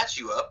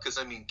statue up, because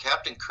I mean,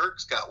 Captain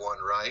Kirk's got one,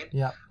 right?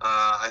 Yeah.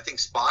 I think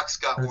Spock's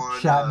got Or one.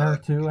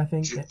 Shatner too, I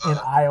think, in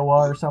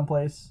Iowa or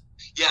someplace.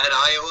 Yeah, in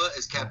Iowa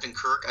is Captain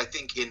Kirk. I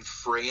think in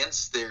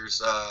France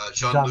there's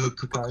Jean-Luc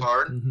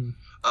Picard. Mhm.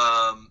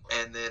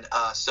 And then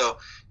so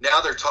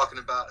now they're talking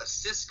about a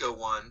Cisco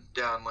one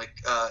down like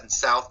in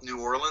South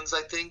New Orleans,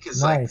 I think,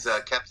 is Nice.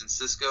 like Captain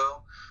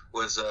Cisco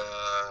was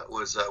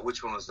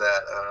which one was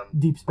that?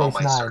 Deep All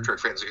Space my Star Nine. Trek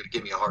fans are going to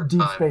give me a hard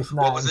Deep time. Space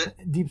Nine. What was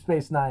it? Deep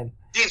Space Nine.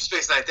 Deep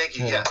Space Nine. Thank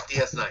you. Yeah.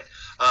 Yeah, DS9.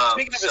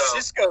 Speaking of a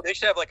Cisco, they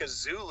should have like a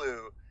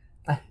Zulu,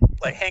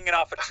 like hanging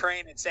off a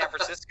train in San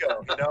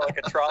Francisco. Like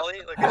a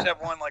trolley. Like they should have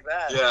one like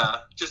that.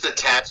 Yeah, just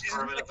attached Isn't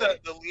he permanently.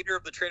 like the leader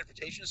of the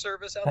transportation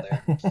service out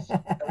there?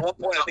 At one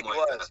point, I think he Something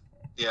like was.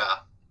 Yeah.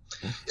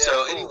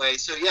 So cool. anyway,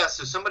 so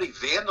somebody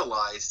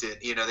vandalized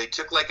it. They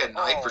took like a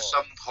knife or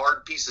some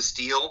hard piece of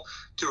steel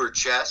to her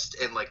chest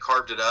and like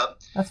carved it up.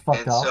 That's fucked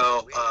And up.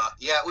 so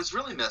it was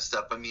really messed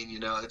up. I mean,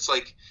 it's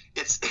like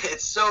it's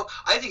so.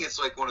 I think it's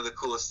like one of the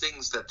coolest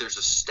things that there's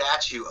a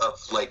statue of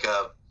like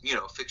a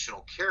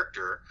fictional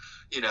character,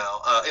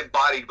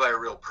 embodied by a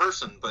real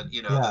person, but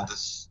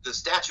the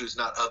statue is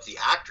not of the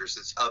actors;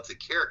 it's of the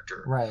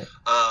character. Right.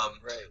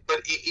 Right.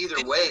 But either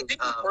way, Did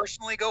you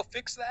personally go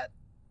fix that?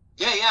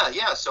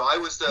 Yeah. So I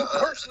was the You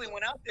personally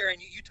went out there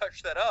and you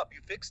touched that up.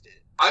 You fixed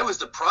it. I was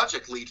the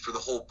project lead for the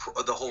whole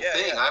Yeah,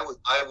 thing. yeah.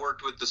 I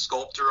worked with the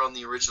sculptor on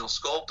the original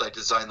sculpt. I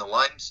designed the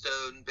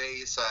limestone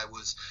base. I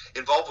was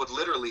involved with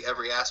literally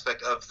every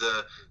aspect of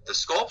the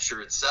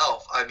sculpture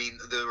itself. I mean,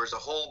 there was a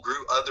whole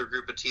other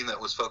group of team that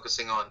was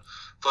focusing on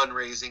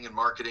fundraising and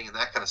marketing and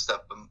that kind of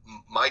stuff. But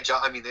my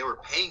job, I mean, they were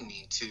paying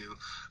me to,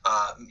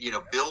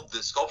 build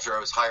the sculpture. I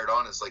was hired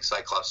on as like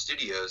Cyclops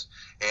Studios,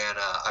 and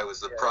I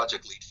was the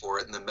project lead for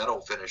it and the metal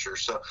finisher.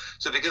 So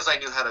because I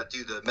knew how to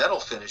do the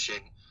metal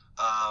finishing,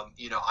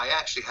 I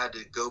actually had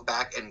to go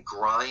back and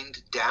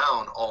grind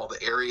down all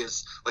the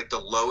areas, like the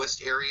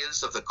lowest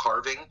areas of the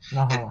carving,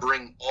 and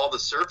bring all the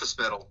surface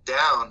metal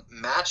down,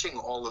 matching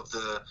all of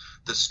the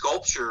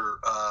sculpture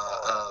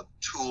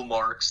tool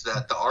marks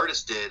that the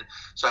artist did.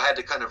 So I had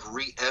to kind of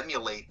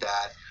re-emulate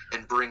that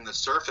and bring the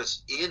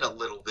surface in a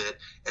little bit,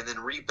 and then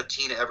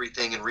re-patina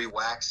everything and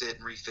re-wax it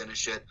and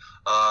refinish it.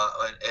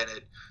 And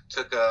it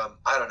took,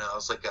 I don't know, it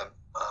was like a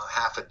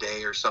half a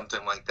day or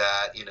something like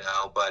that,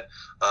 but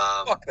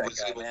Fuck that was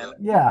guy, able man. to,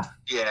 Yeah.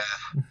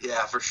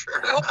 yeah, for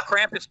sure. I hope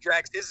Krampus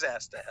drags his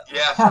ass to hell.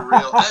 Yeah, for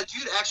real.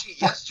 Dude, actually,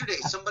 yesterday,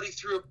 somebody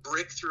threw a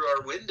brick through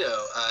our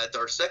window at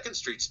our 2nd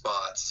Street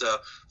spot. So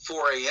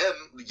 4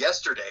 a.m.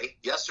 yesterday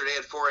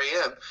at 4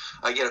 a.m.,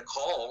 I get a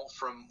call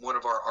from one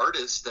of our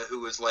artists who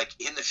was like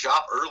in the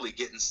shop early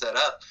getting set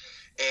up.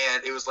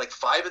 And it was like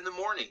 5 a.m,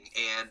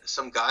 and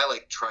some guy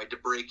like tried to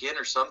break in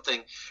or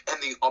something. And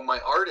my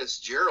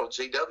artist, Gerald,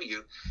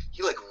 JW,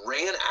 he like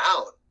ran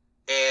out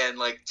and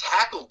like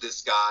tackled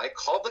this guy,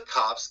 called the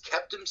cops,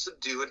 kept him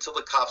subdued until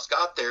the cops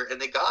got there,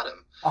 and they got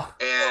him.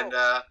 And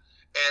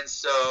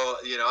so,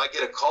 I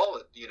get a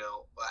call,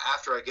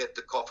 after I get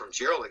the call from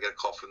Gerald, I get a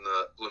call from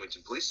the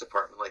Bloomington Police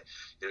Department, like,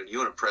 you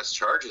want to press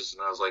charges?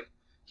 And I was like,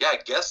 yeah, I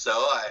guess so.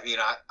 I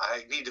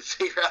need to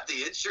figure out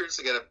the insurance.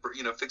 I got to,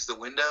 fix the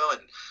window,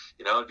 and,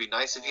 it'd be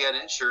nice if he had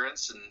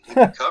insurance and he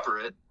could cover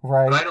it.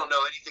 Right. But I don't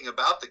know anything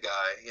about the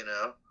guy,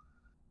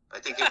 I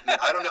think,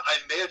 I don't know. I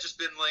may have just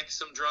been like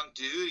some drunk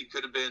dude. He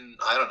could have been,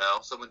 I don't know,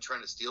 someone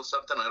trying to steal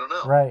something. I don't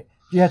know. Right.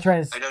 Yeah,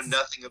 trying to. I know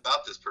nothing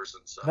about this person.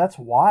 So. That's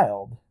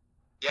wild.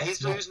 Yeah, he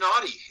was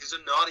naughty. He's a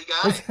naughty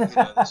guy,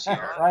 this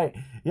year. Right.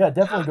 Yeah,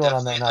 definitely going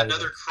on that night.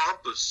 Another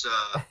Krampus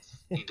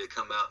need to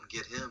come out and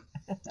get him.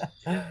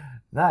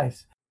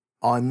 Nice.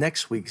 On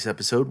next week's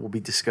episode, we'll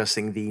be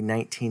discussing the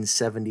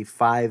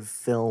 1975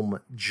 film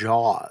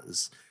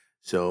Jaws.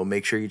 So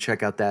make sure you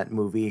check out that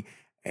movie.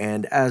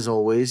 And as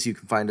always, you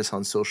can find us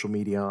on social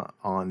media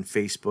on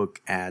Facebook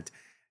at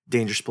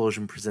Danger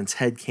Explosion Presents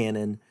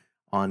Headcanon,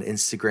 on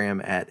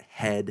Instagram at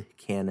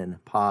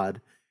HeadCanonPod.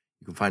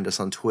 You can find us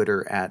on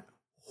Twitter at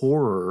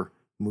Horror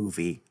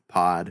Movie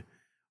Pod,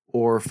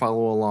 or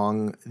follow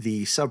along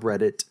the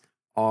subreddit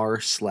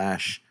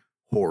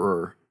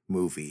r/Horror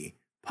Movie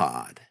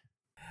Pod.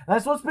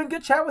 So it's been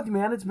good chat with you,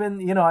 man. It's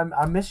been,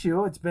 I miss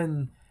you. It's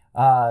been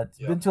It's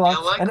been too long.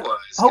 Yeah, And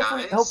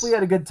likewise, hopefully you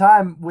had a good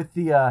time with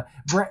the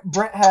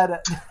Brent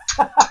had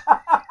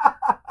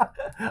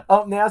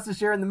oh, NASA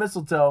sharing the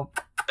mistletoe.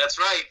 That's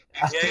right.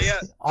 Yeah.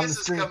 On the This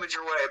is screen. coming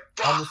your way.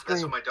 On the Bah! screen.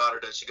 That's what my daughter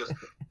does. She goes,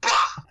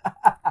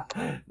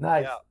 bah!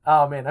 Nice. Yeah.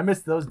 Oh man, I miss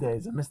those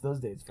days. For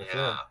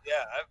sure.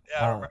 Yeah.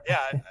 I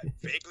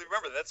vaguely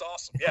remember. That's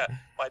awesome. Yeah,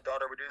 my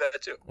daughter would do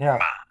that too. Yeah.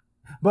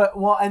 But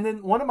and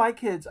then one of my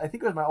kids, I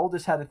think it was my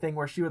oldest, had a thing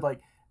where she would like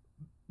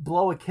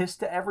blow a kiss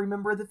to every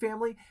member of the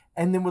family,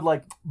 and then would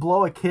like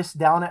blow a kiss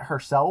down at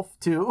herself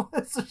too.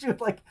 So she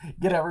would like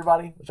get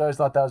everybody, which I always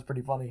thought that was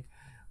pretty funny.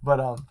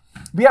 But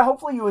yeah,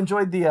 hopefully you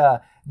enjoyed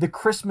the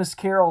Christmas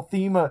Carol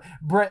theme.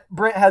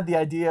 Brent had the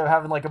idea of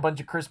having like a bunch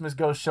of Christmas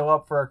ghosts show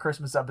up for our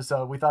Christmas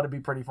episode. We thought it'd be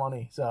pretty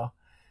funny. So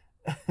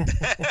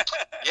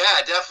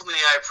Yeah, definitely.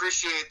 I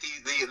appreciate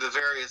the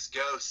various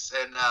ghosts,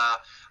 and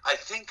I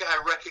think I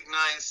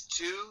recognized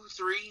 2,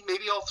 3,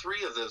 maybe all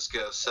 3 of those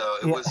ghosts. So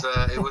it was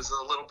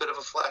a little bit of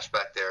a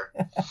flashback there.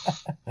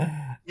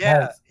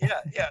 Yeah.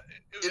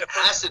 An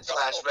acid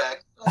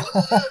flashback.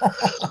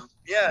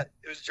 Yeah,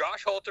 it was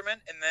Josh Holterman,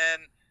 and then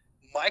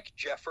Mike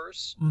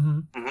Jeffers, mm-hmm.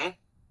 Mm-hmm. and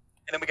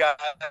then we got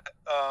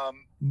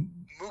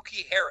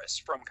Mookie Harris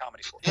from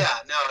Comedy Sports. Yeah,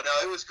 no,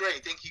 it was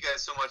great. Thank you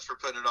guys so much for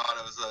putting it on.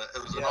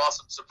 It was an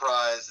awesome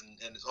surprise,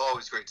 and it's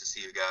always great to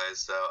see you guys.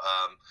 So,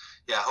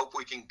 yeah, I hope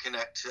we can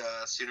connect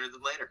sooner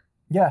than later.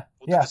 Yeah,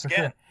 We'll do this for again.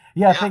 sure.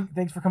 Yeah, Yeah.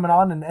 Thanks for coming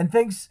on, and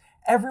thanks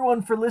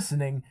everyone for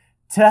listening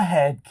to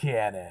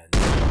Headcanon.